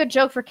 Here's a good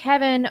joke for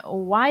Kevin.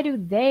 Why do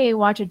they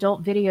watch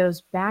adult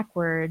videos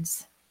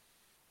backwards?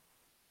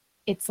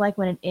 It's like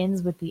when it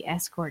ends with the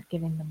escort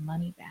giving the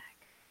money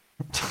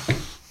back.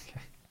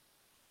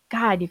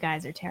 God, you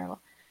guys are terrible.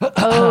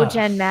 Oh,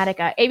 Jen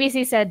Matica.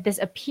 ABC said this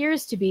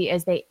appears to be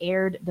as they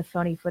aired the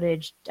phony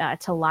footage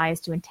to lies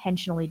to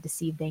intentionally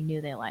deceive. They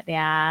knew they lied.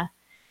 Yeah.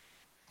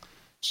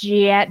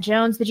 Jet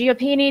Jones, the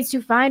GOP needs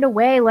to find a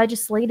way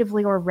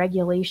legislatively or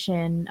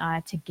regulation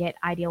to get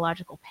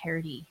ideological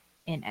parity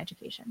in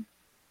education.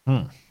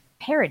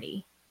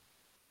 Parity?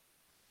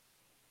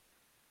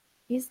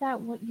 Is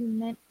that what you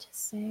meant to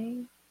say?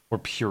 Or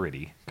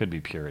purity. Could be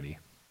purity.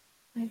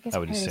 I guess I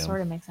would parity assume.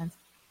 sort of makes sense.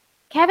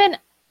 Kevin!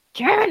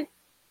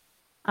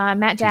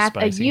 Matt Too Daft,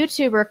 a spicy.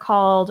 YouTuber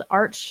called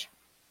Arch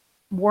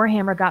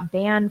Warhammer, got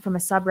banned from a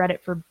subreddit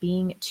for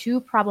being too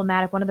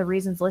problematic. One of the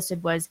reasons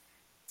listed was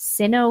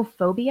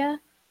Sinophobia.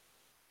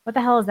 What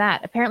the hell is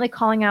that? Apparently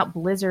calling out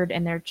Blizzard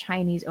and their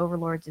Chinese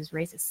overlords is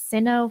racist.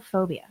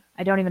 Sinophobia.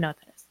 I don't even know what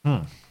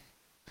that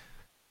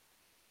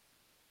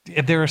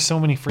is. There are so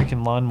many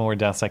freaking lawnmower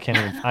deaths. I can't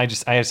even. I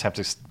just have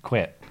to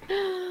quit.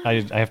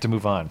 I have to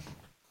move on.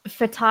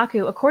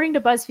 Fataku. According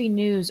to BuzzFeed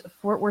News,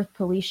 Fort Worth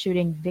police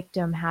shooting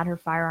victim had her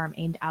firearm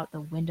aimed out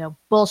the window.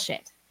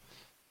 Bullshit.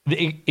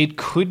 It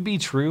could be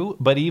true,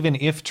 but even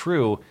if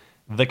true,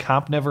 the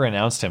cop never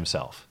announced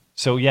himself.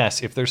 So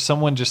yes, if there's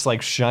someone just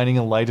like shining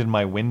a light in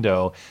my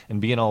window and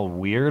being all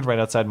weird right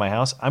outside my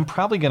house, I'm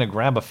probably going to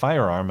grab a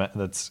firearm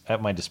that's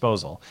at my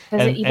disposal.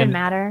 Does it even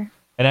matter?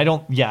 And I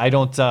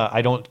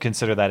don't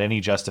consider that any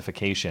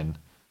justification.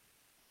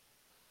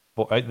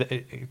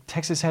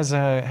 Texas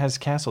has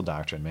castle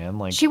doctrine, man.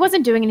 Like She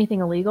wasn't doing anything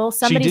illegal.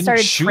 Somebody didn't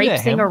started shoot at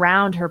traipsing him.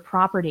 around her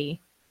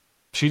property.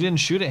 She didn't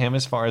shoot at him,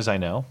 as far as I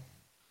know.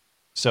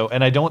 So,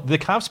 and the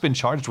cop's been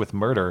charged with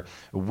murder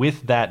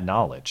with that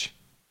knowledge.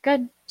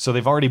 Good. So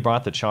they've already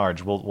brought the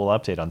charge. We'll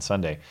update on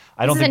Sunday.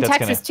 I This don't is think in that's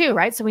Texas too,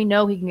 right? So we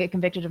know he can get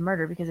convicted of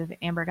murder because of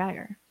Amber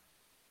Geiger.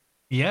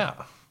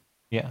 Yeah,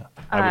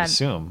 I would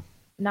assume.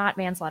 Not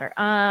manslaughter.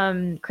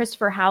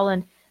 Christopher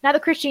Howland. Now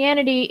that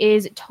Christianity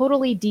is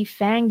totally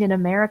defanged in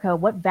America,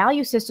 what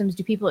value systems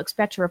do people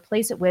expect to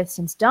replace it with?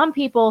 Since dumb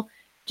people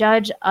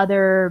judge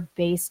others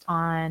based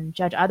on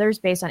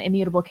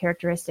immutable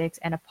characteristics,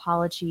 and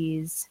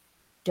apologies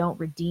don't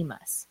redeem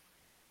us.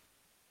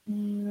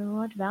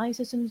 What value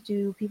systems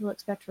do people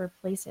expect to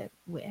replace it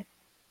with?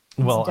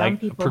 Since Well, dumb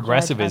people judge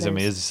progressivism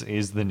others-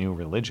 is the new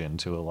religion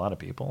to a lot of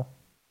people.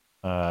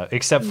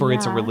 Except for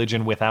it's a Yeah.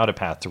 religion without a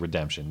path to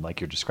redemption, like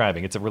you're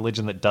describing. It's a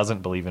religion that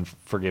doesn't believe in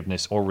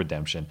forgiveness or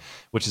redemption,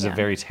 which is a Yeah.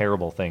 very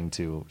terrible thing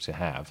to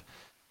have.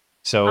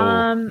 So,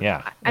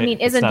 yeah. I mean,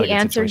 it's isn't not a the good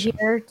answer situation.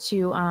 here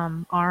to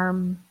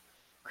arm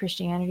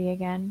Christianity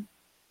again?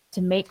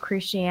 To make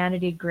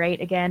Christianity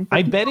great again?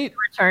 I bet it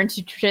return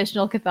to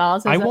traditional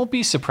Catholicism. I won't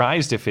be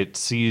surprised if it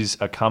sees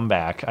a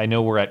comeback. I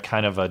know we're at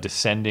kind of a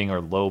descending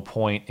or low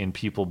point in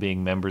people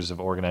being members of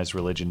organized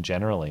religion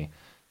generally.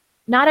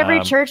 Not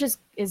every church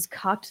is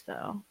cucked,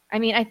 though. I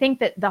mean, I think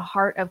that the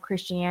heart of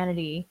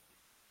Christianity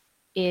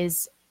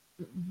is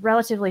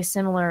relatively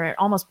similar,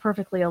 almost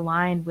perfectly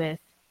aligned with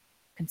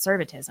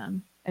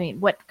conservatism. I mean,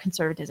 what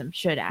conservatism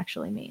should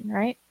actually mean,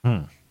 right?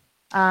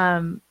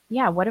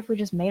 Yeah, what if we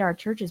just made our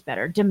churches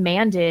better?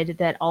 Demanded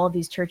that all of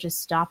these churches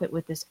stop it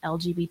with this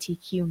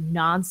LGBTQ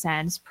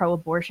nonsense,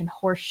 pro-abortion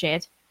horse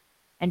shit,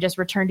 and just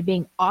return to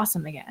being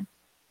awesome again.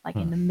 Like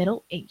in the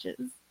Middle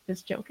Ages.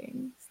 Just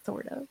joking,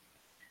 sort of.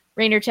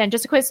 Rainier Chen,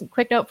 just a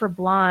quick note for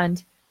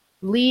Blonde.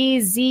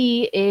 Lee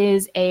Z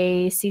is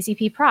a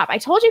CCP prop. I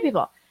told you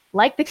people,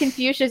 like the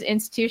Confucius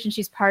Institution,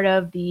 she's part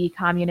of the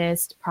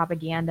communist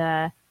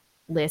propagandist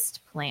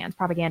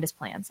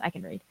plans. I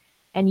can read.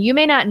 And you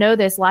may not know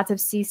this, lots of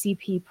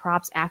CCP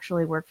props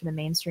actually work for the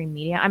mainstream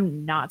media.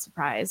 I'm not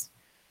surprised.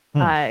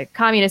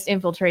 Communist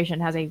infiltration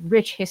has a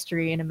rich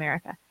history in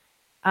America.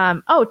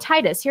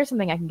 Titus, here's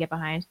something I can get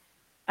behind.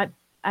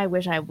 I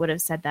wish I would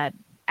have said that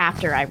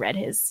after I read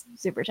his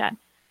super chat.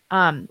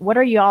 What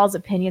are y'all's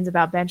opinions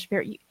about Ben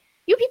Shapiro?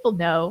 You people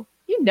know.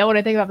 You know what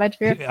I think about Ben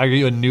Shapiro. Are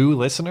you a new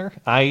listener?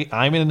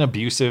 I'm in an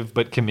abusive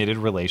but committed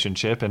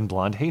relationship, and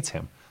Blonde hates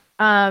him.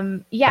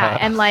 And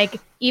like,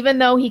 even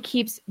though he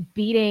keeps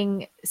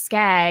beating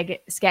Skag's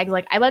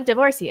like, I won't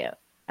divorce you.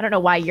 I don't know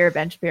why you're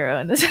Ben Shapiro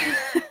in this.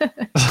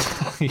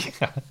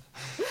 Yeah.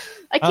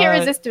 I can't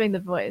resist doing the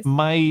voice.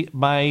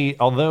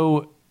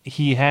 Although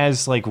he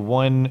has like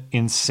one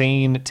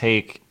insane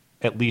take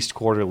at least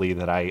quarterly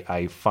that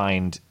I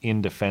find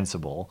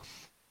indefensible,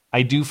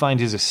 I do find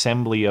his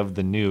assembly of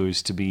the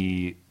news to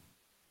be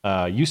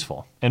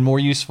useful, and more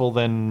useful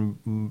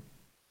than,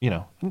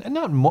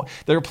 not more.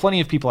 There are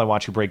plenty of people I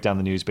watch who break down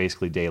the news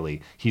basically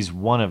daily. He's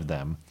one of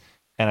them,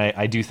 and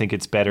I do think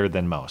it's better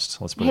than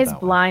most. Let's put it His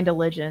that way. blind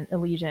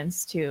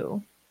allegiance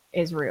to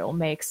Israel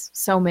makes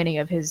so many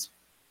of his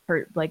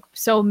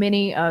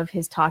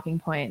talking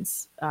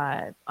points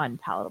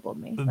unpalatable to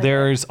me.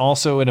 There's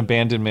also an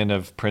abandonment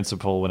of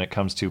principle when it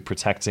comes to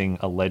protecting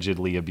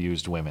allegedly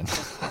abused women.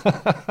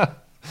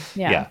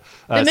 Yeah.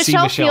 The The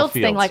Michelle Fields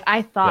thing, like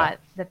I thought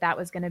that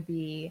was going to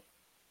be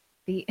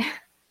the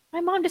My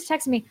mom just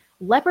texted me,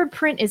 leopard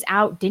print is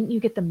out. Didn't you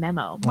get the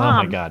memo? Mom,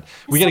 oh my God.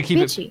 We got to keep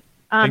bitchy. it.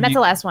 That's the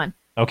last one.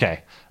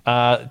 Okay.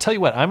 Tell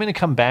you what, I'm going to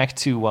come back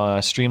to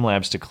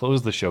Streamlabs to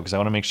close the show because I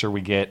want to make sure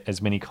we get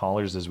as many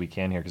callers as we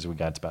can here because we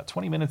got about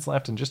 20 minutes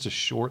left and just a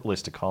short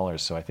list of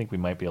callers. So I think we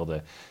might be able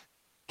to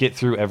get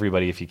through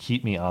everybody if you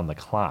keep me on the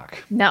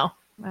clock. No,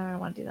 I don't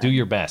want to do that. Do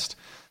your best.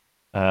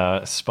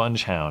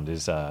 Spongehound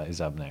is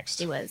up next.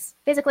 She was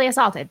physically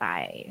assaulted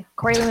by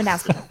Corey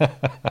Lewandowski.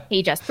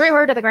 He just threw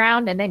her to the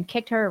ground and then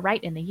kicked her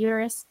right in the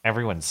uterus.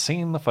 Everyone's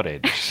seen the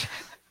footage.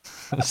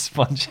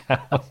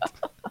 Spongehound.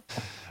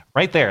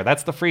 Right there.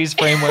 That's the freeze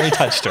frame where he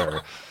touched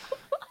her.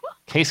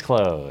 Case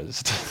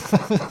closed.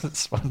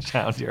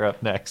 Spongehound, you're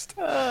up next.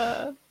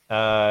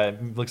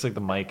 Looks like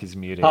the mic is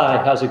muted.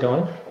 Hi, how's it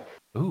going?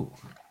 Ooh.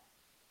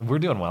 We're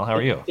doing well. How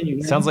are you? Can you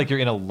hear Sounds me? like you're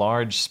in a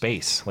large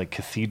space, like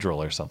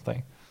cathedral or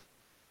something.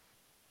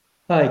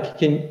 Hi,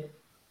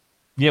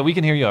 Yeah, we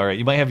can hear you all right.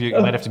 You might have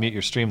to mute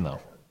your stream though.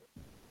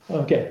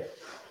 Okay.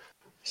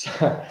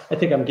 Sorry, I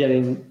think I'm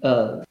getting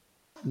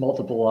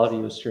multiple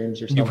audio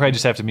streams or something. You probably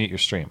just have to mute your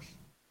stream.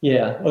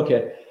 Yeah.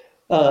 Okay.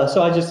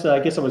 So I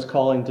guess I was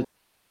calling to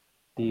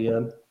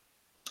the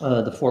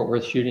Fort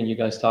Worth shooting you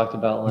guys talked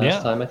about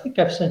last time. I think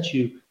I've sent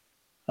you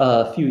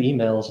a few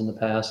emails in the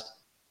past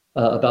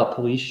about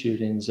police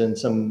shootings and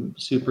some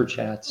super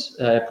chats.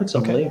 I put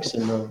some links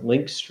in the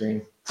link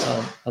stream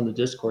on the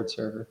Discord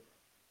server.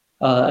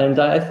 And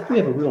I think we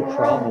have a real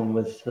problem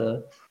with,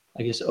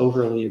 I guess,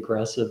 overly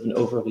aggressive and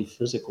overly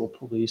physical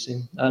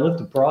policing. I lived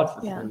abroad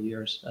for 4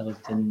 years. I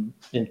lived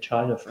in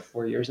China for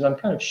 4 years, and I'm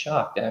kind of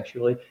shocked,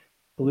 actually.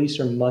 Police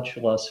are much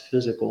less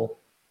physical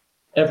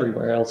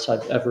everywhere else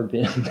I've ever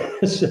been.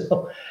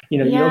 So,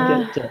 you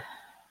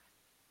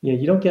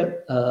don't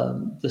get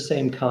the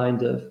same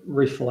kind of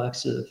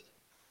reflexive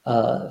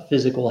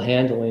physical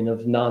handling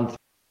of non-people.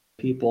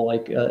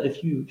 Like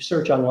if you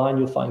search online,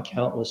 you'll find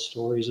countless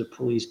stories of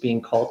police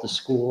being called to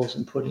schools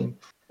and putting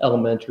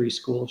elementary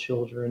school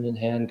children in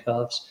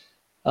handcuffs.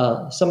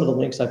 Some of the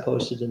links I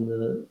posted in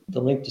the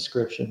link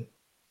description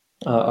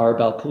are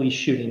about police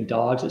shooting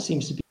dogs. It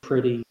seems to be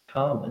pretty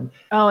common.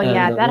 Oh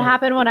yeah, that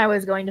happened when I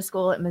was going to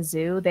school at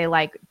Mizzou. They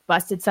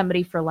busted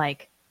somebody for I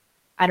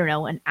don't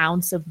know, an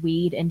ounce of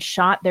weed and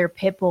shot their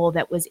pit bull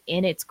that was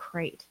in its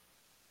crate.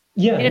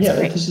 Yeah.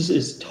 This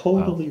is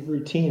totally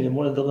routine. And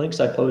one of the links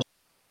I posted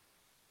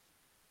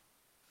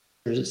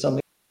is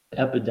something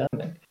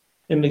epidemic.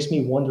 It makes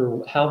me wonder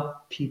how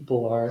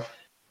people are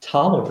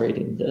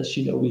tolerating this.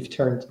 We've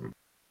turned.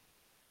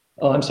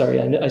 Oh, I'm sorry.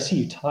 I see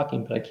you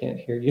talking, but I can't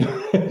hear you.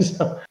 It's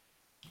not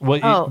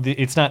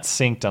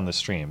synced on the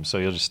stream, so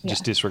you'll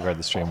just disregard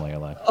the stream while you're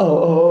live.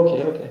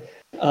 Okay.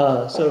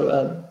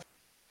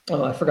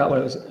 I forgot what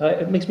it was.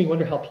 It makes me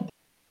wonder how people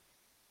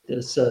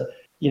this.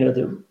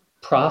 The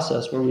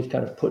process where we've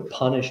kind of put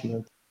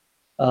punishment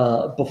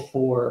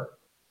before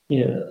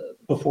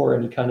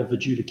any kind of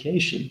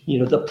adjudication.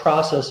 The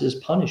process is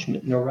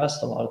punishment and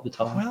arrest a lot of the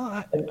time.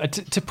 Well,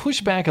 to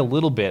push back a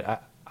little bit,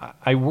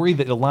 I worry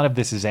that a lot of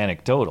this is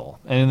anecdotal.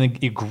 And in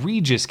the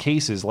egregious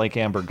cases like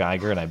Amber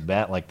Geiger, and I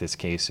bet like this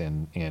case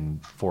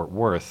in Fort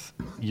Worth,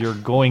 you're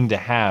going to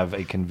have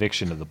a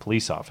conviction of the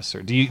police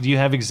officer. Do you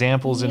have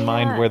example in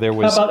mind where there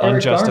was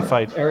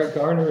unjustified? Eric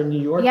Garner in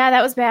New York. Yeah,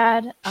 that was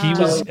bad. He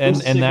was,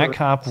 and that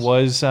cop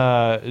was.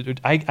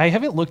 I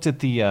haven't looked at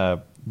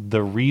the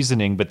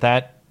reasoning, but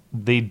that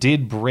they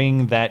did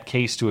bring that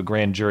case to a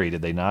grand jury,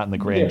 did they not? And the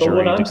grand jury.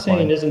 What I'm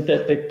saying isn't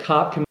that the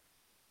cop can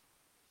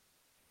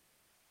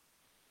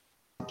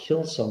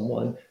kill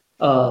someone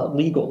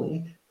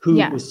legally who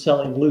was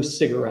selling loose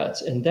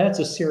cigarettes, and that's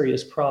a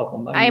serious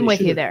problem. I am with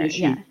you there.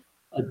 Yeah,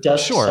 a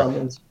desk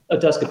summons, a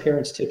desk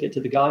appearance ticket to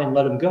the guy and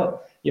let him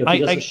go. If he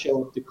doesn't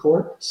show up to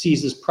court,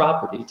 seize his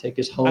property, take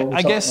his home,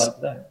 like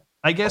that.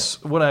 I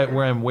guess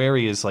where I'm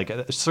wary is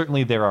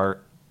certainly there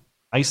are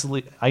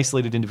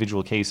isolated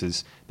individual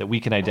cases that we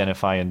can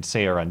identify and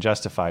say are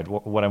unjustified.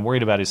 What I'm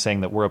worried about is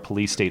saying that we're a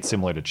police state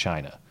similar to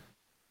China,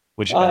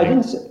 which I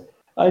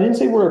didn't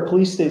say we're a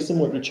police state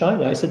similar to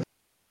China. I said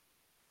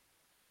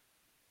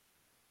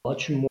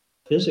much more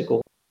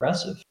physical,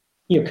 aggressive.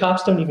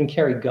 Cops don't even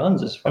carry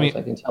guns as far as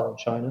I can tell in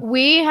China.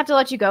 We have to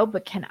let you go,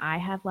 but can I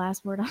have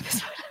last word on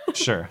this one?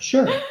 Sure.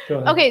 Go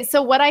ahead. Okay,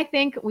 so what I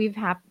think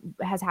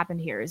has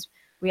happened here is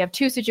we have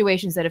two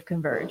situations that have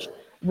converged.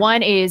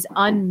 One is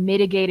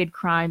unmitigated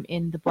crime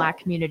in the Black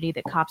community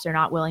that cops are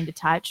not willing to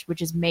touch, which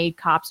has made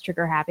cops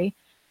trigger happy.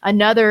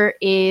 Another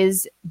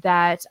is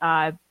that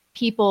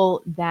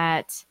people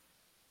that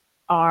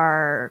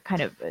are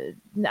kind of,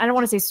 I don't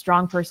want to say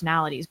strong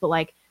personalities,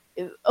 but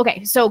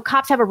okay, so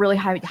cops have a really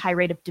high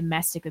rate of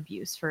domestic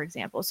abuse, for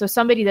example. So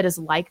somebody that is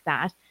like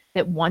that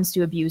wants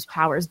to abuse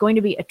power is going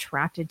to be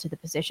attracted to the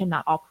position.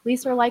 Not all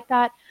police are like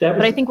that,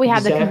 but I think we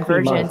have the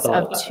convergence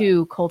of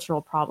two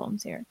cultural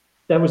problems here.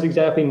 That was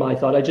exactly my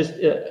thought. I just,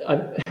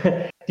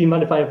 do you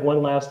mind if I have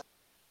one last?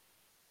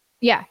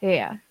 Yeah.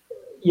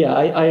 Yeah,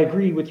 I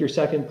agree with your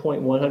second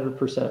point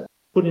 100%.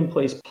 Put in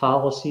place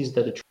policies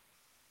that attract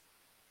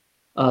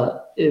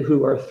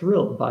who are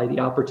thrilled by the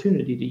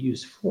opportunity to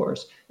use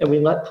force. And we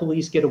let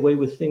police get away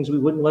with things we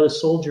wouldn't let a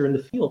soldier in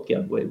the field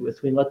get away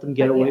with. We let them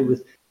get away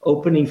with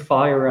opening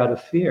fire out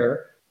of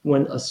fear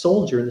when a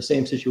soldier in the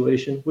same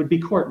situation would be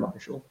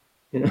court-martialed.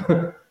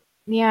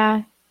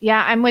 Yeah,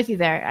 I'm with you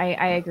there.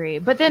 I agree.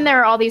 But then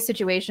there are all these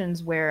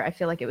situations where I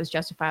feel like it was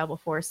justifiable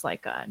force,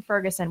 like in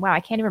Ferguson. Wow, I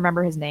can't even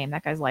remember his name.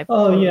 That guy's life.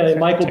 Oh yeah,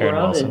 Michael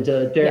Brown and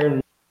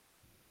Darren.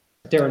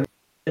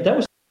 That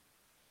was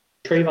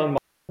Trayvon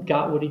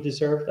got what he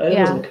deserved. It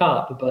wasn't a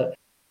cop, but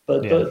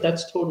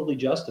that's totally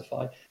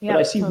justified. Yeah, but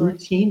I see totally.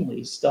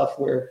 routinely stuff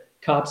where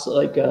cops,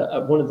 like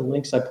one of the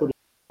links I put in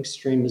the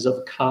stream is of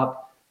a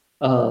cop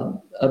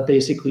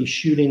basically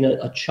shooting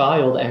a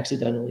child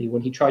accidentally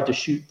when he tried to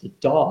shoot the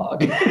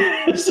dog.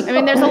 I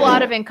mean, there's a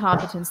lot of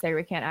incompetence there.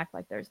 We can't act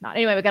like there's not.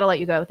 Anyway, we got to let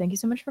you go. Thank you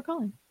so much for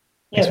calling.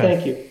 Yeah,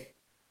 thank you.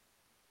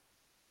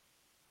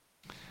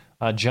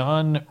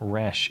 John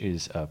Resch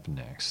is up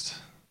next.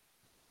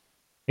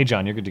 Hey,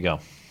 John, you're good to go.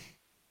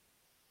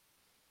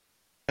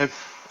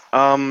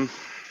 One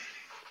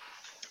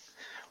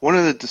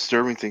of the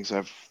disturbing things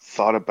I've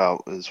thought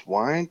about is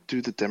why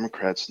do the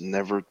Democrats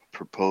never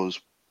propose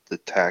the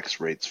tax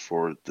rates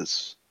for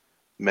this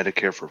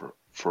Medicare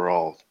for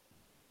all?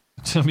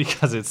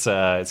 Because it's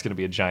going to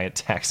be a giant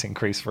tax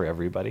increase for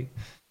everybody.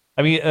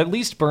 I mean, at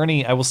least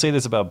Bernie, I will say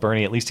this about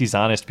Bernie, at least he's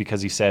honest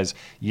because he says,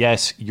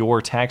 yes,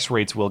 your tax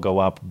rates will go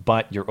up,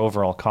 but your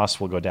overall costs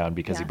will go down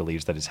because he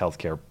believes that his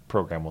healthcare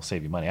program will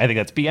save you money. I think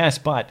that's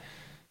BS, but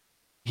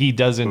he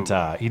doesn't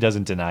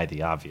deny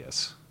the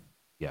obvious.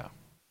 Yeah.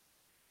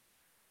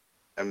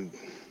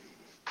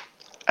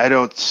 I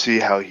don't see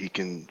how he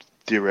can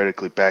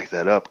theoretically back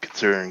that up,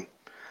 considering,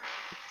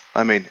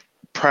 I mean,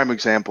 prime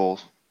example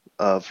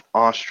of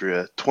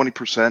Austria,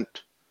 20%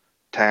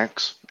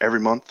 tax every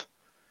month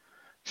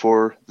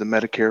for the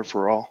Medicare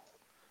for all.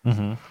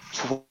 Mm-hmm.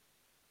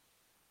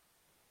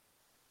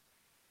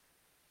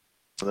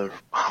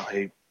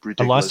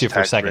 I lost you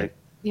for a second. Rate.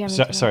 Yeah,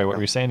 sorry, what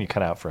were you saying? You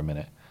cut out for a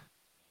minute.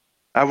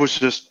 I was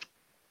just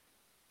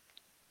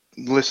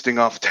listing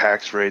off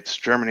tax rates.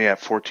 Germany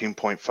at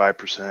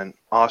 14.5%,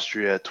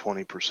 Austria at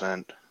 20%,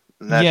 and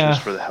that's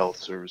just for the health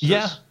services.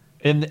 Yeah,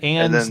 and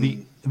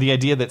then, the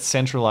idea that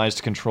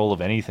centralized control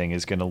of anything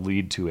is going to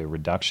lead to a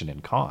reduction in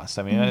cost.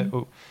 I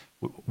mean,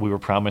 we were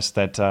promised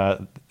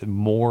that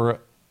more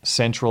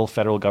central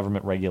federal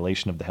government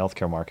regulation of the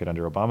healthcare market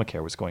under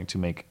Obamacare was going to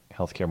make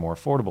healthcare more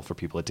affordable for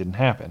people. It didn't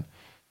happen.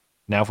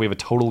 Now, if we have a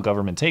total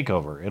government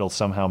takeover, it'll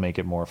somehow make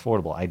it more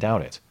affordable. I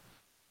doubt it.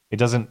 It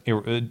doesn't.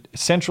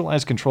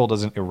 Centralized control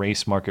doesn't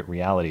erase market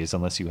realities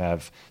unless you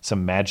have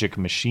some magic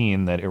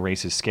machine that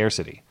erases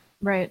scarcity.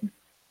 Right.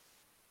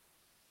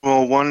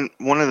 Well, one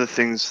of the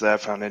things that I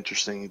found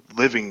interesting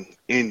living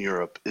in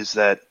Europe is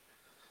that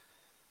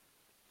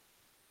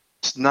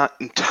it's not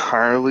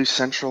entirely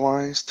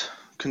centralized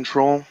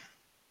control.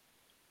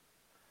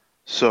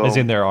 So, as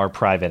in, there are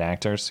private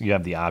actors. You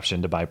have the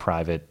option to buy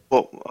private.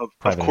 Well, of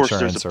course,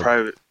 there's a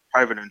or...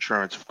 private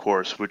insurance, of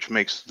course, which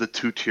makes the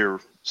two-tier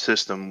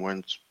system.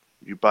 When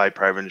you buy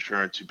private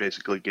insurance, you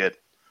basically get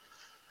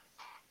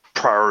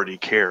priority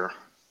care.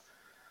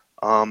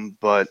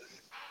 But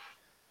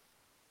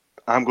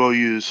I'm going to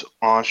use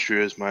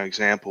Austria as my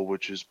example,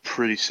 which is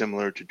pretty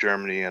similar to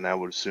Germany, and I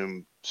would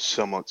assume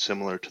somewhat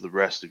similar to the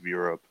rest of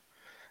Europe,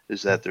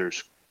 is that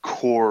there's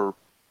core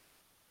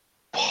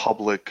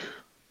public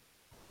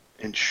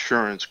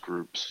insurance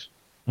groups.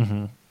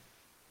 Mm-hmm.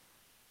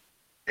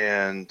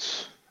 And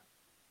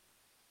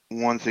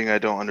one thing I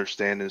don't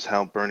understand is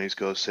how Bernie's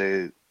going to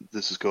say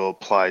this is going to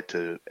apply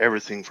to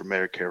everything for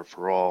Medicare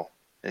for all,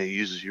 and he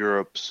uses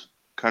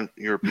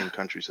European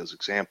countries as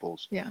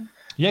examples. Yeah,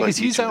 because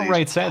he's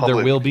outright said there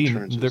will be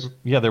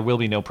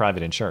no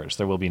private insurers.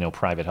 There will be no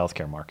private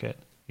healthcare market.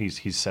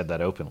 He's said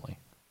that openly.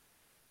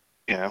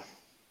 Yeah,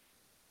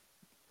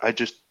 I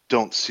just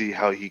don't see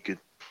how he could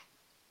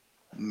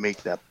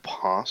make that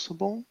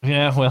possible.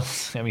 Yeah, well,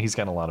 I mean, he's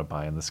got a lot of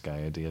pie in the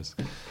sky ideas.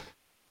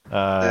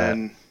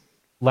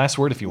 Last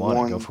word if you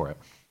want to go for it.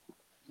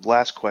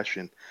 Last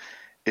question.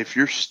 If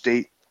your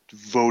state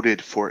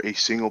voted for a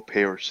single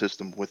payer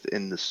system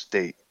within the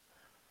state,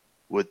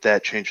 would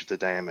that change the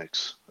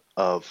dynamics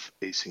of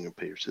a single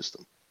payer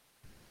system?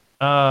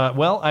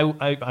 Well,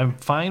 I'm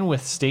fine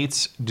with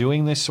states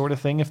doing this sort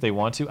of thing if they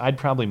want to. I'd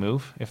probably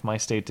move if my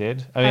state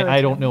did. I mean,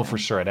 I don't know for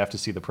sure. I'd have to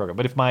see the program.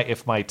 But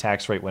if my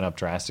tax rate went up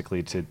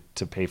drastically to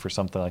pay for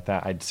something like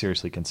that, I'd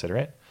seriously consider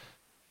it.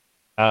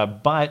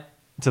 But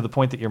to the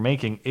point that you're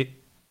making,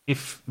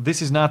 if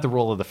this is not the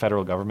role of the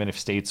federal government, if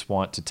states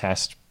want to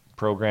test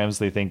programs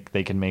they think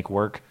they can make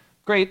work,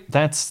 great.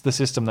 That's the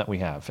system that we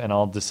have, and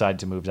I'll decide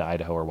to move to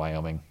Idaho or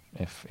Wyoming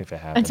if it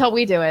happens. Until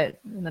we do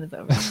it, and then it's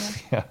over.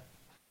 Yeah.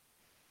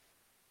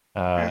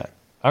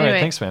 All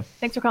right, thanks, man.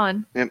 Thanks for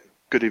calling. Yep.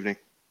 Good evening.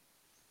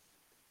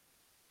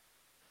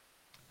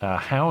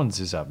 Hounds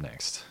is up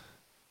next.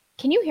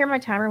 Can you hear my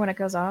timer when it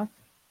goes off?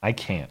 I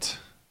can't.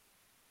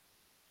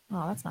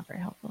 Oh, that's not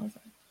very helpful, is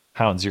it?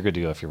 Hounds, you're good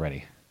to go if you're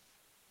ready.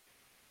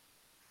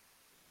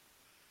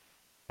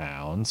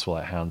 Hounds. Hounds. We'll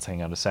let Hounds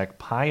hang out a sec.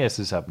 Pius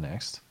is up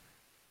next.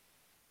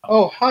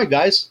 Oh, hi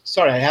guys.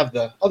 Sorry, I have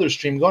the other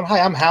stream going. Hi,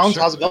 I'm Hounds.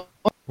 Sure. How's it going?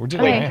 We're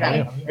doing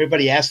great.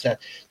 Everybody asked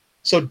that.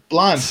 So,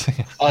 Blonde,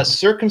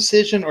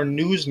 circumcision or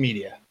news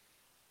media?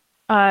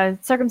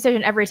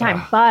 Circumcision every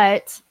time,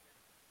 but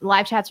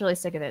live chat's really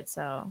sick of it,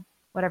 so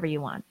whatever you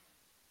want.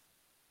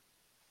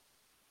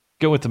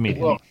 Go with the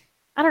media. Well,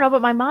 I don't know,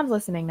 but my mom's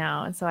listening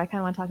now, and so I kind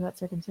of want to talk about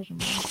circumcision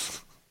more.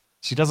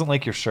 She doesn't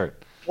like your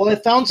shirt. Well, I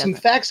found some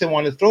facts I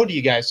wanted to throw to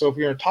you guys. So if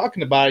you're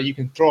talking about it, you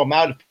can throw them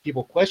out if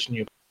people question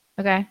you.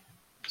 Okay.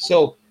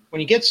 So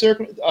when you get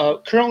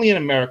currently in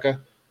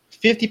America,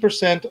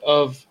 50%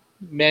 of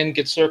men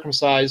get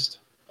circumcised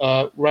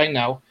right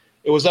now.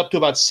 It was up to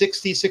about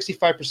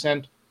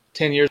 65%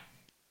 10 years.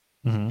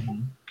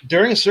 Mm-hmm.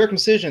 During a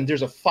circumcision,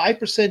 there's a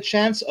 5%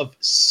 chance of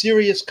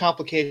serious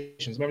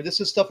complications. Remember,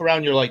 this is stuff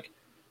around your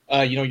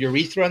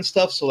urethra and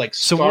stuff. So like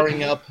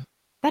scarring up.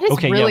 That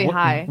is really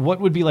high. What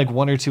would be like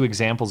one or two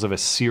examples of a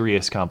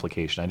serious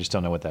complication? I just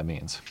don't know what that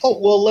means. Oh,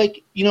 well,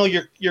 like,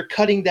 you're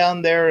cutting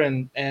down there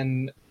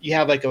and you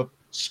have like a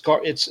scar.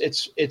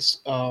 It's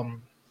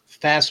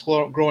fast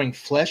growing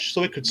flesh,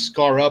 so it could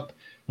scar up,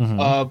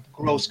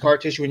 grow scar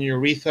tissue in your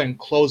urethra and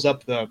close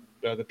up the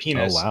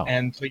penis. Oh, wow.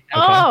 And so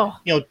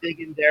you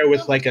dig in there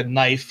with like a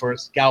knife or a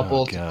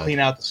scalpel to clean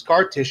out the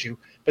scar tissue.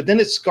 But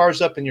then it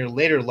scars up in your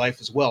later life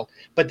as well.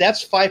 But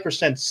that's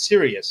 5%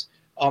 serious.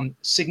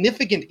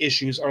 Significant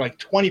issues are like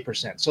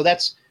 20%. So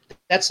that's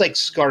like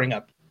scarring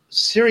up.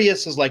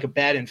 Serious is like a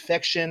bad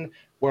infection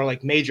where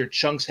like major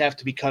chunks have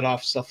to be cut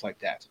off, stuff like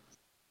that.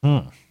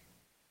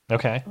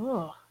 Okay.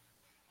 Oh,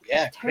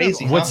 yeah,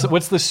 crazy.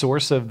 What's the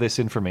source of this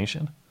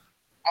information?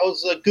 I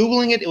was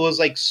Googling it. It was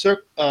like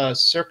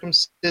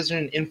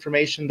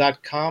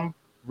circumcisioninformation.com.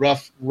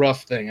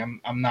 Rough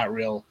thing. I'm not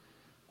real.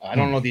 I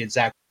don't know the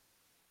exact.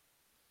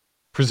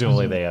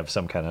 Presumably they have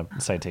some kind of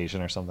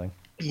citation or something.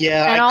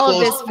 Yeah. And all of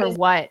this for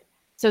what?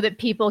 So that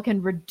people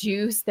can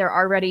reduce their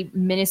already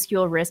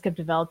minuscule risk of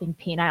developing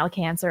penile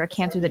cancer, a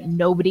cancer that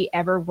nobody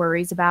ever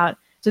worries about,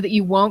 so that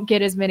you won't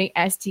get as many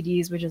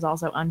STDs, which is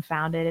also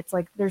unfounded. It's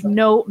like there's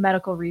no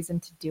medical reason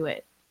to do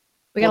it.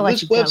 We gotta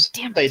let you go. This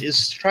website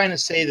is trying to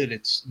say that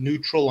it's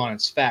neutral on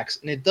its facts,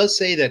 and it does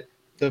say that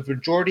the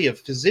majority of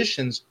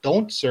physicians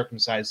don't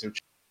circumcise their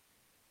children.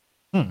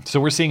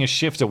 So we're seeing a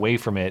shift away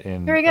from it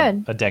in Very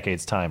good. a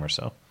decade's time or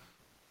so.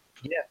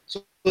 Yeah.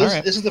 So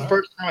this is the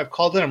first time I've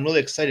called in. I'm really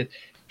excited.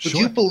 Would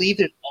you believe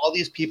there's all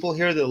these people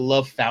here that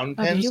love fountain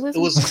pens?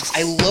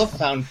 I love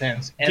fountain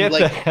pens. And Get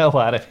the hell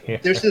out of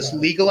here. There's this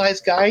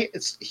legalized guy.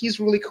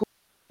 He's really cool.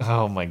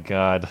 Oh my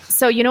God.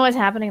 So you know what's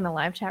happening in the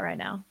live chat right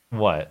now?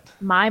 What?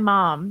 My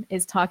mom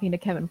is talking to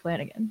Kevin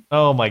Flanagan.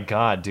 Oh my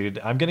God, dude.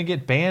 I'm going to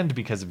get banned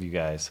because of you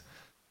guys.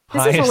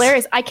 This is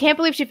hilarious. I can't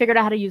believe she figured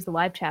out how to use the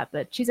live chat,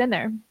 but she's in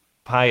there.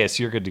 Pius,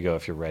 you're good to go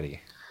if you're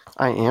ready.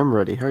 I am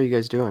ready. How are you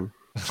guys doing?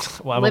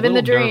 Well, I'm Living a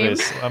the little dream.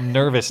 nervous. I'm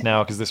nervous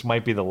now because this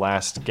might be the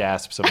last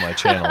gasps of my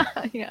channel.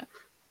 Yeah.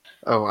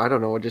 Oh, I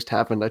don't know what just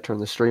happened. I turned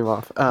the stream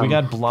off. We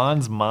got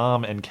Blonde's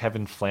mom and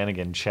Kevin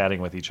Flanagan chatting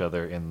with each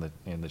other in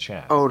the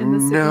chat. Oh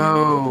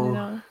no.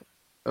 No.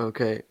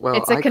 Okay. Well,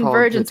 It's a I called to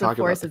convergence talk of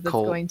about forces the that's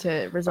cult. going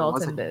to I result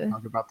wasn't in gonna the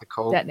talk about the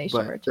cult, detonation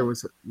of our but there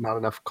was not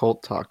enough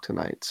cult talk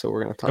tonight, so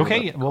we're going to talk about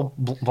Okay, the well,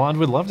 Blonde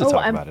would love to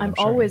talk about it. I'm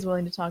sure. always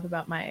willing to talk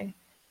about my.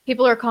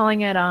 People are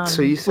calling it.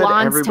 So you said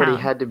Blonde's everybody Town.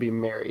 had to be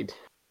married,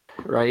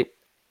 right?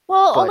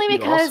 Well, But only you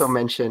because also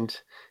mentioned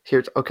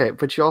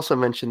but you also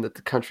mentioned that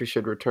the country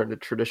should return to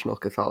traditional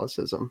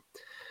Catholicism.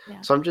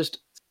 Yeah. So I'm just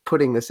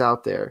putting this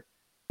out there.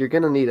 You're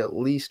going to need at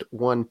least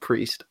one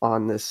priest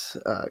on this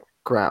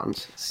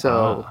grounds.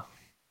 So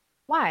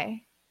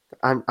why?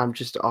 I'm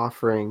just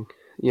offering,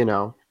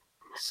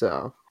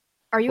 so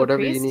Are you a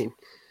whatever priest? you need.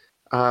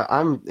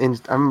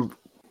 I'm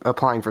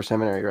applying for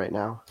seminary right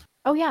now.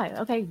 Oh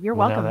yeah, okay. You're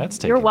Well, now welcome.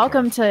 that's You're taken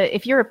welcome to.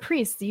 If you're a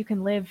priest, you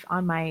can live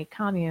on my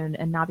commune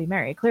and not be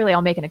married. Clearly,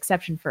 I'll make an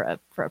exception for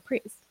a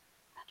priest.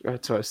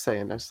 That's what I was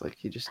saying. That's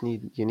like you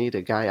need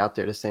a guy out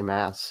there to say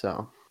mass.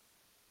 So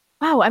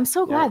Wow, I'm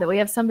so glad that we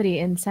have somebody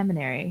in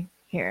seminary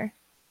here.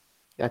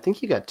 I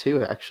think you got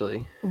two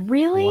actually.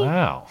 Really?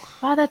 Wow.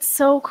 Wow, that's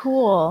so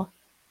cool.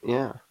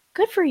 Yeah.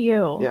 Good for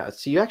you. Yeah.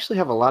 So you actually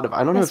have a lot of.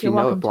 I don't know Yes, if you you're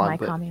know welcome it, to my Blonde,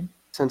 but commune.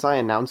 since I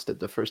announced it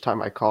the first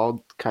time I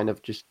called, kind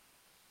of just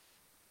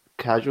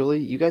casually,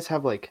 you guys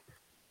have like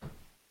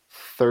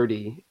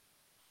 30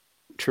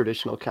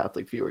 traditional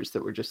Catholic viewers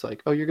that were just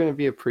like, "Oh, you're going to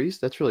be a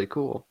priest? That's really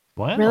cool."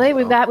 What? Really?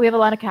 We have a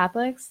lot of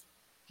Catholics.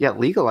 Yeah,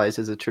 Legalize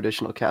is a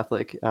traditional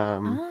Catholic.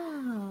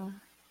 Ah.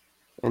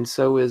 And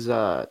so is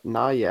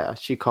Naya.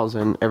 She calls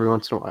in every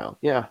once in a while.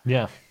 Yeah.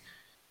 Yeah.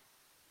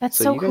 That's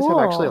So so you guys cool.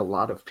 have actually a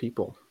lot of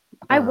people.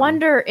 I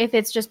wonder if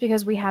it's just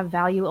because we have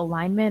value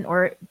alignment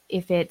or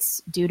if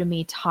it's due to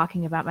me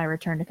talking about my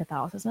return to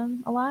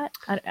Catholicism a lot.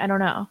 I don't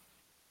know.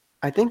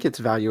 I think it's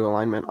value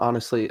alignment,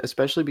 honestly,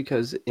 especially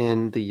because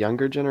in the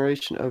younger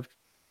generation of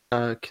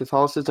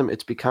Catholicism,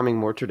 it's becoming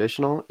more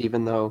traditional,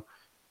 even though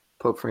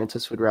Pope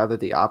Francis would rather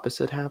the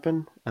opposite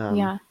happen.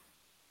 Yeah.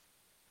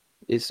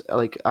 is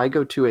like I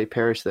go to a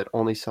parish that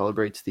only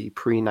celebrates the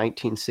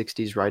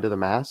pre-1960s rite of the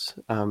Mass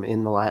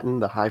in the Latin,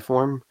 the high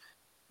form,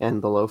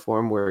 and the low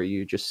form where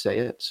you just say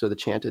it, so the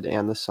chanted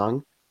and the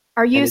sung.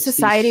 Are you And it's the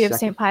Society of second-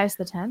 St. Pius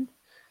X?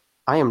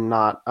 I am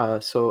not.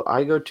 So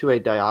I go to a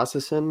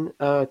diocesan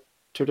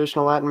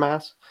traditional Latin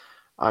Mass.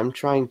 I'm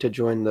trying to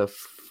join the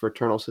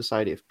Fraternal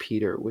Society of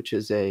Peter, which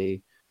is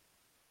a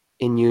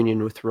in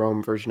union with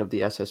Rome version of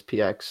the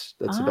SSPX.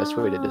 That's the best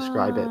way to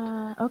describe it.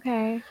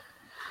 Okay.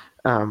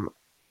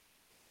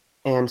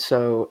 And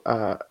so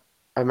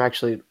I'm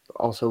actually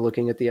also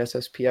looking at the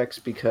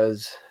SSPX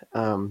because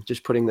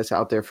just putting this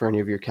out there for any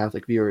of your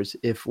Catholic viewers,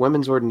 if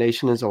women's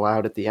ordination is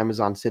allowed at the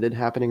Amazon Synod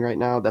happening right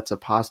now, that's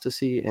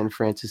apostasy, and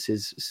Francis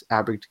is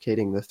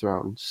abdicating the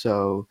throne.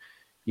 So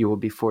you will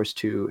be forced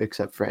to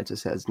accept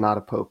Francis as not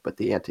a pope, but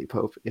the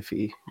anti-pope if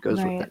he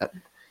goes with that.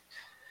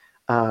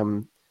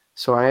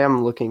 So I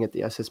am looking at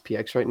the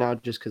SSPX right now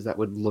just because that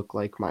would look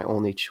like my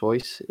only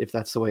choice if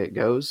that's the way it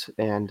goes.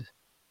 And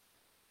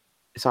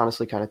it's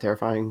honestly kind of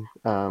terrifying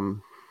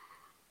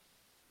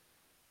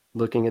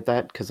looking at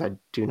that because I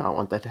do not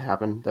want that to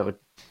happen. That would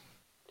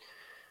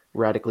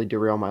radically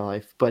derail my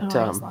life. But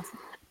well,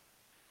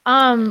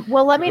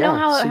 let me know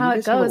yeah, so you how it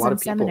guys have a goes lot in of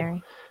people.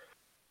 seminary.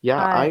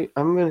 Yeah,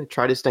 I'm going to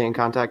try to stay in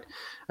contact.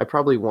 I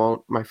probably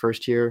won't my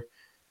first year.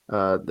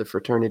 The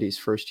fraternity's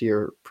first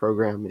year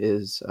program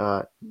is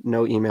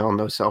no email,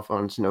 no cell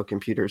phones, no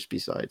computers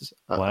besides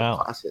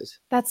classes.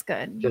 That's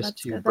good. Just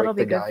That's to good. break That'll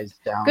be the good. guys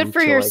down. Good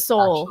for to, your like,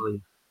 soul.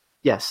 actually-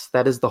 yes,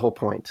 that is the whole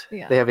point.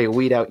 Yeah. They have a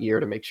weed out year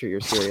to make sure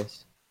you're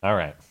serious. All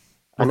right.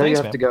 I Well, know thanks, you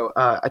have man. to go.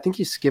 I think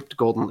you skipped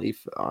Golden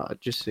Leaf,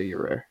 just so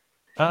you're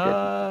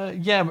aware.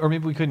 Yeah, or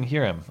maybe we couldn't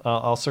hear him.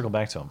 I'll circle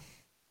back to him.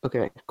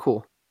 Okay,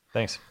 cool.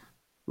 Thanks.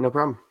 No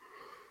problem.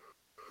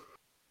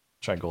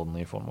 Try Golden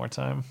Leaf one more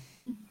time.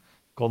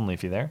 Golden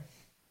Leaf, you there?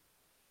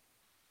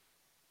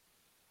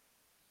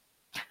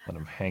 Let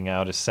him hang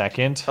out a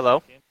second.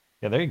 Hello?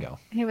 Yeah, there you go.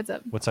 Hey, what's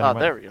up? What's on your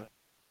mind? There we go.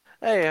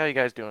 Hey, how you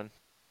guys doing?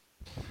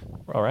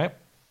 We're all right.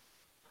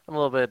 I'm a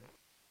little bit...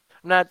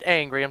 I'm not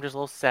angry, I'm just a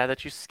little sad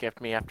that you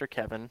skipped me after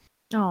Kevin.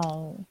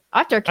 Oh,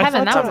 after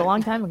Kevin, that was a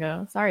long time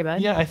ago. Sorry,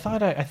 bud. Yeah, I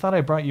thought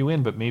I brought you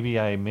in, but maybe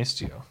I missed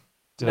you.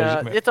 Did I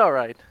No, just- it's all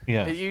right.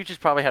 Yeah. You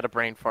just probably had a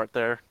brain fart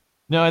there.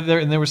 No,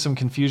 there was some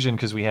confusion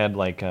because we had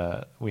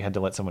we had to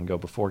let someone go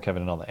before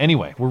Kevin and all that.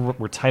 Anyway,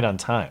 we're tight on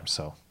time,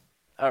 so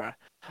All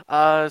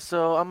right.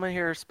 So I'm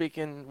here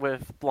speaking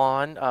with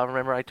Blonde.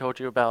 Remember I told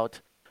you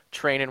about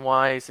training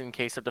wise in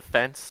case of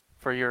defense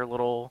for your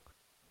little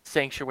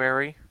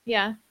sanctuary?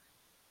 Yeah.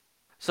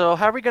 So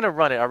how are we going to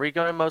run it? Are we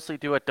going to mostly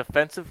do it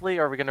defensively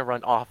or are we going to run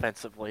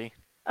offensively?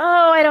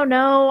 Oh, I don't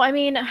know. I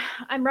mean,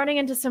 I'm running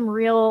into some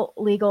real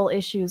legal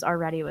issues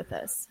already with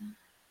this.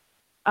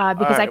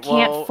 Because I Alright,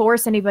 can't well-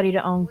 force anybody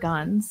to own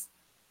guns.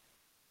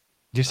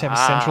 you just have a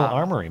central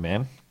armory,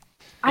 man.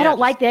 I don't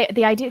like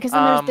the idea because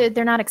then Um,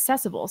 they're not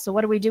accessible. So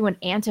what do we do when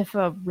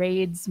Antifa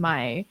raids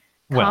my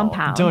Well,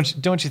 compound?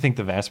 don't you think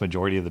the vast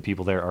majority of the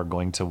people there are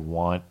going to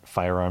want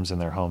firearms in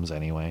their homes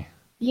anyway?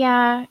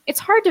 Yeah, it's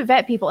hard to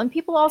vet people, and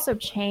people also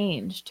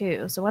change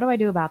too. So what do I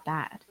do about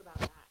that?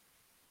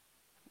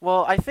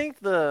 Well, I think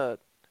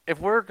if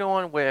we're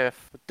going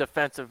with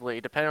defensively,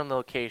 depending on the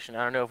location,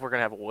 I don't know if we're going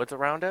to have woods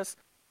around us.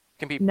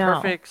 Can be No.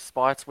 perfect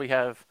spots. We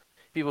have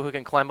people who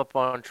can climb up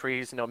on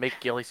trees, make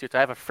ghillie suits. I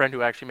have a friend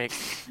who actually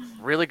makes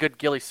really good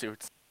ghillie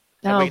suits.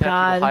 And Oh, we can have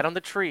God. people hide on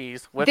the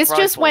trees with This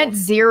just went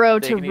rifles. 0 They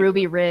to can even-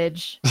 Ruby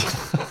Ridge.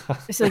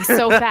 It's like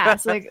so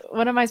fast. Like,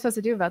 what am I supposed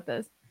to do about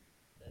this?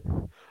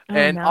 Oh,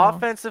 And no.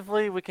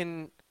 offensively, we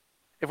can.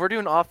 If we're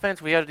doing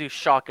offense, we got to do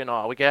shock and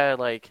awe. We got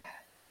to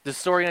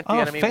disorient the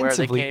enemy where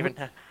they can't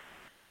even.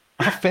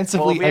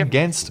 Offensively Well, we have-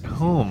 against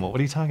whom? What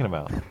are you talking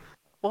about?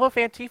 Well, if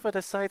Antifa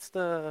decides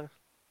to,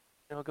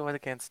 go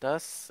against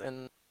us,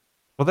 and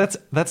Well,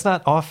 that's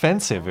not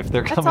offensive if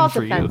they're That's coming all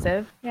for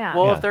defensive. Yeah.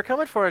 well, Yeah. if they're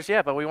coming for us,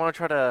 yeah, but we want to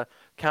try to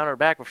counter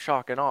back with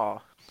shock and awe,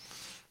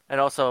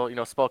 and also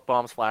smoke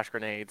bombs, flash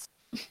grenades,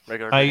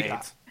 regular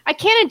grenades. I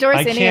can't endorse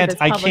I any of can't-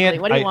 this I publicly.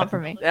 can't- What do you I- want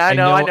from me? I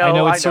know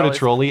it's sort of it's-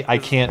 trolly. I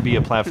can't be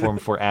a platform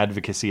for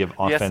advocacy of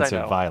Yes, I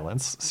offensive know.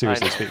 violence. I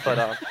Seriously know, speaking.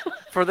 But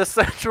for the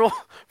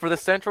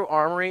central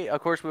armory,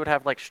 of course, we would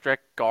have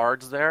strict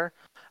guards there,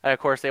 and of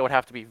course they would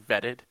have to be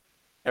vetted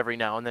every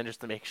now and then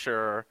just to make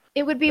sure.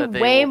 It would be that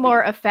they way will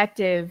more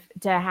effective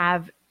to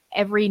have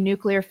every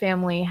nuclear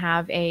family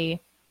have a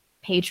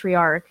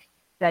patriarch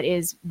that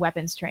is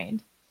weapons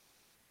trained.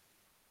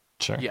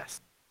 Sure.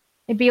 Yes.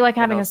 It'd be like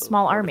having a also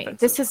small more army.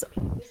 This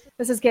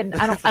is getting.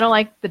 I don't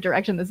like the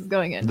direction this is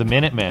going in. The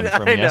Minutemen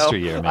from I know,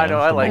 yesteryear, man. I know.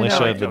 I the like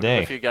militia of the joking day.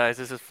 with you guys.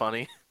 This is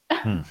funny.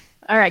 All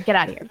right, get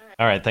out of here.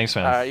 All right, thanks,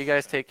 man. All right, you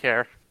guys take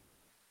care.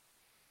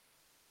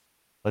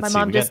 Let's My see.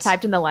 mom we just got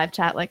typed in the live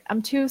chat like,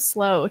 "I'm too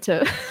slow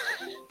to."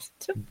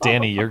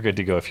 Danny, you're good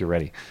to go if you're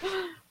ready.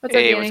 What's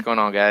Hey, up, Danny? what's going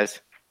on,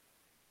 guys?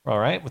 All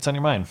right, what's on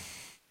your mind?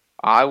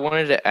 I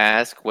wanted to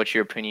ask what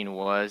your opinion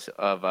was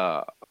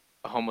of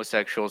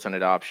homosexuals and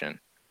adoption.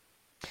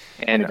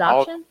 And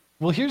adoption?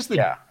 Well, here's the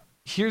yeah.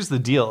 here's the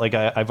deal. Like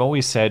I've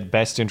always said,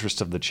 best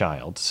interest of the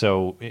child.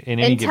 So in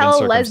any given Until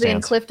circumstance,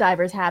 lesbian cliff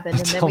divers happened,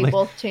 and then we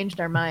both changed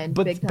our mind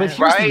big time. But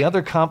here's the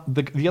other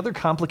the other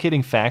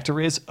complicating factor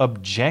is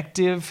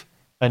objective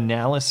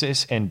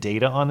analysis and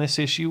data on this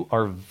issue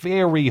are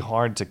very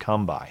hard to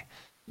come by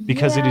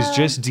because it is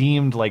just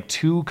deemed like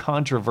too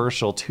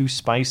controversial, too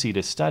spicy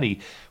to study,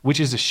 which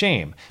is a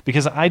shame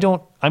because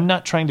I'm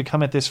not trying to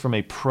come at this from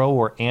a pro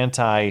or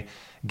anti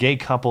gay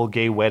couple,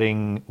 gay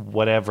wedding,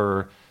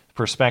 whatever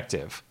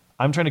perspective.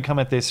 I'm trying to come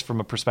at this from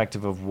a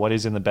perspective of what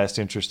is in the best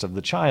interest of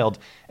the child,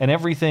 and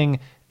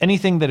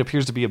anything that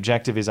appears to be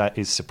objective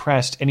is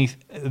suppressed.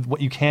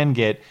 What you can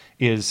get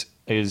is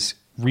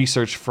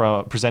research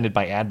presented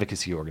by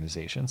advocacy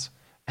organizations,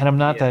 and I'm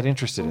not that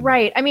interested in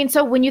Right. I mean,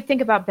 so when you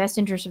think about best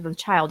interest of the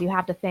child, you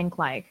have to think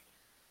like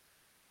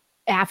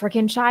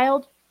African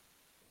child.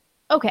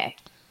 Okay,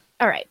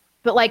 all right,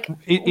 but like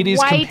it is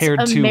white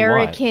compared to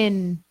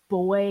American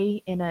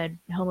boy in a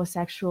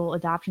homosexual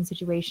adoption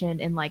situation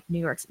in like New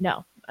York.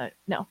 No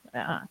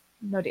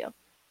deal.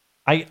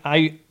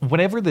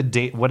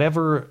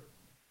 Whatever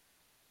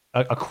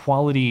a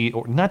quality,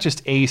 or not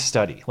just a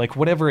study, like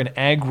whatever an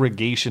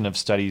aggregation of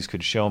studies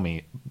could show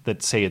me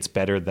that say it's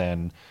better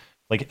than,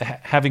 like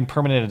having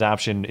permanent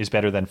adoption is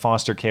better than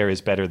foster care, is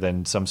better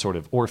than some sort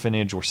of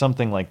orphanage or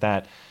something like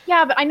that.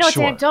 Yeah, but I know it's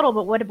Sure. anecdotal,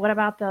 but what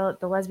about the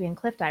lesbian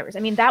cliff divers? I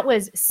mean, that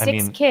was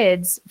six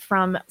kids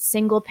from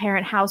single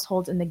parent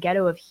households in the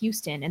ghetto of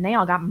Houston, and they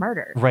all got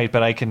murdered. Right,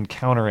 but I can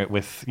counter it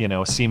with,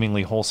 a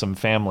seemingly wholesome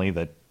family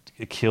that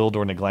killed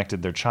or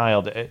neglected their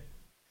child.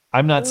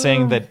 I'm not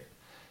saying that.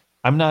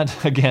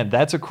 Again,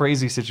 that's a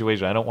crazy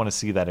situation. I don't want to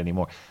see that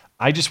anymore.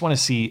 I just want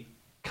to see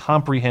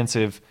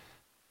comprehensive,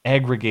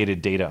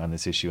 aggregated data on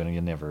this issue, and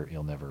you'll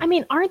never. I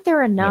mean, aren't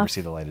there never enough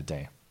see the light of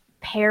day.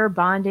 pair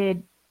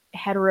bonded,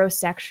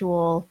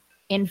 heterosexual,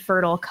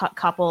 infertile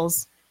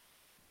couples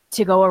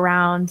to go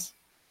around?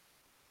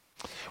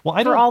 Well,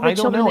 I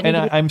don't know, and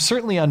I'm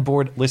certainly on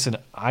board. Listen,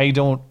 I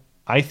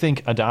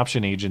think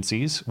adoption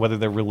agencies, whether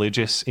they're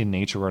religious in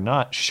nature or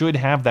not, should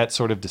have that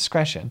sort of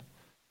discretion.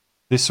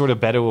 This sort of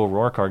Beto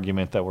O'Rourke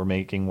argument that we're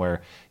making,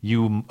 where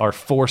you are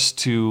forced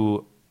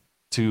to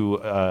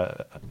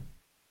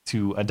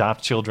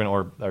adopt children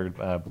or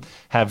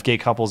have gay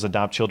couples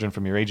adopt children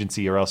from your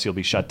agency, or else you'll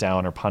be shut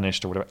down or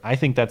punished or whatever. I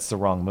think that's the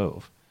wrong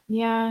move.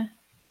 Yeah.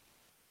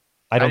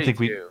 I don't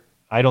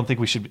think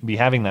we should be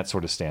having that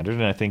sort of standard,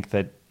 and I think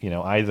that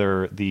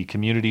either the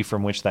community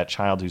from which that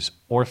child who's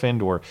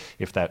orphaned, or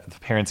if the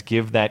parents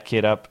give that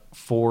kid up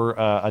for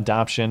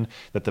adoption,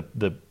 that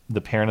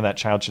the parent of that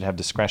child should have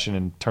discretion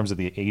in terms of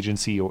the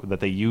agency that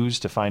they use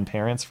to find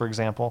parents, for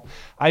example.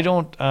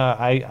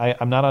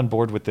 I'm not on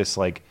board with this.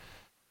 Like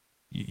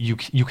you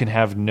can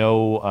have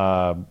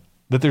that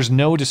there's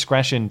no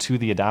discretion to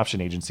the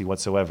adoption agency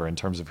whatsoever in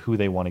terms of who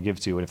they want to give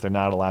to, and if they're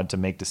not allowed to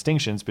make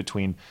distinctions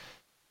between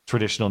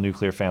traditional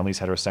nuclear families,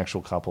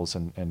 heterosexual couples,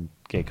 and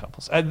gay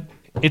couples.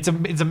 It's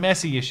a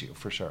messy issue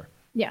for sure.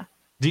 Yeah.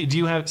 Do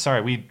you have?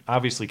 Sorry, we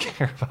obviously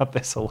care about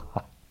this a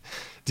lot.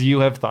 Do you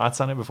have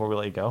thoughts on it before we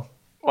let you go?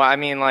 Well, I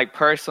mean, like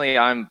personally,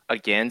 I'm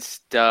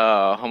against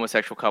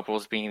homosexual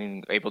couples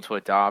being able to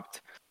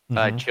adopt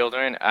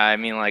children. I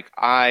mean, like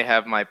I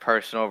have my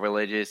personal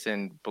religious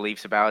and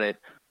beliefs about it,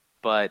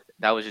 but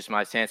that was just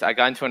my stance. I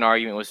got into an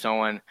argument with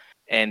someone,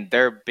 and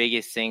their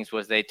biggest things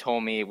was they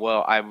told me,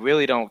 well, I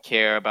really don't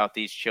care about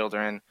these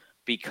children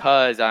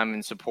because I'm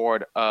in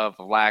support of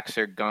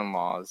laxer gun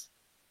laws.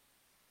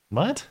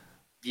 What?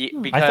 Yeah,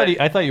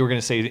 I thought you were going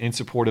to say in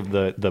support of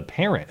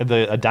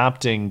the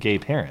adopting gay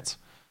parents.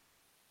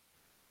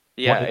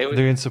 Yeah,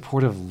 they're in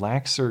support of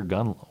laxer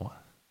gun law.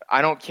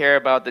 I don't care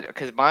about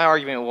because my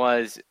argument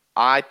was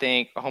I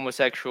think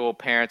homosexual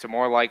parents are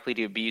more likely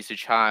to abuse a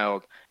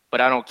child,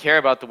 but I don't care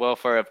about the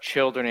welfare of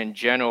children in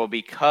general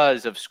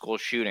because of school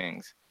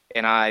shootings,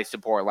 and I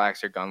support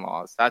laxer gun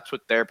laws. That's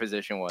what their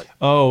position was.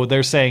 Oh,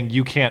 they're saying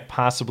you can't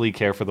possibly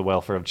care for the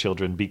welfare of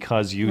children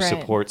because you Right.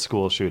 support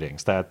school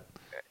shootings.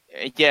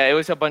 Yeah, it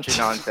was a bunch of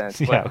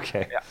nonsense. Yeah,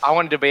 okay. I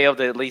wanted to be able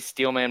to at least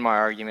steelman my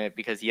argument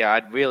because,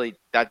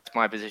 that's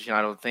my position.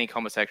 I don't think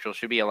homosexuals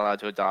should be allowed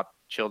to adopt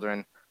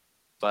children,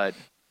 but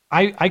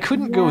I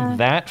couldn't go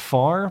that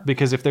far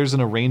because if there's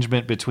an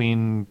arrangement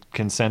between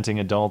consenting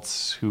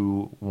adults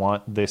who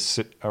want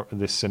this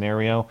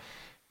scenario,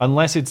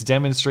 unless it's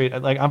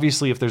demonstrated, like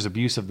obviously if there's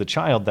abuse of the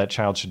child, that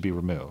child should be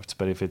removed.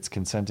 But if it's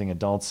consenting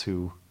adults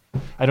who,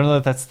 I don't know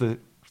that that's the.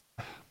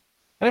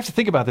 I'd have to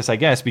think about this, I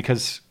guess,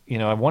 because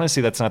I want to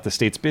say that's not the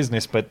state's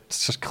business, but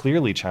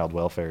clearly child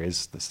welfare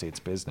is the state's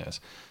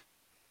business.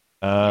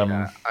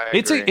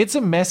 It's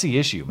a messy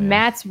issue, man.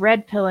 Matt's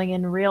red pilling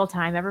in real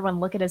time. Everyone,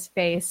 look at his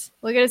face.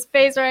 Look at his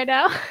face right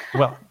now.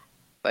 Well,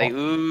 like,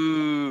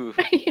 ooh,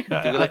 do we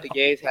let the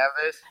gays have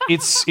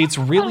this? It's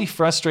really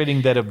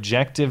frustrating that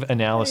objective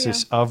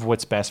analysis of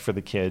what's best for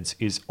the kids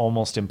is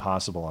almost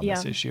impossible on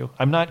this issue.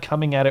 I'm not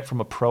coming at it from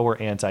a pro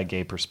or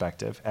anti-gay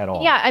perspective at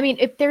all. Yeah, I mean,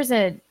 if there's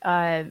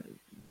a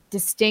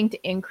distinct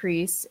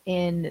increase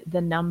in the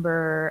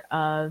number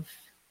of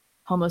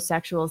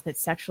homosexuals that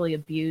sexually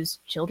abuse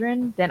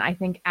children, then I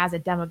think as a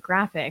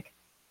demographic,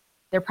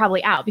 they're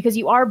probably out, because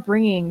you are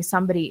bringing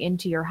somebody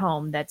into your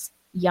home that's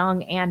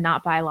young and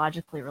not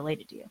biologically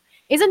related to you.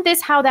 Isn't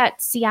this how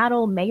that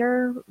Seattle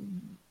mayor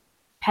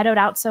pedoed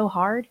out so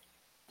hard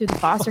through the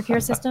foster care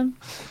system?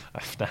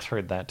 I've not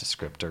heard that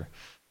descriptor.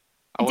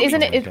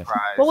 Isn't it?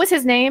 What was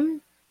his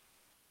name?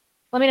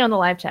 Let me know in the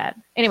live chat.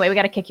 Anyway, we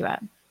got to kick you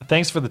out.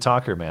 Thanks for the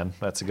talker, man.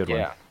 That's a good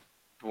Yeah.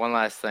 One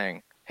last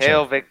thing.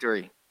 Hail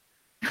victory.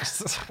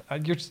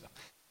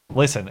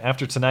 Listen,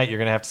 after tonight, you're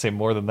going to have to say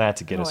more than that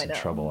to get Oh, us I in know.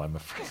 trouble, I'm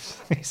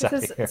afraid. He's This out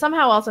has here.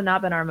 somehow also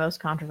not been our most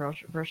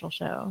controversial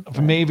show.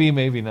 Maybe,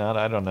 maybe not.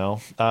 I don't know.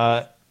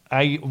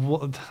 I'm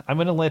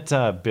going to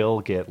let Bill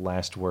get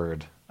last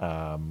word.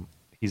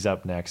 He's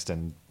up next,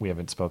 and we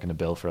haven't spoken to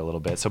Bill for a little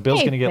bit. So Bill's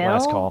Hey, going to get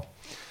last Bill. call.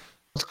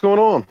 What's going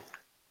on?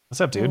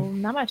 What's up, dude? Well,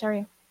 not much, are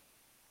you?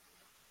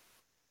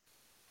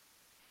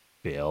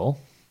 Bill?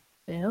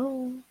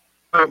 Bill?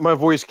 My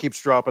voice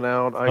keeps dropping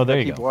out. I there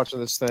you keep go. watching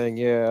this thing.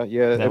 Yeah, Now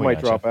it we might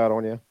gotcha. drop out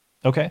on you.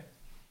 Okay.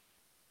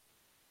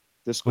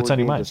 Discord, What's on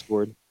your being mind?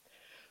 Discord.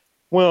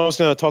 Well, I was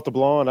going to talk to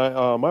Blonde.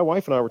 My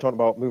wife and I were talking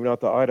about moving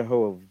out to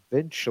Idaho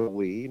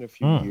eventually in a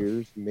few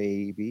years,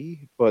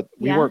 maybe. But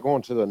we Yeah. weren't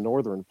going to the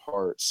northern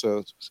part,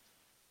 so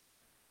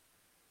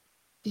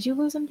Did you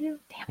lose him too?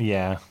 Damn.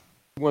 Yeah.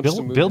 wants to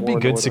Bill, move Bill'd be more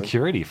good northern.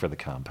 security for the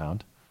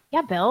compound.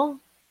 Yeah, Bill.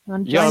 You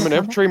wanna Yeah, join I'm the an company?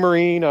 infantry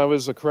marine. I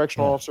was a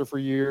correctional officer for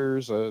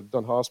years. I've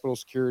done hospital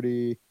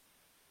security.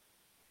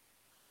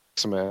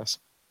 Some ass.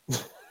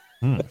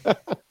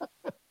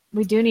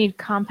 We do need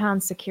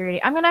compound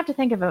security. I'm gonna have to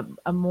think of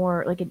a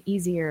more like an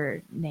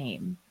easier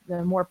name,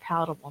 the more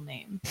palatable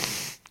name.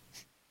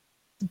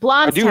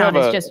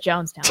 Blondestown is just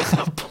Jonestown.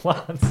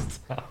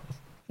 Blondestown.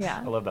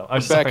 Yeah. I love that. I'm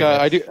Becca, sorry,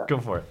 I do Go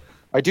for it.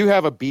 I do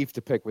have a beef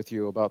to pick with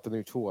you about the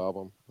new Tool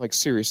album. Like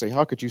seriously,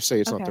 how could you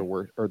say it's not Okay. their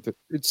worst or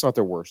it's not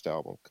their worst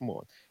album? Come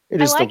on, it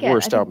I is like the it. I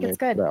worst think album it's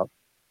they've good. put out.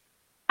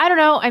 I don't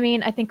know. I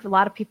mean, I think a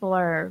lot of people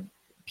are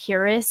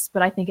purists,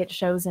 but I think it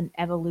shows an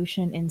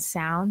evolution in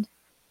sound.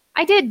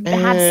 I did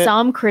have Eh.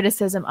 some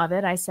criticism of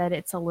it. I said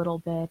it's a little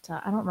bit.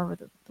 I don't remember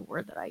the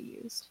word that I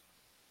used.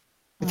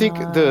 I think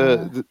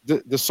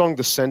the song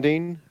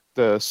 "Descending,"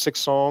 the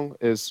sixth song,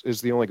 is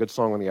the only good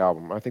song on the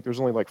album. I think there's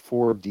only like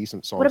 4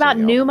 decent songs. What about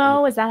on the album.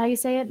 Numo? Is that how you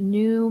say it?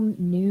 Numa.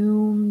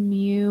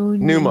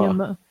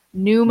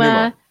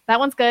 Numa. That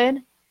one's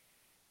good.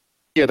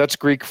 Yeah, that's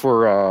Greek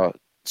for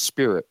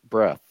spirit,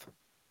 breath.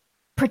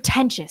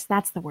 Pretentious.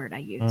 That's the word I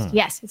used. Mm.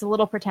 Yes, it's a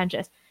little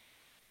pretentious.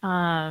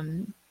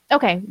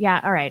 Okay. Yeah.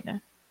 All right.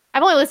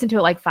 I've only listened to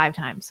it like 5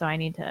 times, so I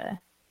need to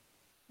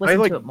listen I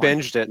like to it more.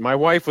 binged it. My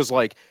wife was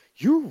like,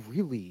 "You're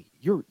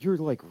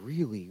like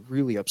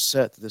really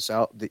upset that this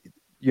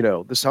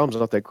this album's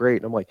not that great."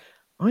 And I'm like,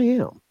 "I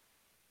am."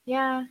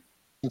 Yeah.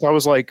 Since I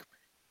was like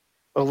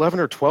 11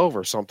 or 12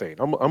 or something.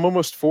 I'm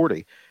almost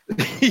 40.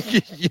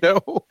 You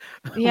know?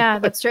 Yeah,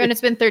 that's true. And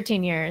it's been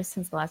 13 years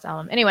since the last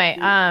album. Anyway,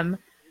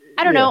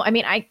 I don't know. I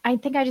mean, I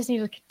think I just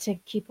need to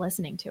keep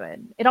listening to it.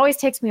 It always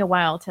takes me a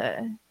while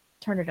to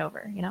turn it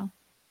over, you know?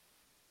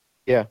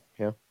 Yeah.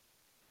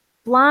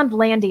 Blonde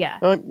Landia.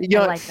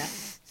 Yeah. I like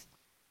that.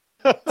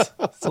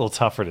 It's a little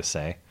tougher to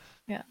say.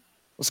 Yeah.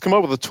 Let's come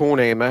up with a tool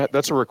name.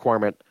 That's a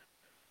requirement.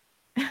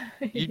 You,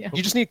 Yeah.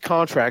 you just need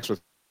contracts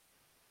with.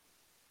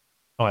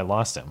 Oh, I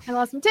lost him. I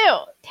lost him too.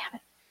 Damn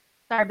it.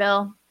 Sorry,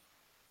 Bill.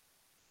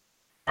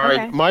 All right,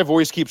 Okay. my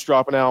voice keeps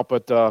dropping out,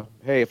 but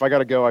hey, if I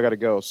gotta go, I gotta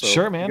go. So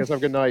Sure, man. You guys have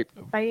a good night.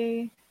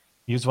 Bye.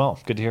 You as well.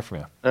 Good to hear from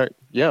you. All right.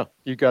 Yeah,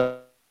 you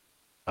got.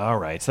 All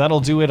right, so that'll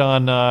do it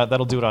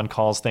on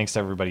calls. Thanks to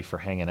everybody for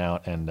hanging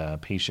out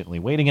and patiently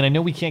waiting. And I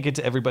know we can't get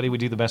to everybody. We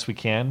do the best we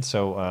can.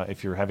 So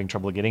if you're having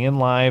trouble getting in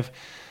live,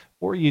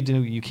 or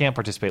you can't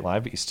participate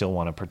live, but you still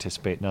want to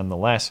participate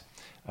nonetheless,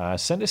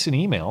 send us an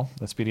email.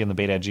 That's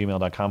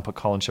beautyandthebeta@gmail.com. Put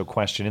call and show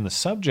question in the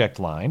subject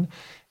line,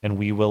 and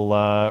we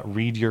will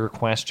read your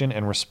question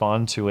and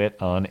respond to it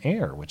on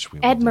air. Which we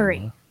will Ed do.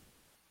 Murray.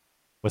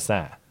 What's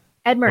that?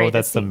 Ed Murray. Oh,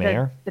 that's the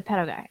mayor. The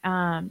pedo guy.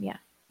 Yeah.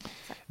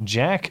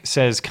 Jack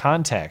says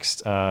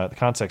context. The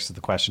context of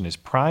the question is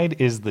pride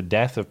is the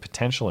death of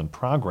potential and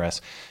progress.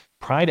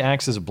 Pride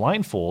acts as a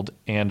blindfold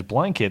and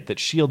blanket that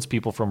shields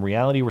people from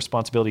reality,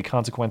 responsibility,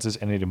 consequences,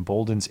 and it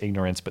emboldens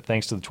ignorance. But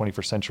thanks to the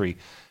 21st century,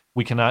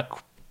 we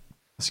cannot,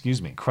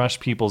 crush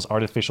people's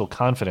artificial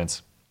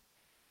confidence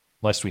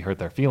lest we hurt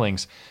their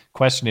feelings.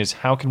 Question is,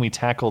 how can we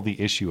tackle the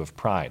issue of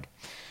pride?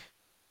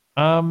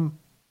 I've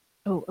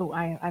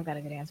got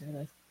a good answer for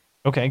this.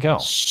 Okay, go.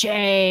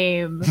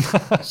 Shame.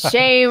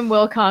 Shame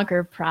will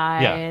conquer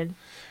pride.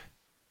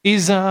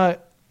 Is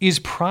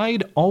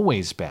pride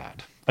always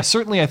bad?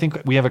 Certainly, I think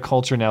we have a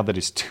culture now that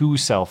is too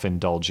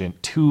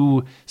self-indulgent,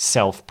 too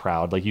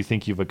self-proud. Like you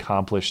think you've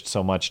accomplished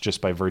so much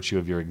just by virtue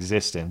of your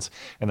existence,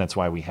 and that's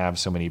why we have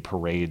so many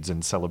parades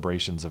and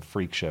celebrations of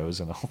freak shows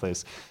and all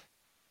this.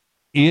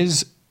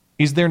 Is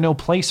there no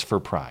place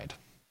for pride?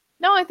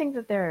 No, I think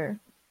that there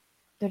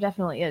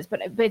definitely is,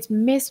 but it's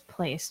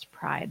misplaced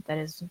pride that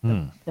is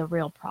the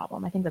real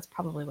problem. I think that's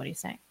probably what he's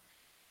saying.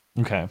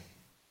 Okay.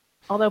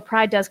 Although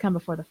pride does come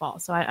before the fall,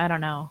 so I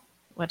don't know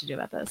what to do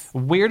about this.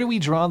 Where do we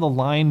draw the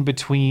line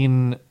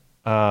between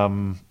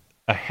a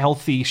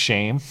healthy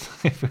shame,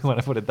 if we want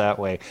to put it that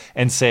way,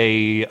 and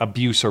say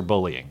abuse or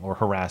bullying or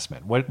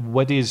harassment? What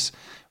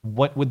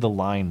would the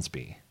lines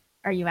be?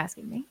 Are you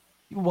asking me?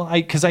 Well,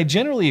 because I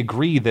generally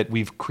agree that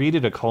we've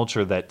created a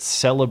culture that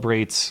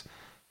celebrates,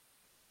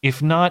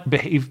 if not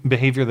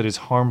behavior that is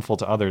harmful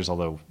to others,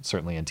 although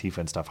certainly Antifa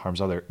and stuff harms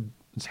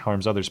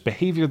others,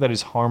 behavior that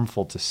is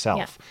harmful to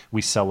self,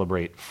 we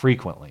celebrate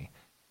frequently.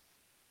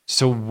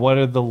 So what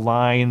are the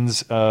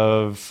lines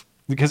of,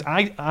 because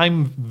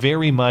I'm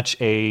very much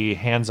a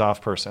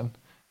hands-off person.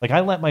 Like,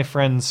 I let my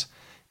friends,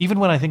 even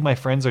when I think my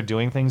friends are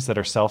doing things that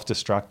are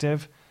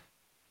self-destructive,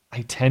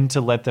 I tend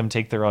to let them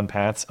take their own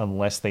paths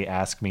unless they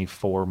ask me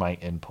for my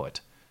input.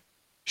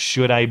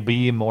 Should I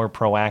be more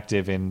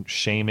proactive in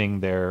shaming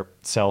their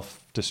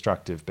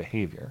self-destructive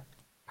behavior?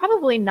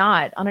 Probably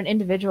not. On an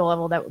individual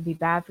level, that would be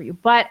bad for you.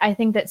 But I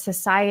think that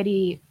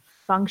society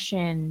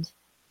functioned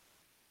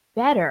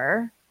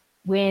better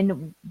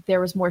when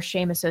there was more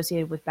shame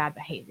associated with bad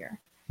behavior.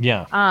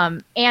 Yeah.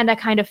 And I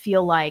kind of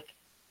feel like,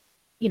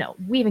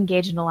 we've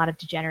engaged in a lot of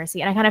degeneracy.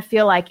 And I kind of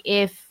feel like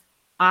if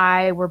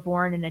I were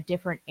born in a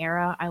different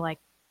era, I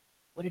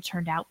would have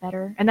turned out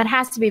better. And that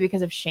has to be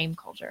because of shame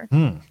culture.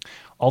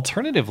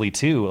 Alternatively,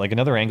 too, like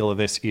another angle of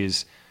this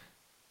is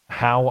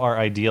how our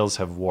ideals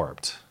have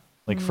warped.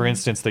 Like, for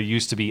instance, there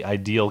used to be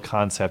ideal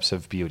concepts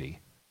of beauty.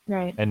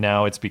 Right. And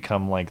now it's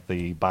become like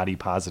the body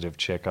positive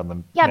chick on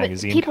the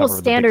magazine but people's cover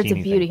of the standards of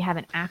bikini beauty thing.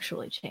 haven't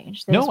actually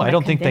changed. No, I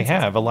don't think they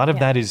have. A lot of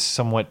that is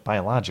somewhat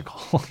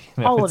biological.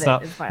 All it's of it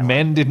not, is biological.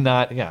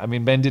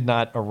 Men did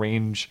not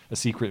arrange a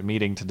secret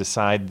meeting to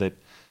decide that,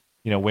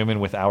 women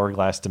with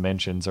hourglass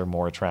dimensions are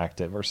more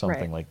attractive or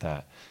something like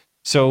that.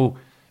 So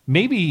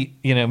maybe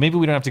we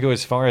don't have to go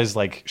as far as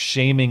like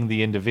shaming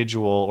the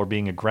individual or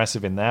being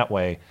aggressive in that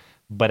way.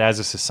 But as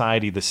a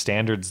society, the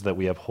standards that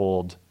we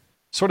uphold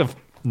sort of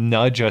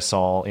nudge us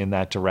all in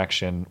that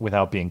direction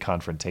without being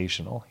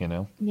confrontational,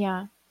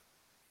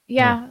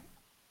 Yeah.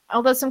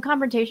 Although some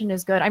confrontation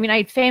is good. I mean,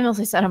 I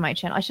famously said on my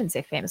channel, I shouldn't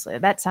say famously,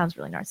 that sounds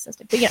really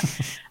narcissistic, but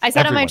I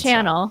said on my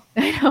channel,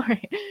 I know,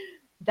 right,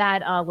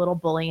 that little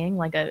bullying,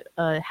 like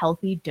a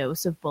healthy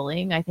dose of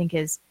bullying, I think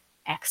is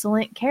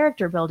excellent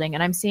character building.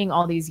 And I'm seeing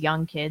all these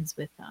young kids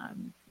with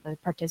the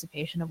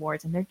participation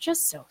awards, and they're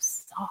just so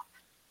soft.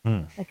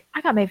 Like,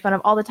 I got made fun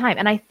of all the time.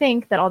 And I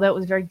think that although it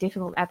was very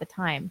difficult at the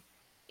time,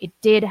 it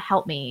did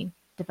help me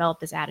develop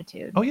this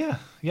attitude. Oh yeah.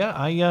 Yeah.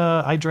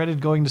 I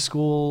dreaded going to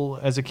school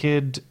as a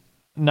kid,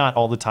 not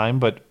all the time,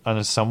 but on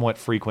a somewhat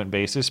frequent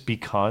basis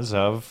because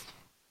of,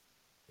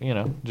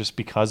 just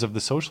because of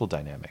the social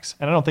dynamics.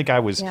 And I don't think I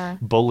was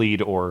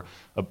bullied or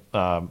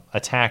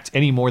attacked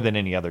any more than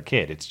any other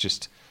kid. It's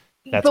just,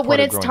 that's but when part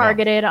of it's growing up.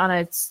 targeted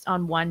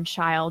on one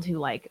child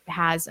who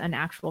has an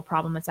actual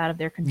problem that's out of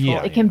their control,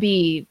 it can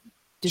be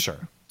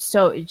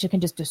so it can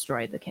just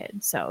destroy the kid.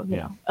 So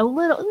a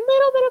little bit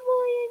of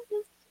bullying.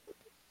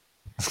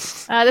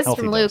 This is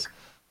from Luke.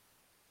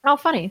 Oh,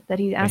 funny that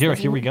he asked.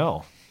 Here we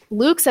go.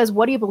 Luke says,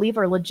 "What do you believe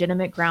are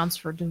legitimate grounds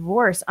for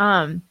divorce?"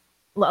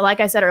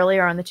 Like I said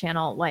earlier on the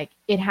channel, like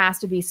it has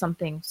to be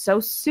something so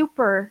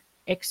super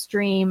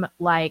extreme,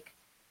 like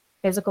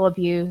physical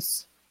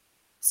abuse,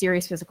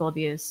 serious physical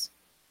abuse,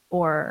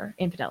 or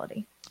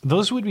infidelity.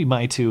 Those would be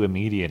my two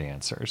immediate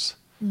answers.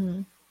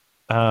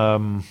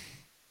 Mm-hmm.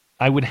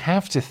 I would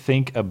have to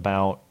think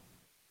about,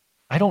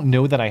 I don't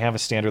know that I have a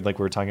standard like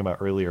we were talking about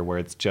earlier where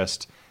it's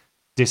just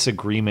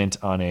disagreement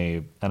on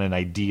an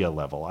idea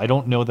level. I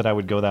don't know that I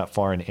would go that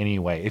far in any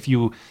way. If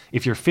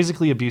you're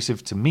physically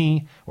abusive to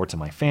me or to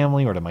my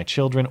family or to my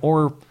children,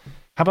 or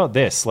how about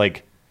this?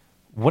 Like,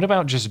 what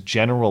about just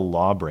general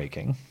law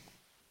breaking?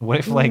 What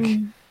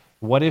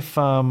if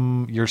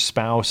your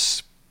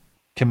spouse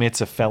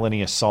commits a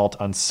felony assault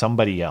on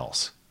somebody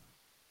else?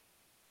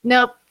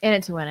 Nope, in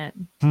it to win it.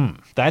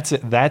 That's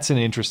an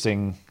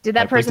interesting. Did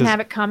that person have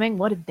it coming?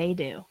 What did they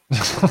do?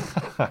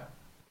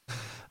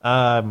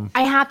 I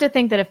have to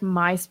think that if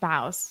my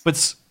spouse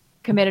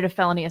committed a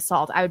felony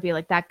assault, I would be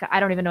like, that guy,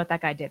 I don't even know what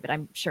that guy did, but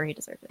I'm sure he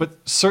deserved it. But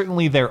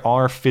certainly there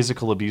are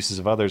physical abuses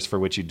of others for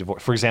which you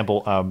divorce. For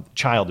example,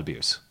 child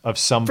abuse of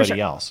somebody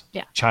else.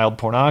 Yeah. Child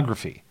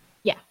pornography.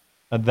 Yeah.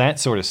 That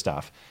sort of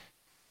stuff.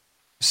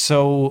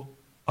 So,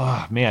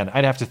 man,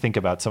 I'd have to think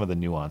about some of the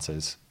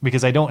nuances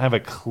because I don't have a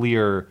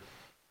clear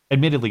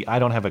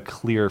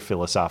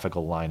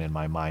philosophical line in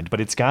my mind, but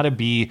it's got to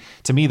be,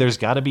 to me, there's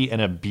got to be an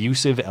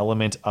abusive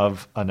element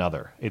of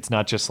another. It's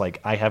not just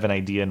like I have an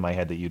idea in my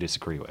head that you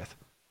disagree with.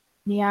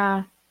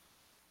 Yeah.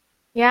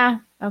 Yeah.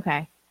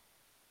 Okay.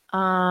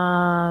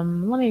 Let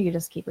me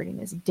just keep reading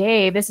this.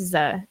 Dave, this is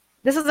a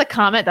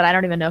comment that I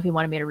don't even know if he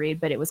wanted me to read,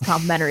 but it was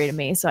complimentary to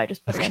me, so I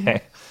just put it in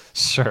here.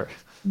 Sure.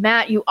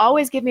 Matt, you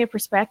always give me a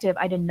perspective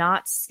I did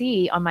not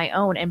see on my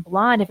own. And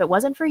Blonde, if it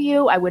wasn't for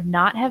you, I would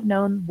not have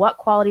known what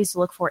qualities to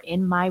look for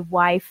in my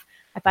wife.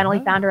 I finally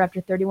found her after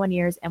 31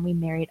 years, and we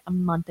married a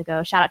month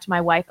ago. Shout out to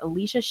my wife,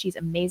 Alicia. She's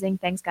amazing.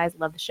 Thanks, guys.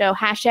 Love the show.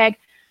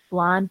 #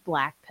 Blonde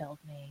black pilled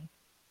me.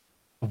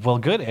 Well,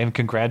 good, and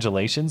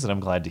congratulations, and I'm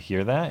glad to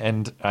hear that.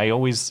 And I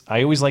always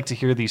like to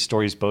hear these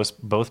stories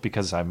both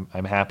because I'm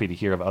happy to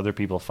hear of other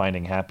people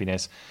finding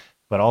happiness,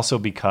 but also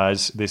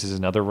because this is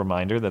another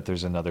reminder that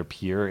there's another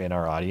peer in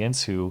our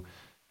audience who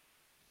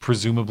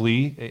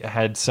presumably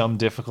had some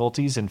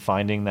difficulties in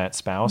finding that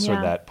spouse or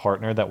that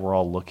partner that we're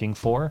all looking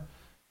for,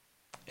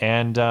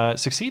 and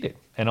succeeded.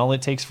 And all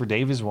it takes for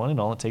Dave is one, and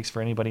all it takes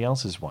for anybody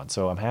else is one.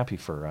 So I'm happy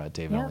for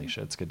Dave and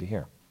Alicia. It's good to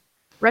hear.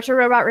 Retro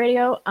Robot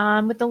Radio,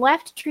 with the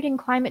left treating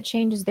climate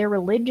change as their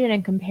religion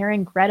and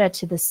comparing Greta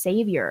to the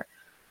savior,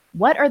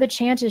 what are the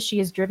chances she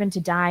is driven to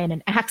die in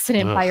an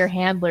accident by her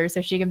handler so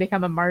she can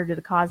become a martyr to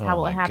the cause? How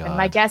will it happen? God.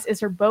 My guess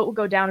is her boat will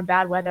go down in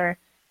bad weather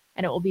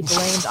and it will be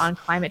blamed on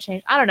climate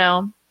change. I don't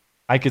know.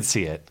 I could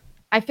see it.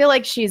 I feel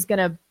like she's going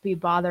to be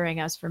bothering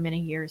us for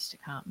many years to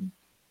come.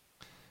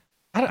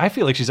 I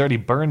feel like she's already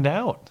burned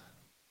out.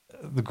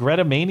 The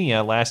Greta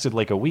mania lasted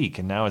like a week,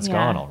 and now it's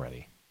gone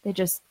already. They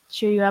just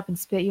chew you up and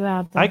spit you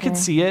out. I could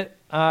see it.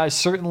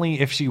 Certainly,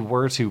 if she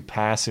were to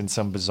pass in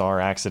some bizarre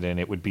accident,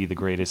 it would be the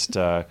greatest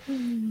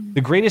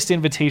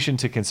invitation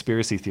to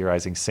conspiracy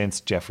theorizing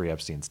since Jeffrey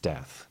Epstein's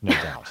death, no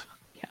doubt.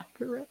 Yeah,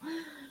 for real.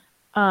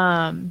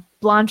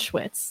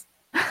 Blonschwitz.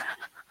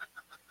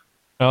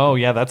 Oh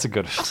yeah, that's a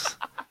good.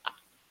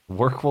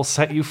 Work will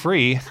set you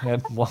free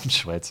at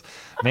Blomschwitz.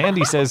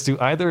 Mandy says, do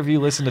either of you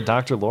listen to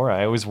Dr. Laura?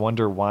 I always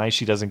wonder why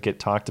she doesn't get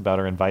talked about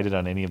or invited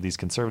on any of these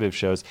conservative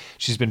shows.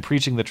 She's been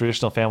preaching the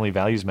traditional family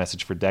values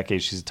message for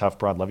decades. She's a tough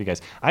broad. Love you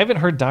guys. I haven't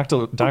heard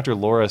Dr.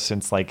 Laura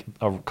since like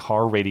a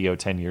car radio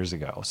 10 years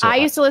ago. So I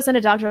used to listen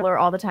to Dr.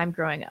 Laura all the time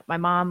growing up. My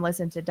mom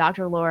listened to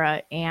Dr.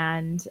 Laura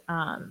and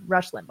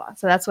Rush Limbaugh.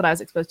 So that's what I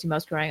was exposed to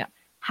most growing up.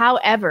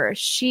 However,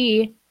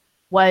 she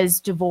was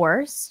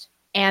divorced.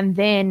 And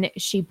then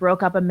she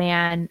broke up a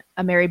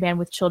married man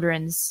with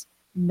children's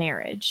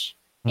marriage,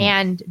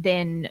 and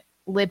then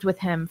lived with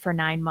him for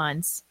 9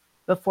 months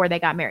before they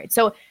got married.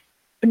 So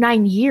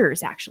 9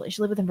 years, actually. She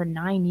lived with him for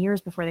 9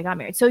 years before they got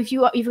married. So if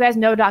you guys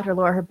know Dr.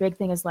 Laura, her big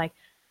thing is like,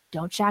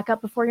 don't shack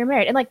up before you're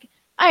married. And like,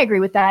 I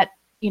agree with that.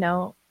 You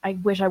know, I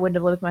wish I wouldn't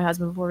have lived with my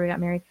husband before we got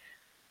married.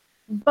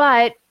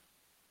 But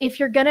if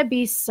you're going to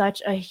be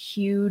such a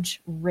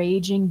huge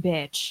raging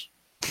bitch,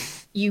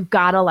 you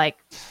gotta like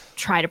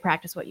try to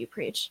practice what you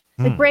preach.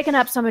 Like breaking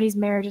up somebody's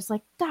marriage is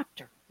like,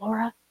 Dr.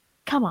 Laura,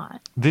 come on.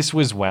 This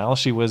was while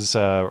she was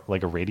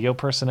like a radio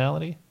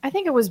personality? I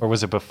think it was. Or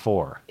was it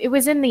before? It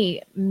was in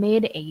the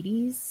mid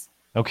 80s.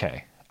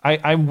 Okay.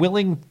 I'm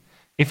willing,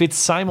 if it's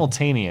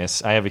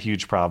simultaneous, I have a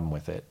huge problem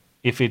with it.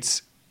 If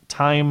there's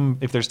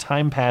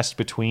time passed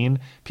between,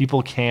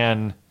 people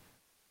can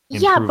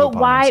improve but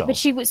upon why?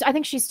 themselves. But I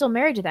think she's still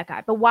married to that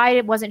guy. But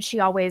why wasn't she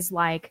always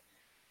like,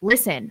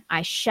 listen,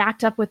 I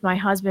shacked up with my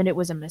husband. It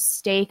was a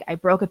mistake. I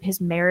broke up his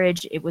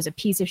marriage. It was a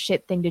piece of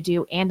shit thing to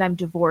do. And I'm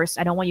divorced.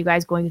 I don't want you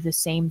guys going through the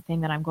same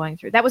thing that I'm going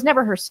through. That was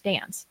never her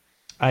stance.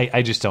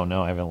 I just don't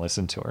know. I haven't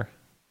listened to her.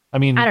 I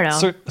mean, I don't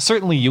know.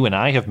 Certainly you and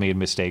I have made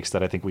mistakes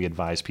that I think we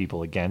advise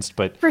people against,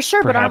 but for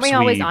sure. But aren't we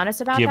always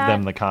honest about give that? Give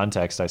them the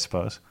context, I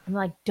suppose. I'm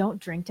like, don't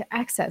drink to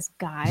excess,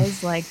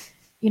 guys. Like,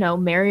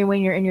 marry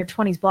when you're in your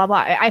 20s, blah,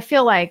 blah. I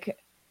feel like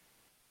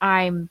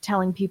I'm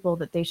telling people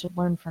that they should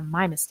learn from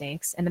my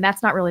mistakes, and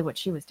that's not really what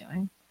she was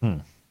doing.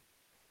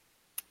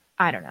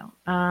 I don't know.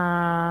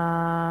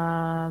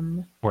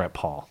 We're at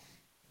Paul.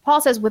 Paul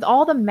says, with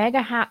all the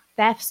mega hat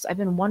thefts, I've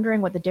been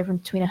wondering what the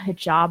difference between a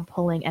hijab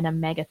pulling and a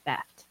mega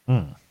theft.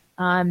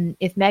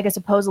 If mega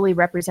supposedly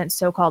represents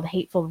so-called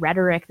hateful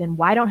rhetoric, then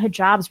why don't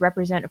hijabs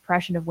represent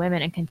oppression of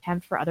women and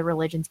contempt for other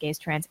religions, gays,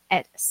 trans,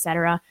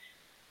 etc.,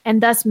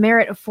 and thus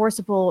merit a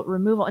forcible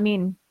removal? I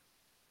mean,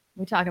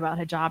 we talk about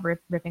hijab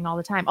ripping all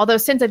the time. Although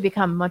since I've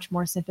become much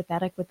more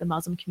sympathetic with the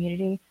Muslim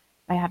community,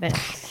 I haven't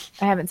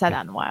said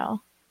that in a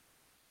while.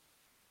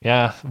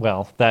 Yeah,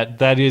 well,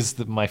 that is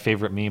my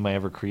favorite meme I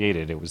ever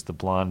created. It was the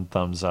blonde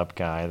thumbs up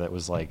guy that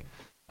was like,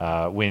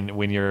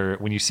 when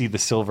you see the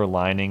silver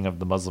lining of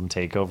the Muslim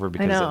takeover,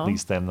 because at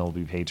least then there'll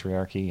be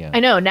patriarchy. Yeah. I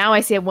know. Now I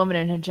see a woman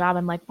in hijab,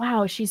 I'm like,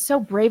 wow, she's so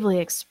bravely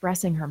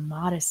expressing her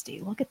modesty.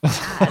 Look at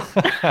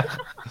that.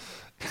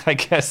 I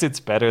guess it's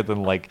better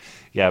than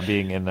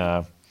being in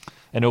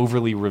an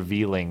overly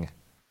revealing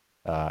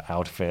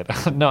outfit.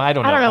 No, I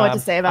don't know. I don't know what to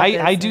say about this.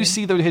 I do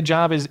see the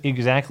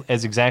hijab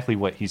as exactly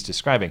what he's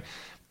describing.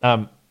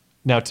 Now,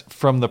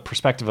 from the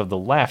perspective of the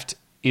left,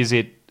 is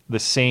it the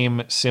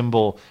same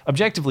symbol?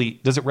 Objectively,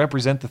 does it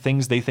represent the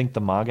things they think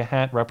the MAGA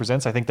hat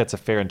represents? I think that's a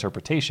fair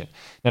interpretation.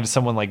 Now, to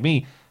someone like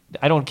me,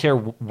 I don't care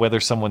whether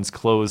someone's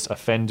clothes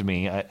offend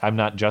me. I'm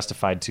not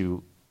justified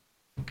to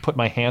put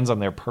my hands on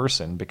their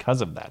person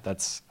because of that.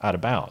 That's out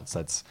of bounds.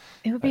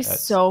 It would be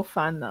so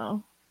fun,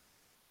 though.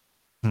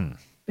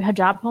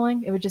 Hijab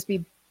pulling, it would just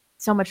be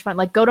so much fun.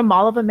 Like, go to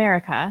Mall of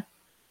America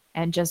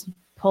and just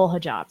pull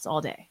hijabs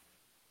all day.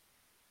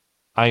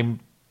 I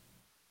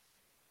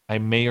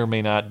may or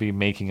may not be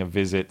making a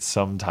visit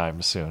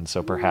sometime soon,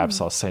 so perhaps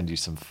I'll send you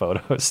some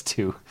photos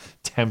to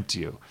tempt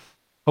you.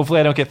 Hopefully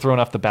I don't get thrown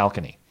off the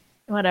balcony.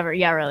 Whatever.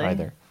 Yeah, really.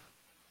 Either.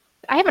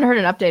 I haven't heard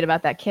an update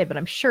about that kid, but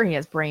I'm sure he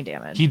has brain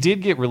damage. He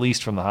did get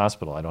released from the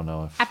hospital. I don't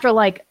know if After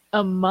like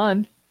a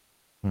month.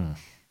 Hmm.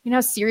 You know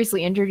how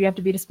seriously injured you have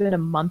to be to spend a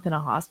month in a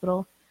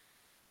hospital?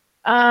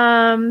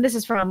 This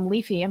is from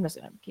Leafy. I'm just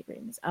going to keep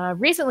reading this.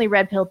 Recently,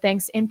 Red Pill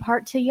thanks in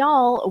part to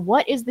y'all.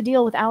 What is the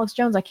deal with Alex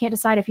Jones? I can't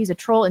decide if he's a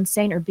troll,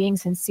 insane, or being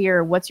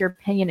sincere. What's your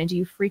opinion? And do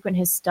you frequent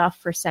his stuff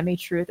for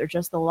semi-truth or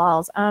just the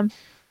lols? I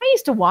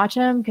used to watch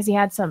him because he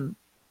had some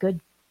good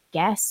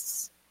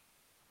guests,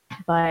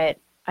 but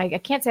I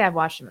can't say I've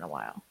watched him in a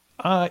while.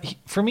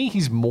 For me,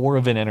 he's more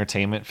of an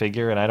entertainment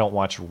figure, and I don't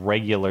watch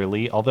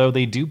regularly, although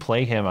they do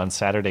play him on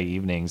Saturday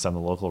evenings on the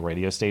local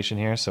radio station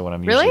here. So when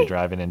I'm usually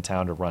driving in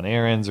town to run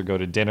errands or go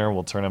to dinner,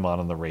 we'll turn him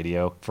on the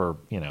radio for,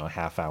 a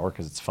half hour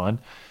because it's fun.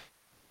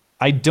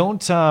 I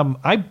don't,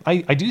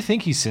 I do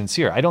think he's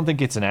sincere. I don't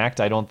think it's an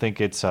act. I don't think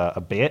it's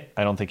a bit.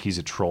 I don't think he's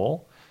a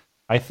troll.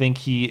 I think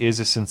he is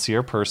a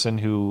sincere person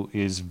who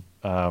is,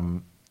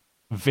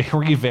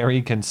 very,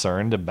 very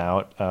concerned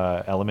about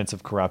elements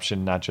of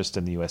corruption, not just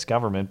in the U.S.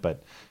 government,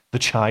 but the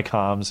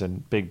Chi-Coms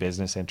and big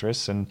business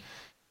interests. And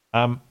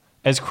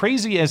as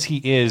crazy as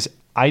he is,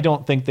 I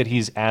don't think that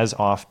he's as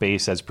off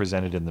base as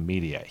presented in the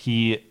media.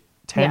 He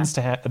tends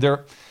to have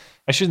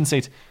I shouldn't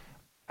say.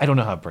 I don't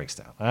know how it breaks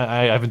down.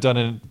 I haven't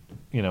done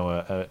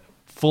a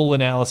full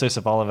analysis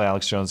of all of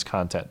Alex Jones'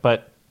 content,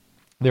 but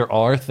there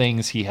are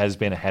things he has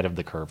been ahead of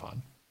the curve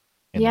on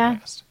in the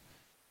past.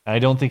 I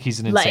don't think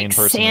he's an insane like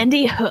person.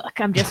 Sandy Hook.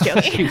 I'm just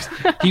joking.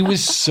 He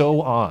was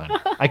so on.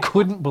 I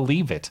couldn't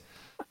believe it.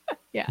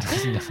 Yeah.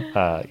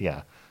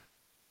 Yeah.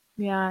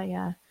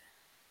 Yeah.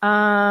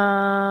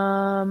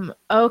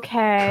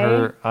 Okay.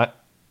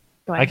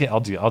 I'll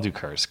do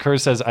Kurz.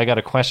 Kurz says, I have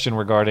a question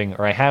regarding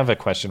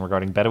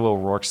Beto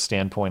O'Rourke's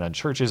standpoint on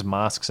churches,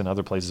 mosques, and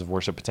other places of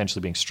worship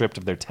potentially being stripped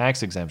of their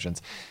tax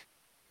exemptions.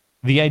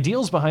 The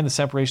ideals behind the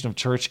separation of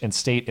church and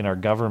state in our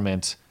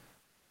government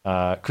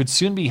could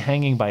soon be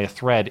hanging by a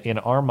thread. In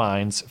our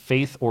minds,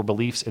 faith or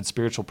beliefs and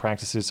spiritual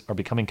practices are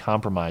becoming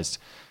compromised.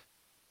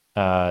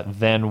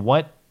 Then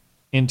what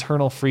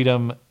internal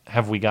freedom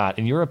have we got?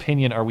 In your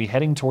opinion, are we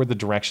heading toward the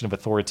direction of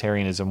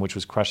authoritarianism, which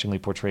was crushingly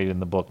portrayed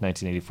in the book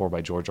 1984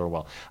 by George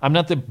Orwell? I'm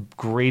not the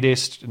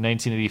greatest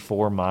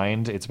 1984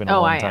 mind. It's been a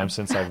long time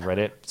since I've read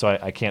it, so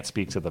I can't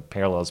speak to the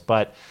parallels.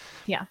 But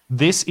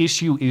this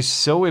issue is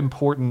so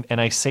important, and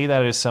I say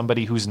that as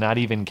somebody who's not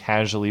even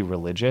casually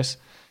religious.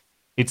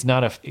 It's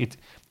not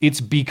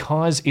it's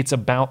because it's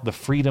about the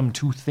freedom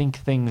to think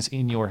things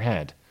in your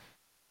head.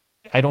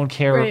 I don't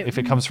care if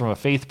it comes from a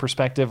faith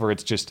perspective or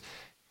it's just,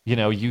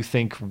 you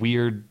think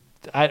weird,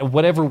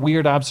 whatever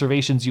weird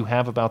observations you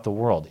have about the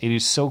world. It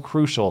is so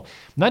crucial,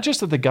 not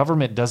just that the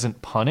government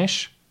doesn't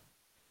punish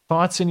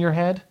thoughts in your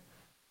head,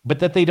 but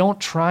that they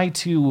don't try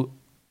to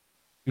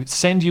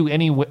send you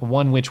any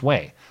one which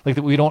way. Like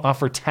that we don't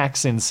offer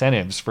tax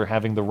incentives for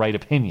having the right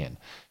opinion.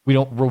 We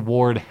don't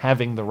reward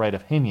having the right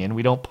opinion.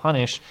 We don't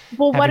punish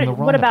having the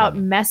wrong what about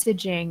opinion.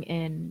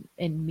 messaging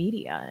in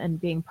media and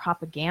being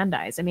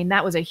propagandized? I mean,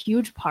 that was a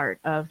huge part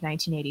of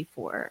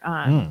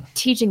 1984,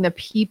 teaching the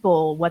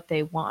people what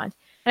they want.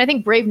 And I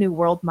think Brave New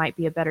World might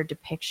be a better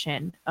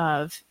depiction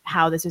of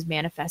how this is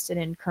manifested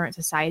in current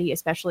society,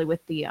 especially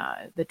with the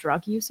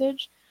drug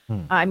usage.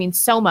 I mean,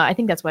 Soma, I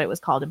think that's what it was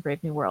called in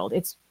Brave New World.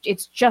 It's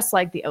just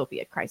like the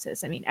opiate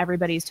crisis. I mean,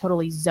 everybody's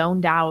totally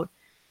zoned out,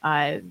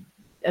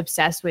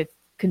 obsessed with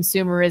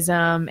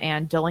consumerism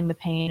and dulling the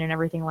pain and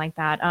everything like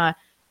that.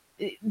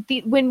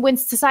 When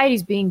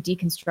society's being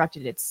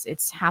deconstructed,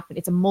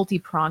 it's a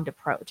multi-pronged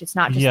approach. It's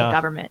not just the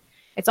government.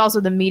 It's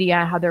also the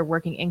media, how they're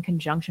working in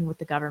conjunction with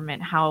the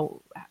government.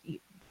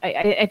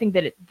 I think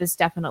that this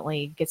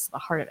definitely gets to the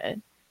heart of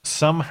it.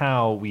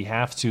 Somehow we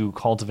have to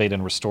cultivate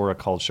and restore a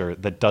culture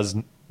that does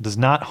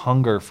not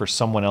hunger for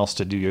someone else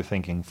to do your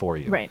thinking for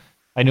you. Right.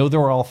 I know there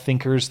are all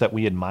thinkers that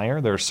we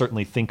admire. There are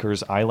certainly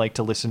thinkers I like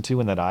to listen to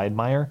and that I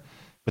admire,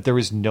 but there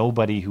is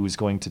nobody who is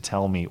going to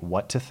tell me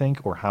what to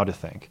think or how to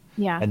think.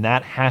 Yeah. And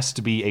that has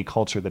to be a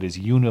culture that is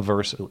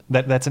universal.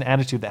 That's an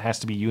attitude that has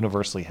to be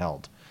universally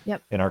held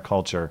in our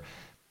culture.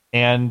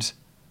 And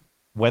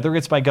whether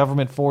it's by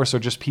government force or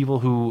just people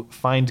who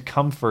find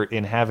comfort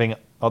in having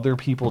other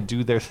people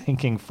do their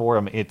thinking for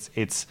them,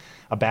 it's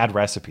a bad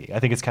recipe. I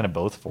think it's kind of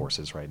both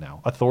forces right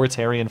now.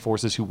 Authoritarian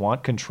forces who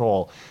want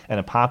control and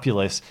a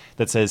populace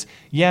that says,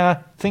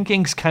 yeah,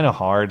 thinking's kind of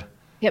hard.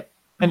 Yep.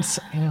 And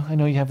I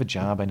know you have a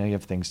job, I know you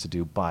have things to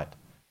do, but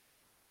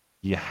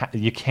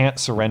you can't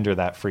surrender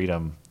that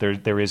freedom.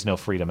 There is no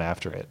freedom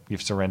after it.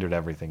 You've surrendered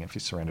everything if you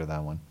surrender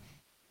that one.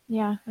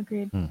 Yeah,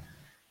 agreed.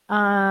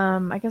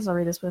 I guess I'll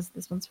read this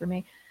one's for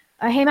me.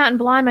 Hey, Matt and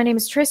Blonde, my name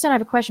is Tristan. I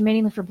have a question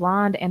mainly for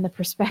Blonde and the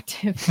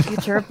prospective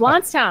future of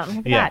Blondestown.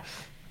 Look at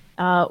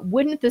that.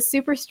 Wouldn't the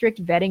super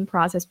strict vetting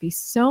process be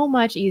so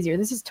much easier?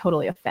 This is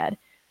totally a Fed.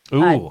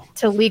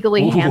 To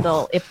legally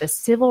handle if the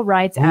Civil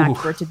Rights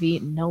Act were to be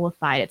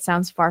nullified. It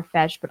sounds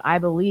far-fetched, but I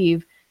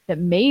believe that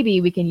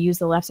maybe we can use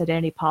the left's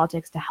identity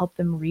politics to help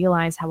them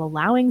realize how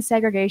allowing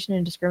segregation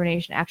and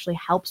discrimination actually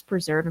helps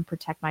preserve and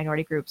protect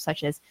minority groups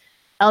such as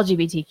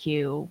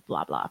LGBTQ,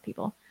 blah, blah,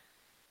 people.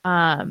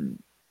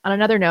 On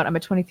another note, I'm a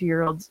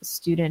 23-year-old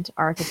student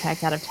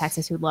architect out of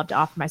Texas who'd love to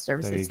offer my There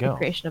you services to the go.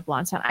 creation of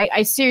Blondestown.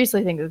 I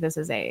seriously think that this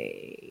is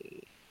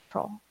a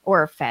troll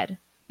or a Fed.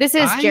 This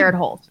is Jared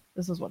Holt.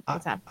 This is what's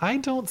happening. I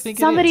don't think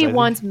Somebody it is.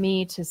 wants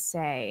me to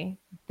say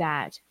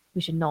that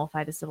we should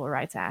nullify the Civil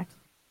Rights Act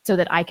so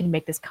that I can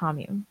make this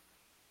commune.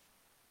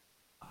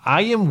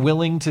 I am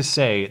willing to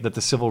say that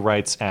the Civil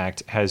Rights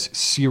Act has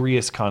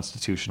serious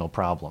constitutional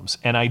problems,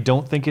 and I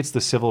don't think it's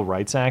the Civil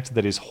Rights Act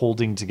that is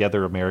holding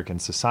together American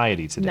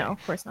society today. No,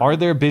 of course not. Are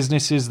there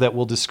businesses that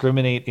will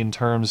discriminate in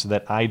terms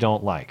that I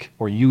don't like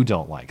or you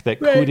don't like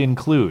that Right. could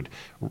include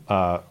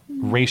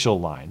racial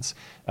lines,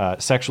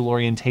 sexual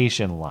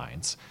orientation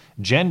lines,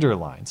 gender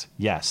lines?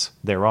 Yes,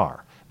 there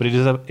are. But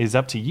it is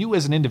up to you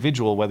as an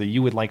individual whether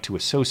you would like to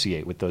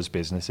associate with those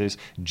businesses,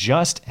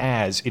 just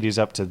as it is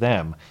up to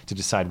them to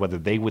decide whether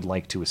they would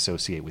like to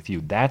associate with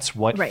you. That's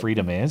what Right.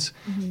 freedom is.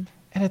 Mhm.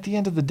 And at the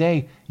end of the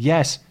day,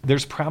 yes,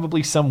 there's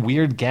probably some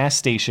weird gas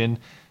station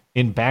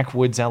in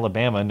backwoods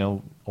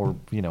Alabama,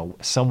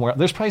 somewhere.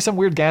 There's probably some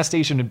weird gas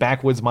station in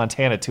backwoods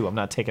Montana too. I'm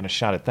not taking a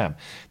shot at them.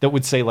 That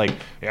would say like,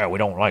 yeah, we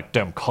don't like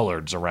them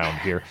coloreds around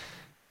here.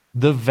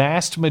 The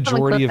vast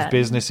majority of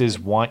businesses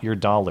want your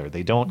dollar.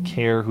 They don't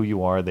care who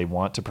you are. They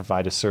want to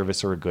provide a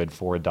service or a good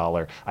for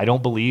 $1. I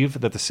don't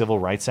believe that the Civil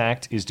Rights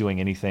Act is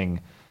doing anything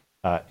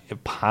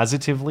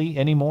positively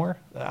anymore.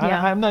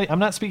 Yeah. I'm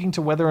not speaking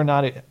to whether or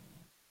not it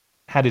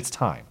had its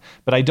time,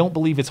 but I don't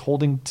believe it's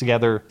holding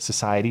together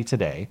society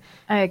today.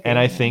 I agree. And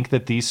I think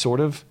that these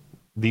sort of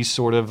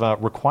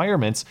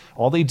requirements,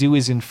 all they do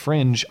is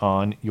infringe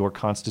on your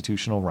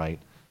constitutional right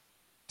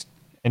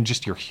and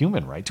just your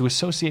human right to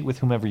associate with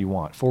whomever you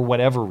want for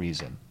whatever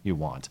reason you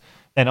want.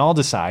 And I'll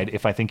decide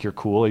if I think you're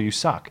cool or you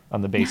suck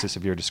on the basis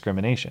of your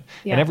discrimination.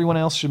 Yeah. And everyone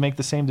else should make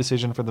the same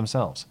decision for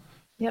themselves.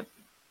 Yep.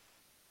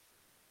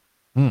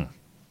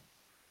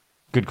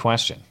 Good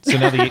question. So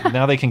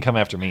now they can come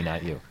after me,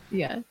 not you.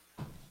 Yeah.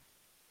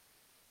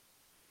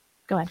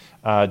 Go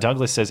ahead.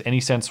 Douglas says, any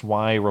sense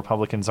why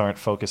Republicans aren't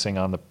focusing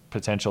on the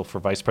potential for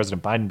Vice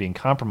President Biden being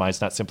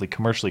compromised, not simply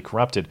commercially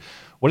corrupted?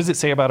 What does it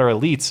say about our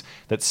elites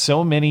that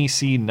so many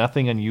see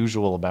nothing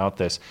unusual about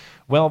this?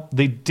 Well,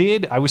 they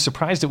did. I was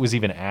surprised it was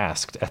even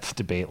asked at the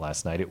debate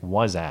last night. It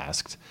was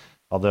asked.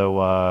 Although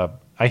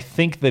I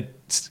think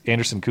that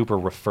Anderson Cooper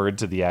referred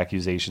to the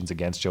accusations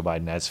against Joe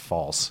Biden as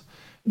false.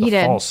 He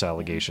did. False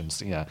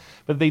allegations, yeah.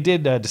 But they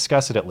did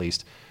discuss it at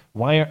least.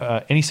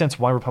 Why? Any sense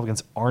why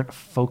Republicans aren't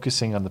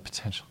focusing on the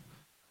potential?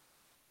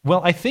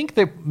 Well, I think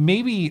that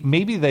maybe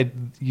that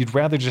you'd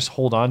rather just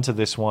hold on to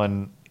this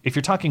one. If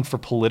you're talking for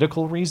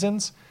political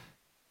reasons,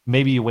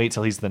 maybe you wait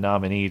till he's the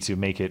nominee to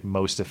make it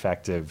most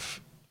effective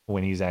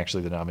when he's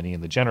actually the nominee in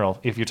the general.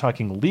 If you're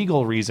talking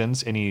legal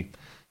reasons, any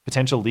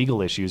potential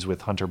legal issues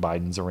with Hunter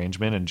Biden's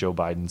arrangement and Joe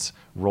Biden's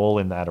role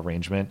in that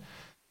arrangement,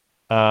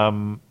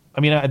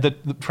 the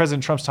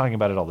President Trump's talking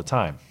about it all the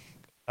time.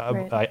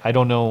 Right. I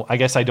don't know. I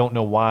guess I don't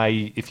know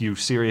why, if you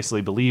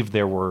seriously believe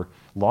there were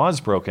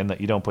laws broken,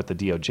 that you don't put the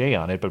DOJ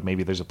on it, but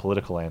maybe there's a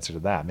political answer to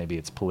that. Maybe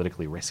it's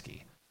politically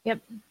risky. Yep.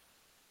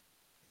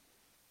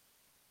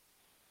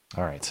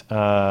 All right.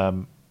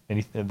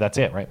 That's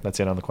it, right? That's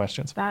it on the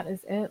questions? That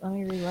is it. Let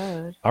me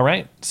reload. All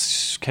right.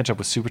 Catch up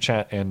with Super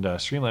Chat and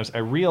Streamlabs. I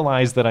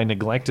realized that I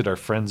neglected our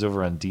friends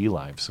over on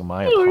DLive, so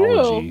my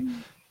apology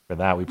for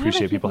that. We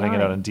appreciate people hanging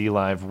out on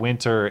DLive.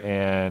 Winter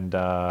and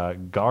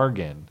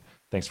Gargan.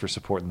 Thanks for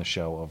supporting the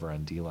show over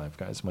on DLive,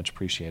 guys. Much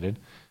appreciated.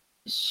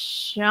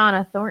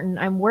 Shauna Thornton,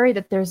 I'm worried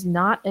that there's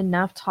not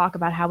enough talk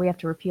about how we have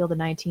to repeal the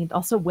 19th.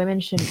 Also, women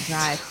shouldn't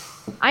drive.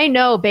 I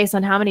know based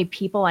on how many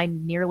people I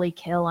nearly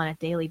kill on a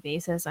daily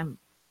basis, I'm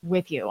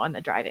with you on the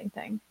driving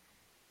thing.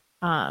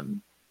 I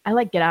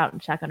get out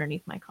and check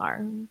underneath my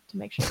car to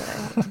make sure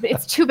that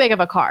it's too big of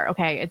a car.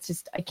 Okay. It's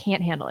just, I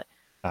can't handle it.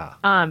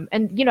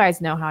 And you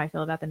guys know how I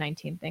feel about the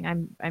 19th thing.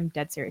 I'm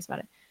dead serious about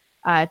it.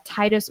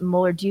 Titus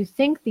Muller, do you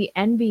think the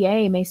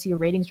NBA may see a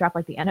ratings drop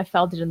like the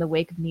NFL did in the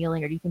wake of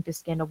kneeling, or do you think this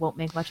scandal won't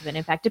make much of an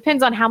impact?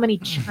 Depends on how many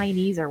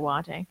Chinese are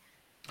watching.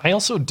 I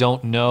also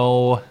don't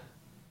know.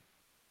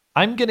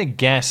 I'm going to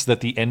guess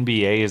that the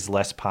NBA is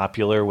less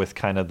popular with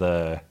kind of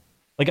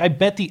I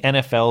bet the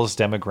NFL's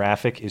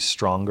demographic is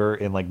stronger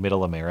in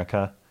middle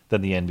America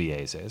than the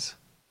NBA's is.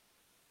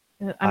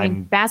 I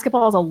mean,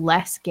 basketball is a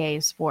less gay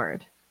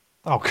sport.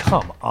 Oh,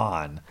 come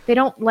on. They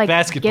don't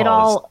Basketball get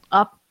all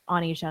up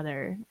on each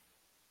other.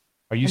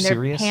 Are you and their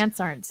serious? Pants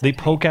aren't so they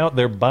tight. poke out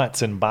their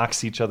butts and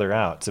box each other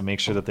out to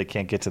make sure that they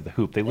can't get to the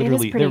hoop. They It is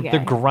literally pretty they're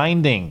gay.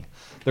 grinding.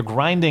 They're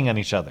grinding on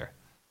each other.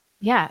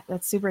 Yeah,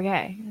 that's super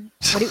gay.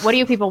 What do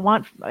you people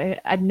want?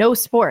 No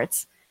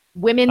sports.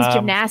 Women's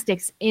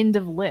gymnastics, end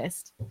of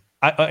list.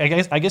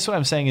 I guess what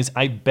I'm saying is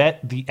I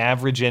bet the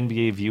average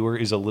NBA viewer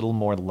is a little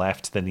more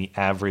left than the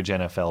average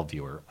NFL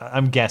viewer.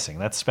 I'm guessing.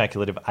 That's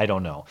speculative. I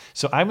don't know.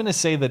 So I'm going to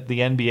say that the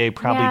NBA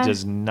probably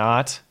does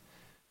not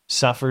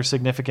suffer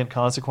significant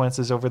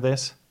consequences over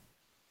this.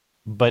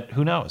 But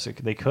who knows?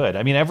 They could.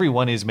 I mean,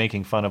 everyone is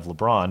making fun of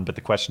LeBron, but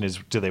the question is,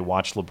 do they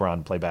watch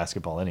LeBron play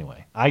basketball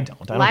anyway? I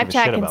don't. I don't Live give a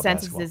chat shit about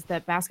consensus basketball. is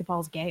that basketball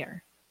is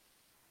gayer.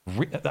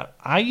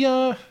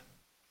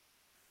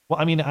 Well,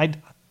 I mean,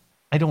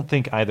 I don't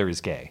think either is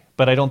gay,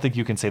 but I don't think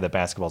you can say that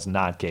basketball's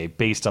not gay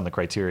based on the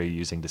criteria you're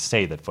using to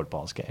say that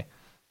football's gay.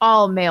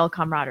 All male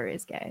camaraderie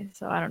is gay,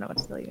 so I don't know what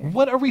to tell you.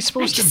 What are we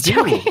supposed to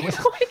do?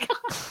 Oh my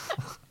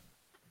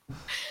god.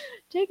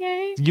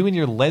 JK. You and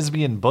your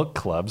lesbian book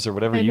clubs or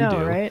whatever I you know,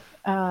 do. right?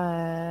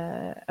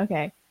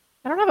 Okay.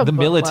 I don't have a The book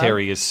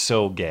military club. is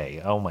so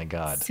gay. Oh my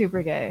god.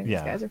 Super gay.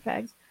 Yeah. These guys are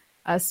fags.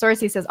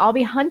 Sorcy says, I'll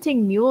be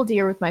hunting mule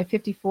deer with my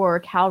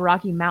 54 Cal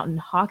Rocky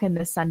Mountain Hawken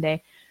this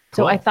Sunday.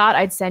 So Cool. I thought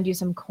I'd send you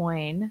some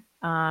coin.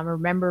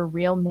 Remember,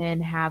 real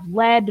men have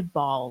lead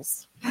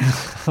balls.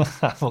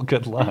 Well,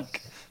 good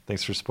luck.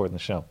 Thanks for supporting the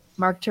show.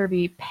 Mark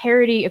Turby,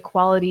 parody,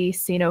 equality,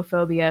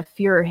 xenophobia,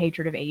 fear or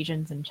hatred of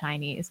Asians and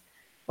Chinese.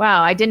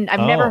 Wow, I've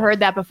never heard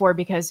that before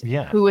because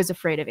Yeah. who is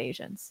afraid of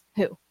Asians?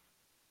 Who?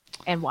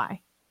 And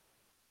why?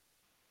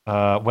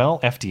 Well,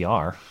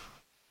 FDR.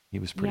 He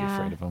was pretty Yeah.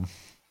 afraid of him.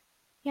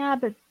 Yeah,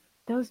 but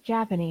those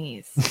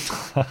Japanese.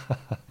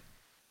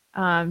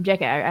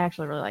 JK, I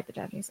actually really like the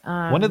Japanese.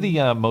 One of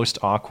the most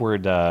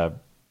awkward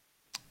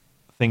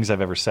things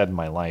I've ever said in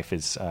my life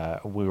is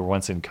we were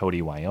once in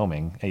Cody,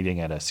 Wyoming, eating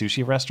at a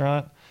sushi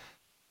restaurant.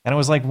 And I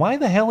was like, why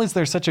the hell is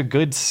there such a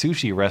good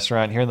sushi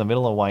restaurant here in the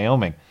middle of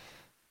Wyoming?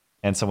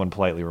 And someone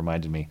politely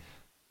reminded me,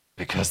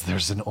 because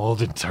there's an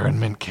old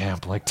internment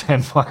camp like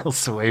 10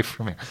 miles away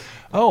from here.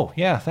 Oh,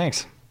 yeah,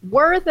 thanks.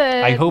 Were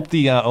the... I hope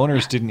the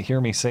owners didn't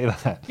hear me say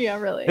that. Yeah,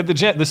 really. The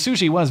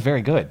sushi was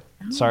very good.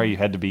 Sorry you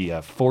had to be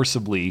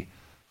forcibly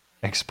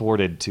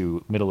exported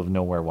to middle of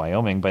nowhere,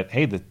 Wyoming. But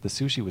hey, the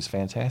sushi was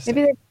fantastic.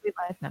 Maybe they're sweet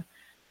life now.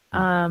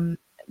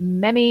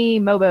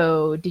 Memi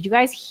Mobo, did you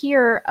guys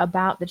hear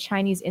about the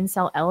Chinese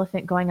incel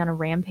elephant going on a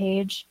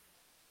rampage?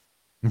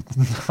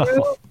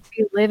 No.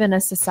 We live in a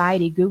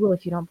society. Google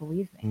if you don't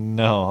believe me.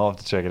 No, I'll have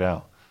to check it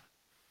out.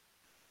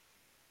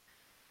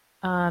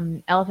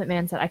 Elephant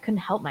Man said, I couldn't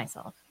help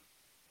myself.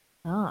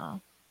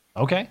 Oh.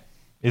 Okay.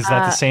 Is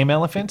that the same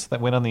elephant that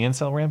went on the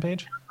incel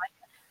rampage?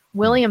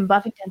 William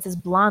Buffington says,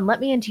 Blonde, let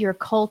me into your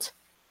cult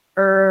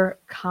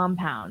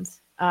compound.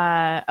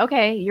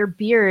 Okay, your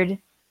beard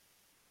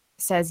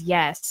says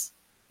yes,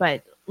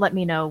 but let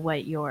me know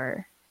what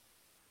your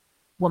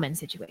woman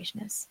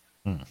situation is.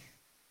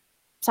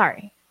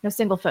 Sorry, no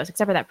single folks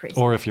except for that priest.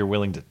 Or if you're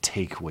willing to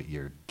take what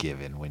you're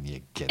given when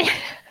you get it.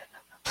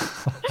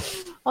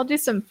 I'll do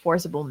some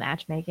forcible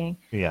matchmaking.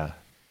 Yeah.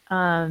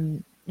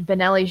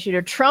 Benelli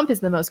Shooter, Trump is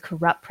the most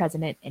corrupt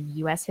president in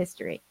U.S.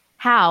 history.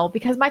 How?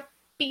 Because my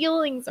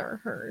feelings are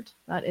hurt.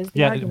 That is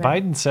the argument.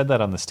 Biden said that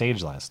on the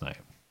stage last night.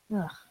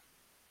 Ugh.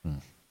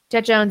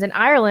 Jet Jones, in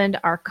Ireland,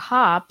 our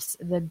cops,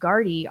 the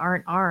Gardaí,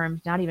 aren't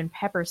armed, not even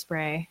pepper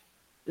spray.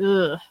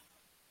 Ugh.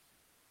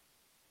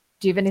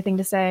 Do you have anything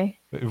to say?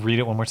 Read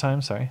it one more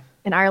time, sorry.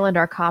 In Ireland,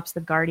 our cops,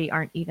 the Gardaí,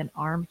 aren't even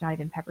armed, not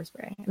even pepper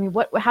spray. I mean,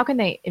 how can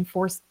they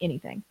enforce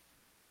anything?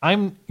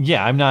 I'm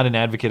not an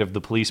advocate of the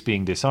police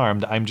being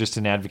disarmed. I'm just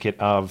an advocate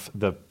of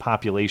the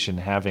population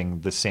having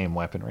the same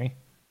weaponry.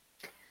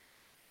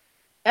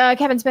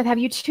 Kevin Smith, have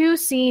you two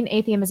seen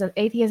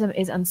Atheism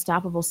is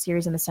Unstoppable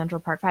series in the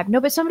Central Park 5?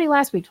 No, but somebody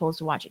last week told us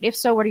to watch it. If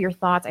so, what are your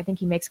thoughts? I think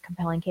he makes a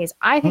compelling case.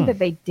 I think that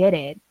they did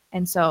it,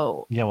 and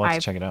so yeah, we'll have I've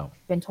to check it out.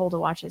 Been told to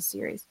watch his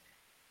series.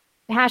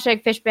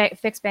 Hashtag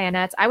fix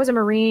bayonets. I was a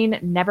Marine,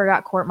 never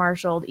got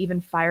court-martialed, even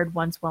fired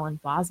once while in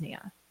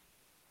Bosnia.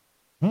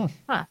 Huh.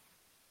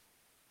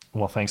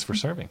 Well, thanks for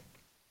serving.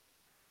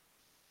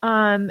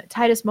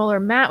 Titus Moeller,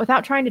 Matt,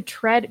 without trying to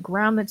tread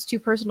ground that's too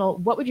personal,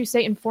 what would you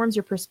say informs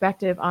your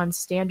perspective on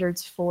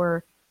standards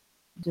for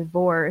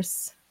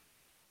divorce?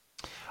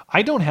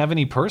 I don't have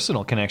any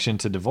personal connection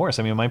to divorce.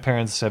 I mean, my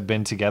parents have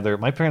been together.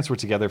 My parents were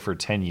together for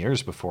 10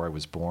 years before I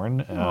was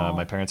born.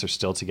 My parents are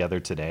still together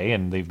today,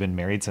 and they've been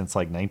married since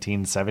like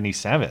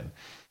 1977.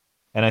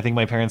 And I think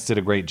my parents did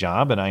a great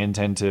job, and I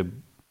intend to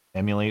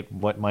emulate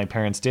what my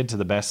parents did to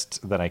the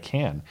best that I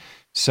can.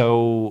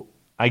 So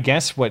I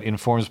guess what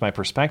informs my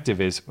perspective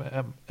is,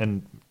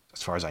 and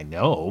as far as I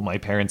know, my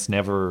parents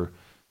never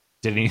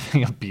did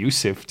anything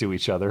abusive to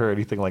each other or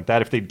anything like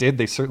that. If they did,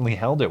 they certainly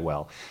held it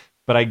well.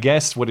 But I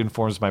guess what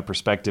informs my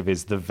perspective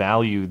is the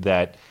value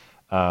that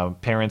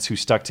parents who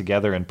stuck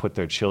together and put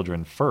their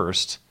children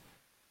first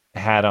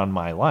had on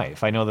my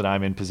life. I know that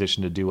I'm in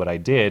position to do what I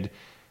did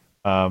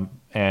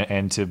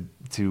and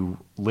to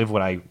live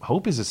what I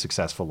hope is a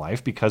successful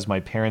life because my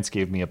parents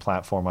gave me a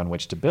platform on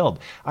which to build.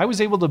 I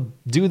was able to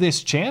do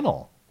this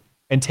channel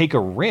and take a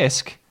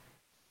risk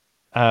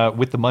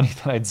with the money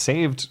that I'd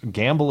saved,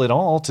 gamble it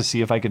all to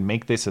see if I could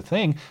make this a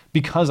thing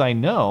because I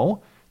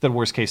know that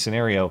worst case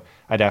scenario,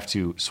 I'd have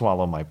to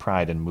swallow my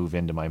pride and move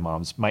into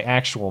my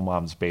actual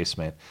mom's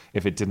basement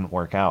if it didn't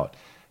work out.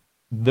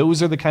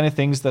 Those are the kind of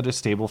things that a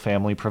stable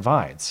family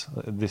provides.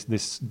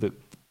 The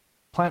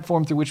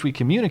platform through which we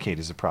communicate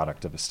is a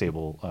product of a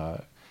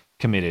stable,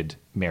 committed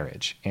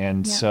marriage.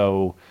 And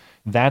so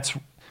that's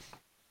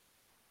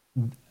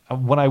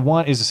what I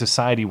want is a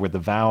society where the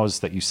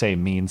vows that you say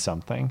mean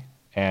something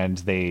and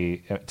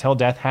they till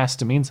death has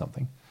to mean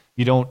something.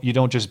 You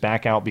don't just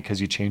back out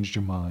because you changed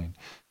your mind.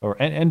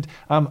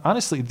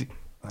 Honestly,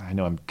 I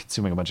know I'm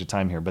consuming a bunch of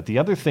time here, but the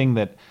other thing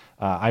that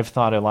I've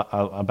thought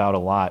about a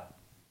lot,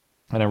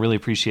 and I really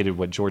appreciated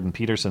what Jordan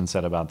Peterson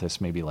said about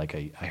this, maybe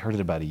I heard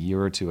it about a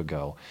year or two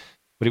ago,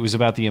 but it was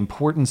about the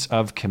importance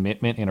of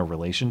commitment in a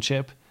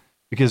relationship.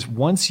 Because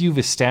once you've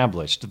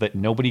established that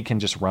nobody can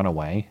just run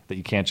away, that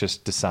you can't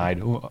just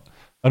decide, oh,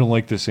 I don't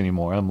like this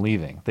anymore, I'm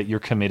leaving, that you're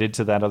committed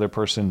to that other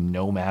person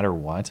no matter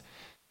what,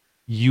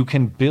 you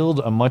can build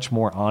a much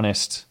more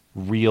honest,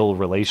 real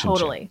relationship.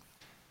 Totally.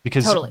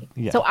 Because, totally.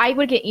 Yeah. So I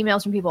would get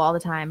emails from people all the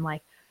time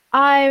like,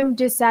 I'm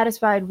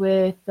dissatisfied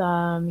with,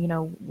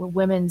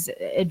 women's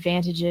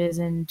advantages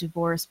in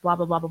divorce, blah,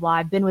 blah, blah, blah, blah.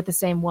 I've been with the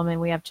same woman.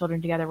 We have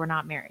children together. We're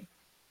not married.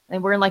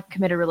 And we're in a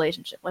committed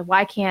relationship. Like,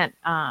 why can't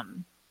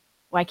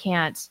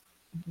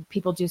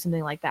people do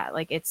something like that?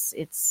 Like, it's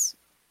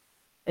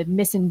a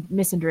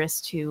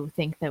misandrous to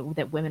think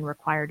that women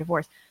require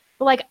divorce.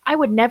 But I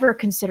would never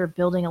consider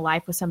building a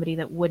life with somebody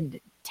that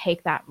wouldn't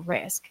take that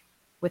risk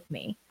with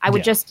me. I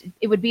would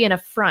it would be an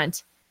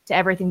affront to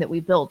everything that we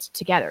built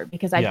together,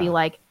 because I'd be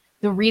like,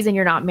 the reason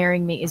you're not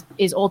marrying me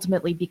is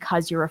ultimately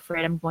because you're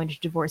afraid I'm going to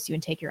divorce you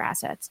and take your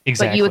assets.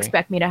 Exactly. But you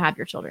expect me to have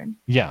your children.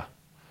 Yeah.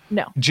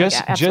 No.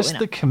 Just absolutely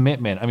the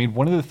commitment. I mean,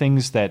 one of the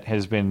things that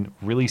has been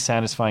really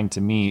satisfying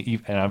to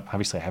me, and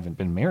obviously I haven't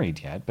been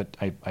married yet, but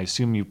I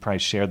assume you probably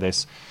share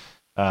this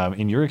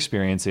in your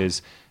experience,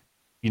 is,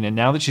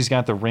 now that she's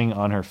got the ring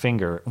on her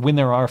finger, when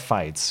there are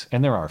fights,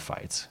 and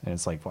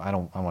it's like,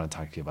 well, I want to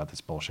talk to you about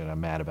this bullshit,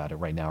 I'm mad about it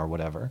right now or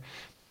whatever.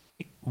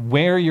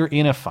 Where you're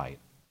in a fight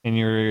and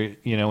you're,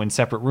 in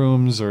separate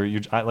rooms, or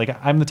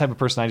I'm the type of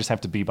person, I just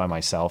have to be by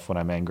myself when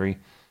I'm angry.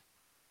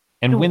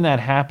 And when that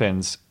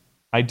happens,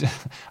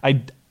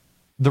 the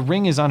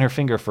ring is on her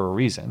finger for a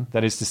reason.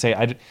 That is to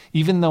say,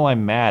 even though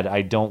I'm mad,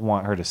 I don't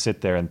want her to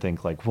sit there and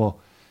think like, well,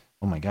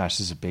 oh my gosh,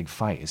 this is a big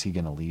fight. Is he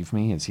going to leave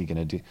me? Is he going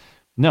to do?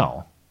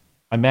 No,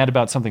 I'm mad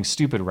about something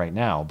stupid right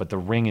now, but the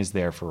ring is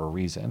there for a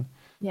reason.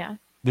 Yeah.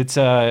 It's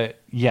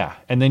yeah.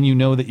 And then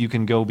that you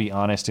can go be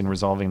honest in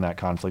resolving that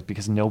conflict,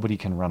 because nobody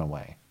can run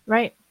away.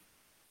 Right.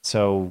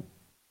 So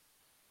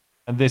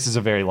this is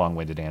a very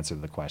long-winded answer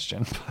to the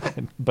question,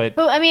 but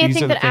I mean, I these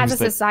think are the that as a things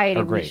that society,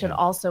 are we great. should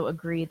also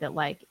agree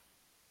that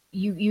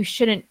you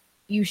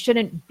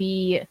shouldn't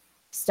be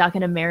stuck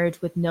in a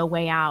marriage with no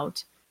way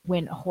out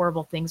when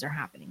horrible things are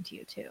happening to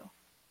you too.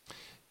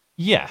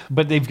 Yeah,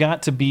 but there's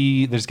got to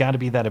be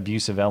that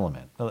abusive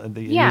element.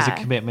 There's a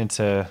commitment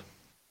to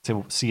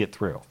see it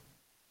through.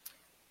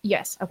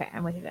 Yes. Okay.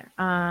 I'm with you there.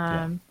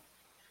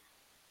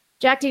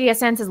 Jack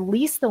DDSN says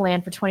lease the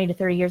land for 20 to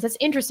 30 years. That's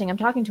interesting. I'm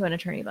talking to an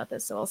attorney about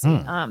this, so we'll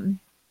see.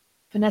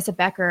 Vanessa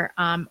Becker.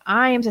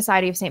 I am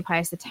Society of St.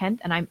 Pius X,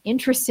 and I'm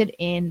interested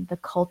in the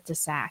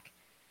cul-de-sac.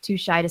 Too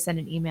shy to send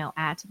an email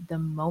at the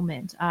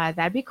moment.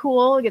 That'd be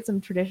cool. Get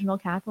some traditional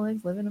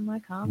Catholics living in my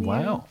commune.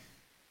 Wow.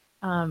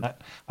 My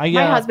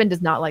husband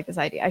does not like this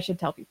idea. I should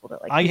tell people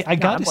that. I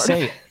got to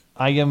say,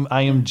 I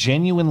am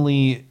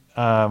genuinely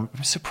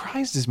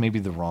surprised is maybe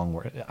the wrong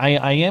word.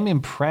 I am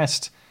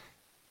impressed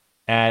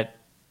at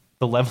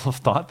the level of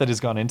thought that has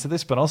gone into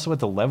this, but also at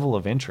the level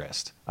of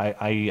interest.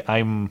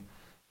 I'm.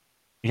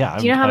 Do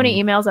you know how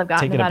many emails I've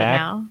gotten about it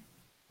now?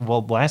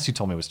 Well, last you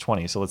told me was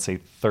 20, so let's say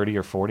 30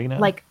 or 40 now.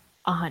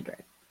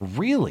 100.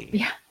 Really?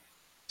 Yeah.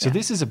 So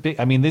this is a big.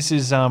 I mean, this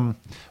is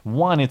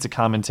one. It's a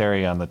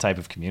commentary on the type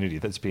of community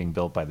that's being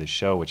built by this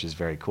show, which is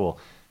very cool.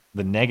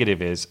 The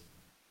negative is,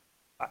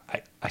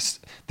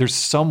 there's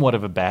somewhat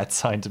of a bad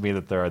sign to me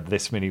that there are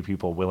this many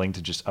people willing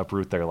to just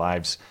uproot their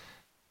lives.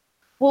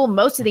 Well,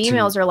 most of the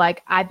emails are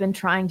like, I've been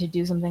trying to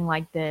do something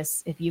like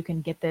this. If you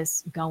can get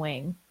this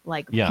going,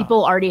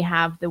 people already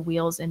have the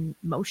wheels in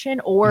motion,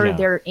 or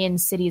they're in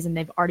cities and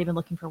they've already been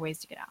looking for ways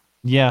to get out.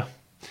 Yeah.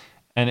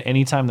 And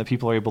anytime that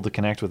people are able to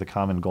connect with a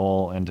common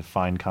goal and to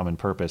find common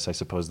purpose, I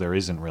suppose there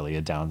isn't really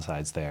a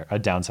downside there.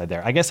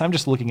 I guess I'm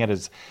just looking at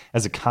it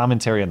as a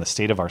commentary on the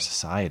state of our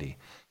society.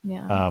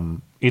 Yeah.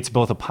 It's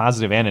both a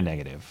positive and a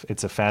negative.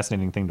 It's a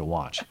fascinating thing to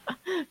watch.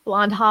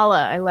 Blonde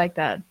Holla, I like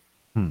that.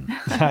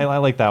 I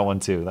like that one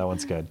too. That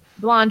one's good.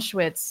 Blonde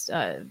Schwitz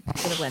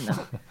gonna win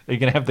though. Are you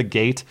gonna have the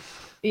gate?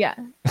 Yeah.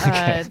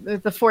 Okay.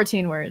 The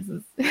 14 words.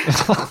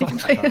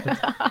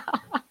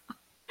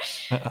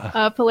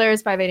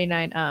 Polaris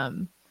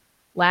 589.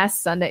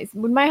 Last Sunday,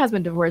 when my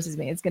husband divorces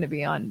me, it's going to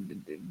be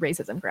on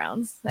racism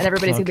grounds, and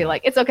everybody's going to be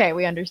like, "It's okay,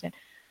 we understand."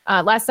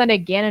 Last Sunday,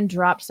 Gannon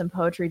dropped some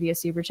poetry via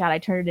super chat. I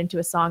turned it into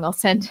a song. I'll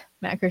send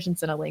Matt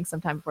Christensen a link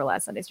sometime before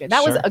last Sunday's stream.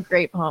 That was a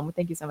great poem.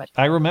 Thank you so much.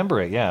 I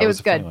remember it. Yeah, it was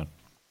good.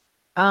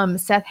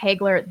 Seth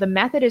Hagler, the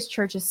Methodist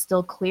Church is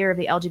still clear of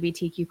the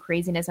LGBTQ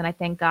craziness, and I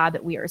thank God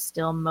that we are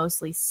still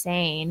mostly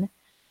sane.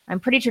 I'm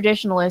pretty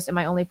traditionalist, and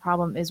my only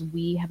problem is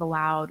we have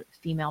allowed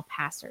female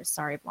pastors.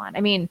 Sorry, Blonde.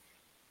 I mean,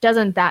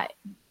 isn't that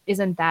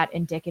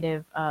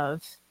indicative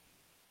of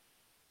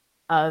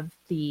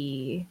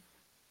the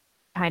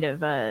kind of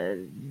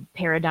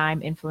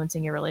paradigm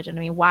influencing your religion?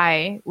 I mean,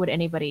 why would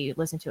anybody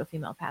listen to a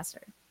female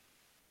pastor?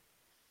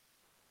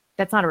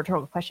 That's not a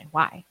rhetorical question.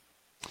 Why?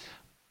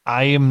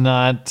 I'm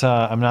not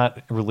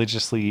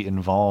religiously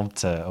involved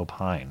to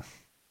opine.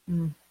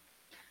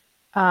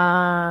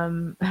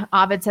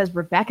 Ovid says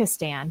Rebecca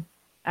Stan.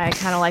 I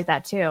kind of like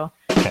that too.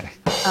 Okay.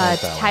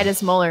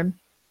 Titus Muller.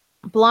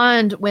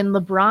 Blonde, when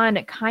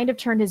LeBron kind of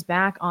turned his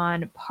back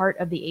on part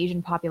of the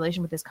Asian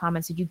population with his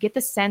comments, did you get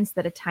the sense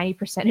that a tiny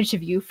percentage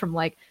of you from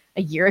like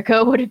a year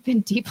ago would have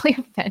been deeply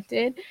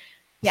offended?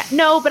 Yeah,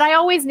 no, but I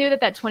always knew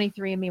that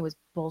 23andMe was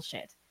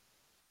bullshit.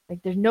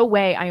 Like, there's no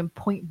way I am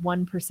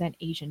 0.1%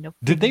 Asian. No.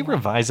 Did they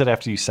revise it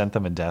after you sent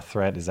them a death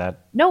threat? Is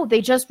that? No,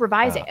 they just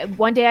revised it.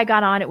 One day I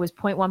got on, it was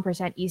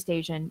 0.1% East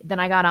Asian.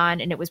 Then I got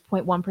on and it was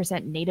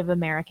 0.1% Native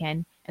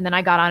American. And then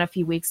I got on a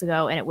few weeks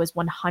ago and it was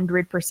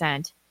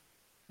 100%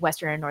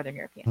 Western and Northern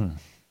European.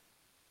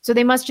 So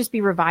they must just be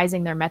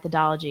revising their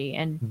methodology.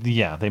 And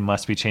yeah, they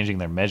must be changing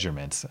their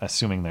measurements,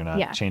 assuming they're not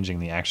Yeah. changing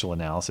the actual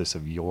analysis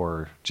of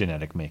your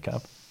genetic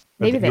makeup.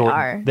 Maybe they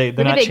are. They're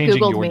Maybe not they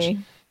changing Googled your. me.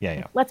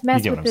 Yeah. Let's You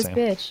mess get with what this I'm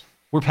saying. bitch.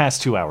 We're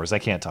past 2 hours. I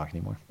can't talk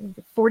anymore.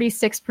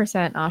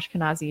 46%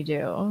 Ashkenazi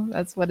Jew.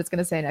 That's what it's going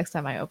to say next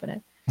time I open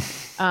it.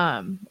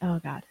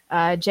 Oh God.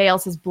 JL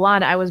says,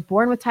 Blonde, I was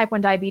born with type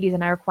 1 diabetes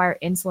and I require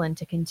insulin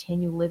to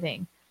continue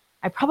living.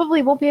 I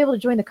probably won't be able to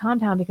join the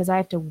compound because I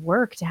have to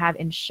work to have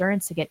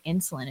insurance to get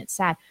insulin. It's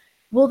sad.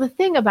 Well, the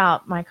thing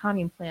about my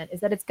commune plant is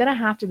that it's going to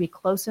have to be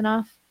close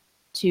enough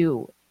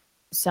to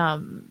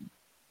some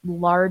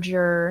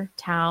larger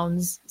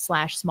towns /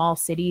 small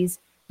cities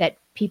that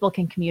people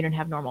can commute and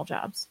have normal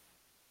jobs.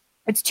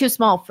 It's too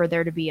small for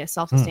there to be a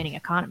self-sustaining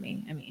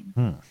economy. I mean,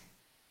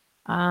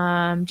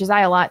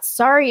 Josiah Lott,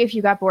 sorry if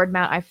you got bored,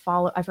 Matt. I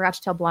forgot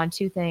to tell Blonde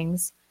 2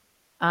 things.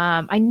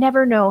 I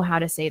never know how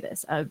to say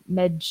this.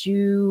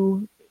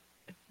 You're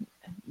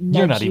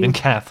not even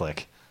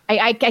Catholic.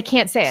 I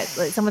can't say it.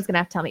 Someone's gonna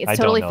have to tell me. It's I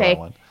don't totally know that fake.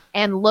 one.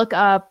 And look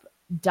up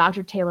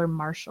Dr. Taylor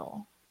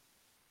Marshall.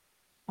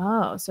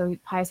 Oh, so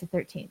Pius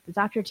XIII.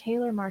 Dr.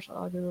 Taylor Marshall.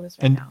 I'll Google this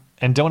right now.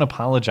 And don't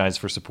apologize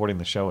for supporting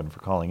the show and for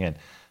calling in.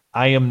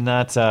 I am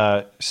not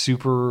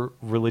super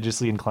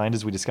religiously inclined,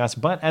 as we discussed,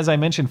 but as I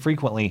mentioned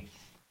frequently,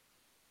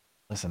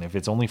 listen, if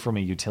it's only from a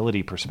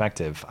utility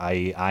perspective,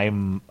 my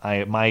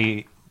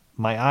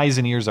eyes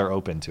and ears are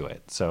open to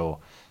it. So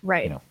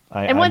Right. you know,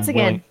 and once I'm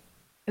again,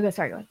 willing-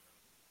 sorry, go ahead.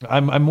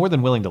 I'm more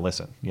than willing to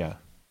listen. Yeah.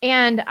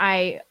 And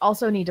I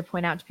also need to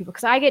point out to people,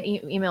 because I get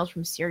emails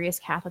from serious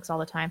Catholics all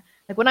the time.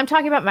 Like when I'm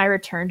talking about my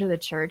return to the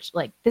church,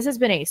 like this has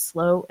been a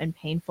slow and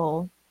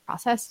painful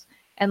process.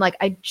 And like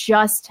I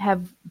just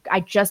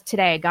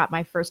today got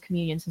my first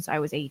communion since I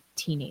was a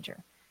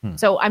teenager.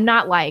 So I'm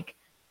not like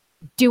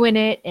doing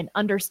it and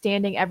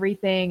understanding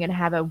everything and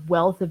have a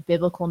wealth of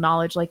biblical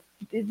knowledge. Like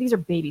these are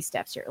baby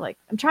steps here. Like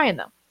I'm trying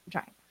though.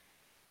 I'm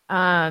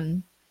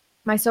trying.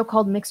 My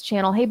so-called mixed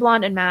channel. Hey,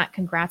 Blonde and Matt,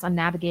 congrats on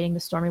navigating the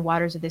stormy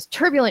waters of this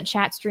turbulent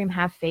chat stream.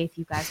 Have faith.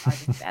 You guys are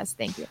the best.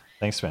 Thank you.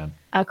 Thanks, man.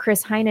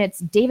 Chris Heinitz.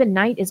 David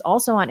Knight is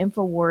also on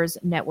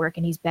InfoWars Network,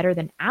 and he's better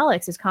than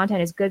Alex. His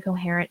content is good,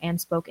 coherent,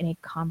 and spoke in a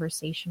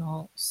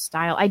conversational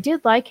style. I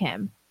did like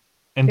him.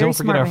 And Very don't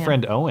forget smart our man.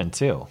 friend Owen,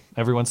 too.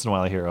 Every once in a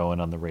while I hear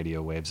Owen on the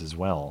radio waves as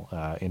well.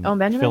 Owen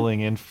Benjamin? Filling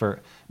in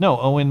for... No,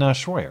 Owen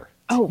Schroyer.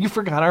 Oh. You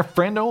forgot our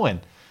friend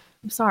Owen.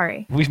 I'm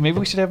sorry. Maybe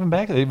we should have him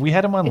back. We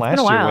had him on It's last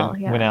been a year while,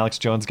 yeah. when Alex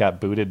Jones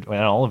got booted,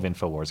 when all of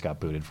InfoWars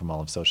got booted from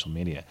all of social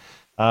media.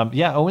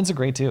 Yeah, Owen's a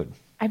great dude.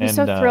 I'd be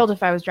so thrilled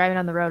if I was driving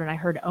on the road and I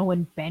heard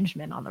Owen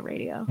Benjamin on the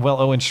radio. Well,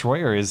 Owen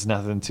Schroyer is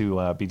nothing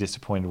to be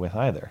disappointed with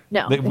either.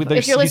 No, They- if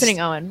there's- you're he's- listening,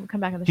 Owen, come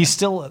back on the show. He's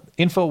still...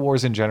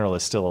 InfoWars in general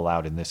is still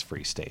allowed in this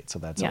free state, so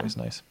that's Yeah. always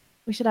nice.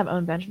 We should have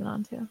Owen Benjamin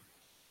on too.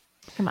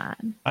 Come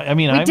on. I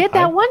mean, we did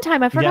that one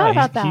time. I forgot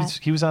about that.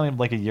 He was on it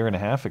like a year and a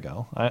half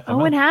ago.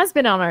 Owen has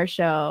been on our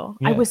show.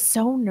 I Yeah. was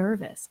so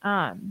nervous.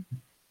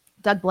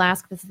 Doug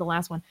Blask, this is the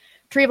last one.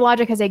 Tree of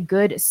Logic has a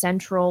good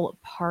Central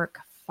Park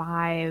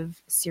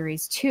 5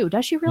 Series 2.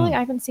 Does she really? I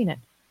haven't seen it.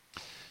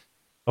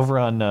 Over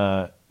on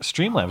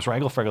Streamlabs,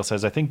 Raggle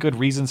says, I think good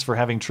reasons for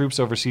having troops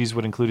overseas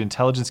would include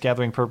intelligence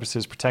gathering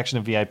purposes, protection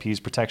of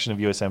VIPs, protection of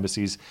U.S.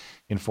 embassies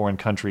in foreign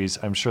countries.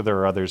 I'm sure there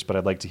are others, but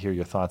I'd like to hear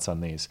your thoughts on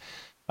these.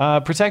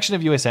 Protection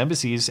of U.S.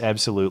 embassies,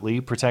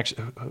 absolutely.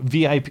 Protection,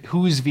 VIP,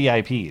 who's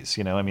VIPs?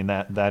 You know, I mean,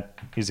 that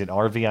is it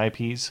our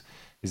VIPs?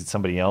 Is it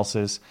somebody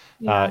else's?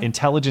 Yeah.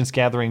 Intelligence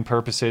gathering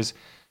purposes,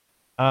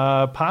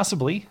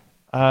 possibly.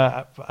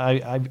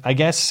 I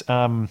guess.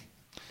 I'm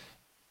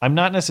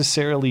not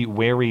necessarily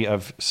wary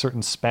of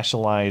certain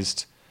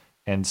specialized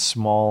and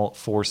small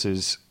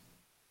forces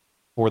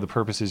for the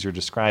purposes you're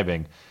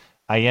describing.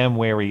 I am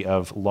wary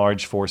of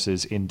large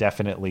forces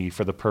indefinitely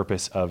for the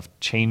purpose of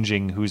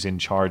changing who's in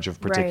charge of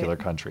particular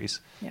Right.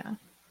 countries. Yeah.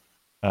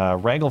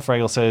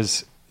 Raggle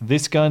says,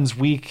 this gun's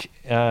week,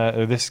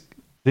 this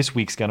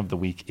week's gun of the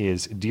week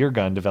is Deer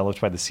Gun,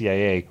 developed by the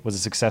CIA, was a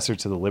successor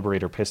to the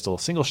Liberator pistol.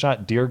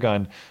 Single-shot Deer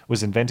Gun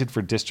was invented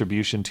for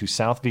distribution to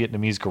South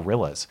Vietnamese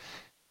guerrillas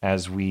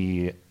as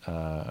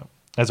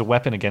a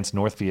weapon against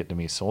North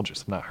Vietnamese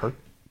soldiers. I've not heard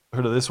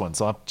of this one,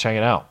 so I'll check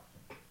it out.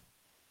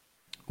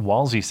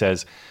 Walsey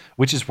says,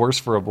 which is worse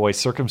for a boy,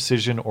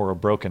 circumcision or a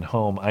broken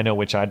home? I know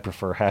which I'd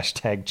prefer.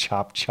 Hashtag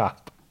chop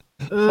chop.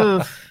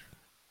 Oof.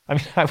 I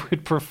mean, I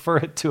would prefer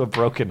it to a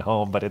broken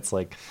home, but it's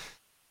like,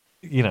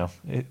 you know,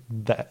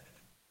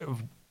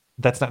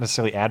 that's not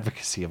necessarily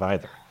advocacy of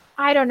either.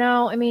 I don't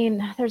know. I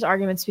mean, there's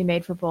arguments to be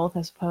made for both,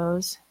 I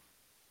suppose.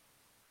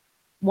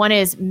 One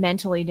is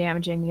mentally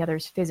damaging, the other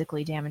is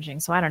physically damaging.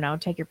 So I don't know.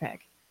 Take your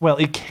pick. Well,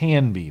 it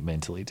can be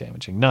mentally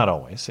damaging, not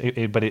always.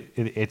 But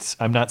it's.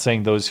 I'm not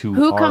saying those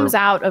who comes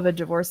out of a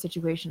divorce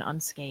situation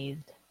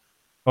unscathed.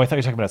 Oh, I thought you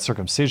were talking about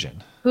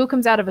circumcision. Who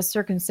comes out of a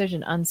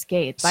circumcision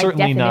unscathed? By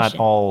Certainly definition. not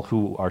all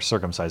who are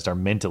circumcised are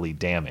mentally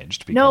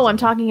damaged. No, I'm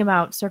talking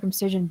about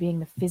circumcision being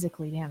the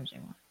physically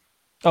damaging one.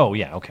 Oh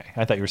yeah, okay.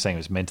 I thought you were saying it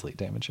was mentally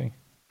damaging.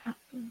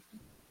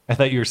 I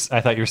thought you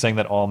were saying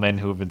that all men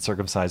who have been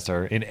circumcised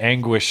are in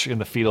anguish in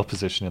the fetal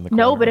position in the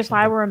corner. No, but if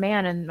I were a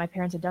man and my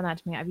parents had done that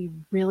to me, I'd be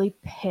really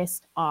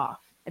pissed off.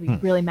 I'd be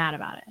really mad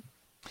about it.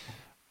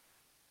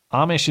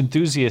 Amish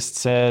enthusiast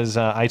says,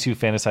 I too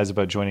fantasize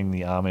about joining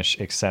the Amish,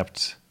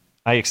 except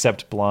I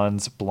accept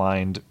Blonde's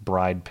blind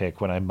bride pick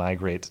when I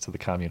migrate to the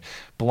commune.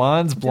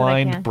 Blonde's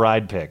blind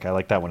bride pick. I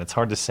like that one. It's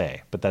hard to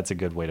say, but that's a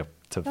good way to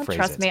Don't phrase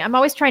trust it. me. I'm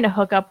always trying to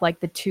hook up like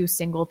the 2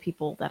 single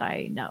people that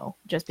I know,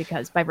 just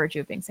because by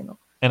virtue of being single.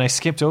 And I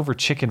skipped over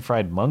Chicken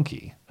Fried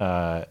Monkey.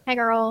 Hey,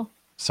 girl.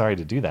 Sorry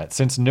to do that.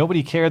 Since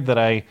nobody cared that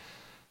I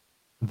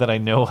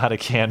know how to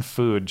can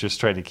food, just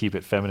try to keep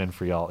it feminine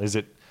for y'all. Is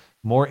it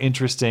more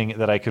interesting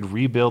that I could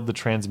rebuild the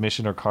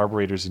transmission or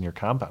carburetors in your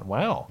compound?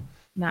 Wow.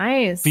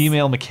 Nice.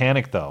 Female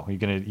mechanic though. You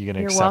gonna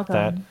You're accept welcome.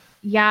 that?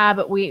 Yeah,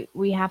 but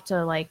we have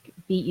to like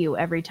beat you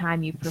every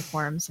time you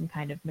perform some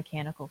kind of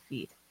mechanical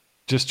feat.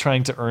 Just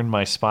trying to earn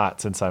my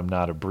spot since I'm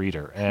not a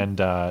breeder. And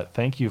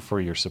thank you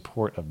for your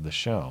support of the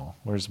show.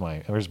 Where's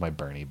my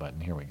Bernie button?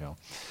 Here we go.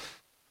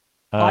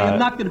 I am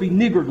not going to be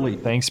niggardly.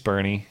 Thanks,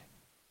 Bernie.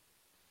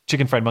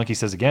 Chicken Fried Monkey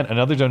says again,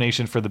 another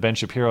donation for the Ben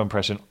Shapiro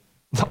impression.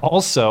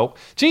 Also,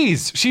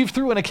 geez, she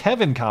threw in a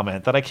Kevin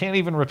comment that I can't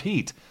even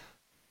repeat.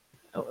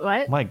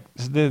 What? Mike,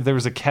 there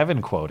was a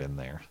Kevin quote in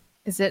there.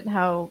 Is it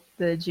how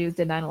the Jews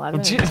did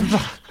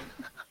 9/11?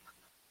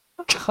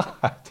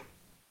 God.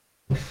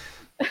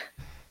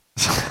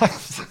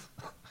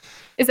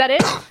 Is that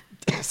it?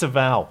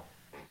 Disavow.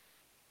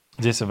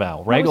 That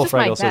Raggle was just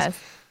my Fraggle says, guess.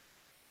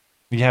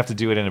 you have to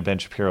do it in a Ben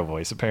Shapiro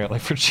voice, apparently,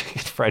 for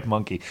Chicken Fried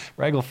Monkey.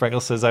 Raggle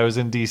Fraggle says, I was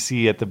in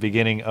D.C. at the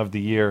beginning of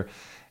the year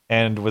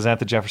and was at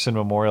the Jefferson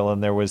Memorial,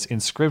 and there was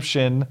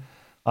inscription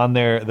on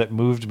there that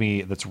moved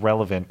me that's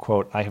relevant.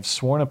 Quote, I have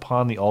sworn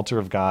upon the altar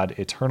of God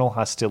eternal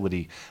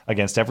hostility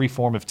against every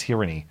form of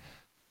tyranny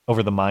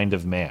over the mind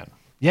of man.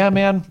 Yeah,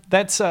 man,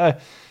 that's... I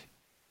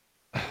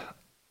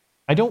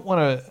don't want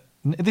to...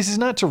 This is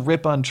not to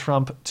rip on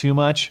Trump too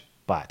much,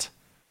 but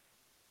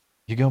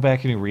you go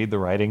back and you read the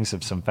writings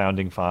of some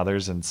founding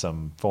fathers and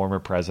some former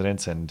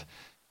presidents, and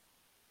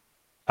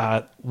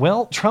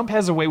well, Trump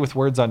has a way with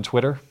words on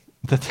Twitter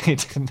that they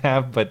didn't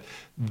have, but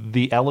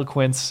the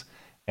eloquence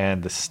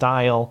and the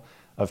style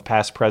of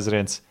past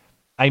presidents,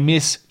 I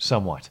miss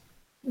somewhat.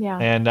 Yeah.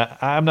 And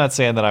I'm not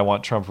saying that I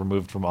want Trump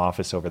removed from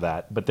office over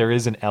that, but there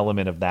is an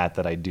element of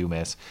that I do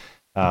miss.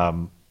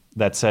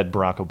 That said,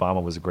 Barack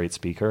Obama was a great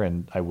speaker,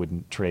 and I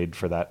wouldn't trade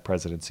for that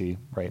presidency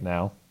right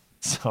now.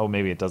 So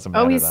maybe it doesn't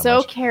matter. Oh, he's that so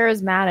much.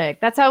 charismatic.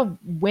 That's how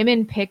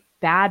women pick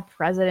bad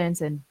presidents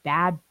and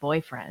bad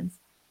boyfriends.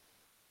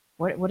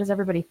 What is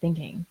everybody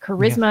thinking?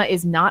 Charisma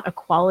is not a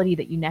quality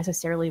that you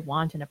necessarily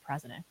want in a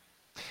president.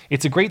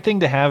 It's a great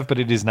thing to have, but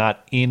it is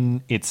not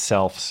in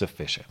itself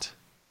sufficient.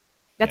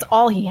 That's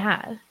all he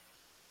had.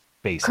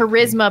 Basically.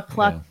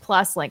 Charisma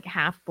plus like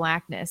half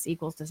blackness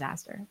equals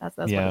disaster. That's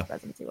what his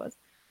presidency was.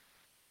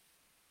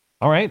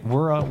 All right,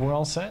 we're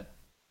all set.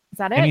 Is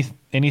that it?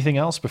 Anything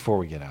else before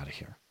we get out of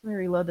here? Let me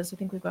reload this. I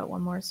think we've got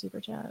one more super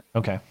chat.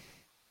 Okay.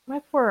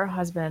 My poor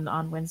husband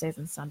on Wednesdays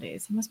and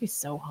Sundays. He must be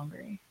so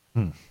hungry.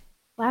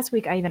 Last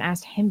week, I even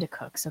asked him to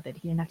cook so that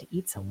he didn't have to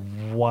eat so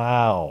much.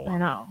 Wow. I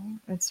know.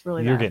 It's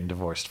really You're bad. getting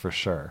divorced for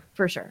sure.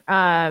 For sure.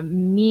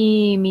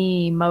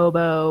 Me,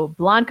 Mobo.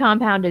 Blonde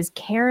Compound is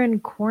Karen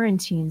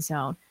Quarantine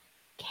Zone.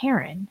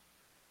 Karen?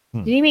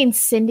 Did he mean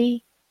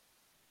Cindy?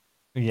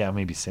 Yeah,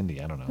 maybe Cindy.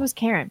 I don't know. Who's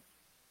Karen?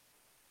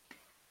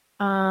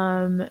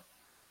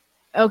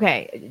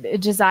 Okay.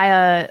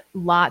 Josiah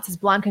Lott says,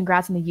 Blonde,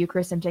 congrats on the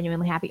Eucharist. I'm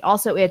genuinely happy.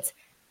 Also, it's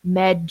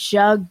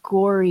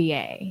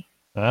Medjugorje.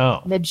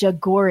 Oh.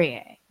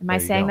 Medjugorje. Am I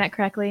There you saying go. that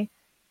correctly?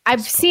 I've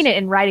seen it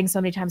in writing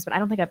so many times, but I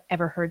don't think I've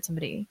ever heard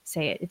somebody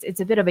say it. It's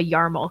a bit of a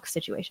Yarmulke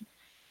situation.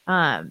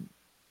 Or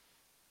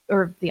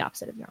the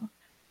opposite of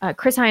Yarmulke.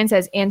 Chris Hine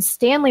says, and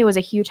Stanley was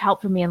a huge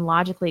help for me in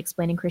logically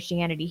explaining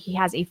Christianity. He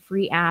has a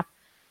free app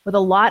with a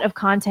lot of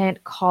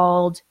content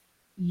called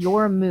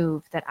Your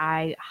Move that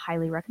I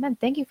highly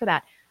recommend. Thank you for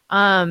that.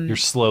 You're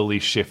slowly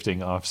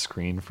shifting off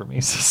screen for me.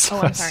 So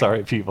I'm sorry.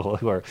 sorry. People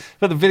who are,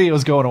 but the video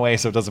is going away,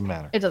 so it doesn't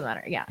matter. It doesn't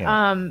matter. Yeah.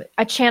 Yeah.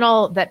 A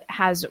channel that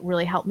has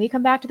really helped me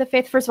come back to the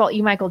faith. First of all, E.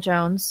 Michael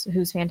Jones,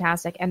 who's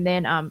fantastic. And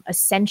then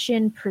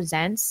Ascension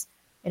Presents.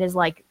 It is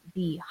like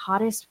the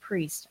hottest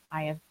priest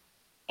I have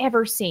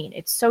ever seen.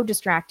 It's so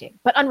distracting,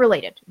 but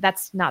unrelated.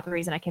 That's not the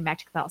reason I came back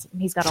to Catholicism.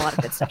 He's got a lot of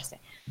good stuff to say.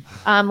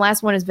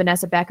 Last one is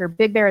Vanessa Becker.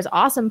 Big Bear is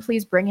awesome.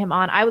 Please bring him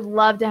on. I would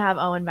love to have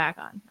Owen back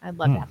on. I'd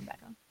love to have him back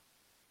on.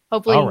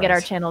 Hopefully, we All can get our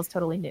right. channels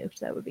totally nuked.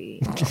 That would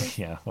be.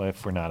 Yeah, well,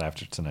 if we're not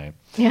after tonight.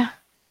 Yeah.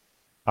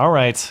 All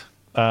right.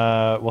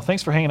 Well,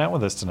 thanks for hanging out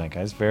with us tonight,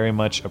 guys. Very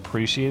much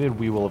appreciated.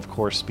 We will, of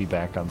course, be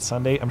back on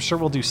Sunday. I'm sure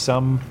we'll do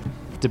some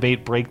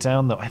debate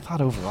breakdown, though I thought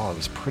overall it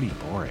was pretty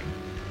boring.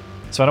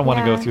 So I don't want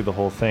to go through the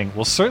whole thing.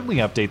 We'll certainly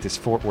update this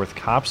Fort Worth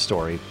cop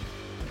story.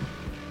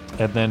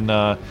 And then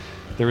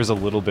there is a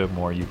little bit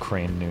more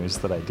Ukraine news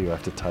that I do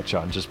have to touch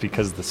on, just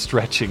because the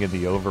stretching and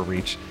the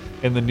overreach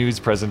in the news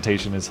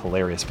presentation is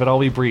hilarious. But I'll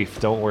be brief,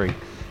 don't worry.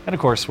 And of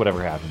course,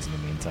 whatever happens in the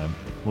meantime.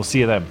 We'll see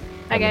you then. Bye,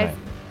 Have a good guys.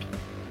 night.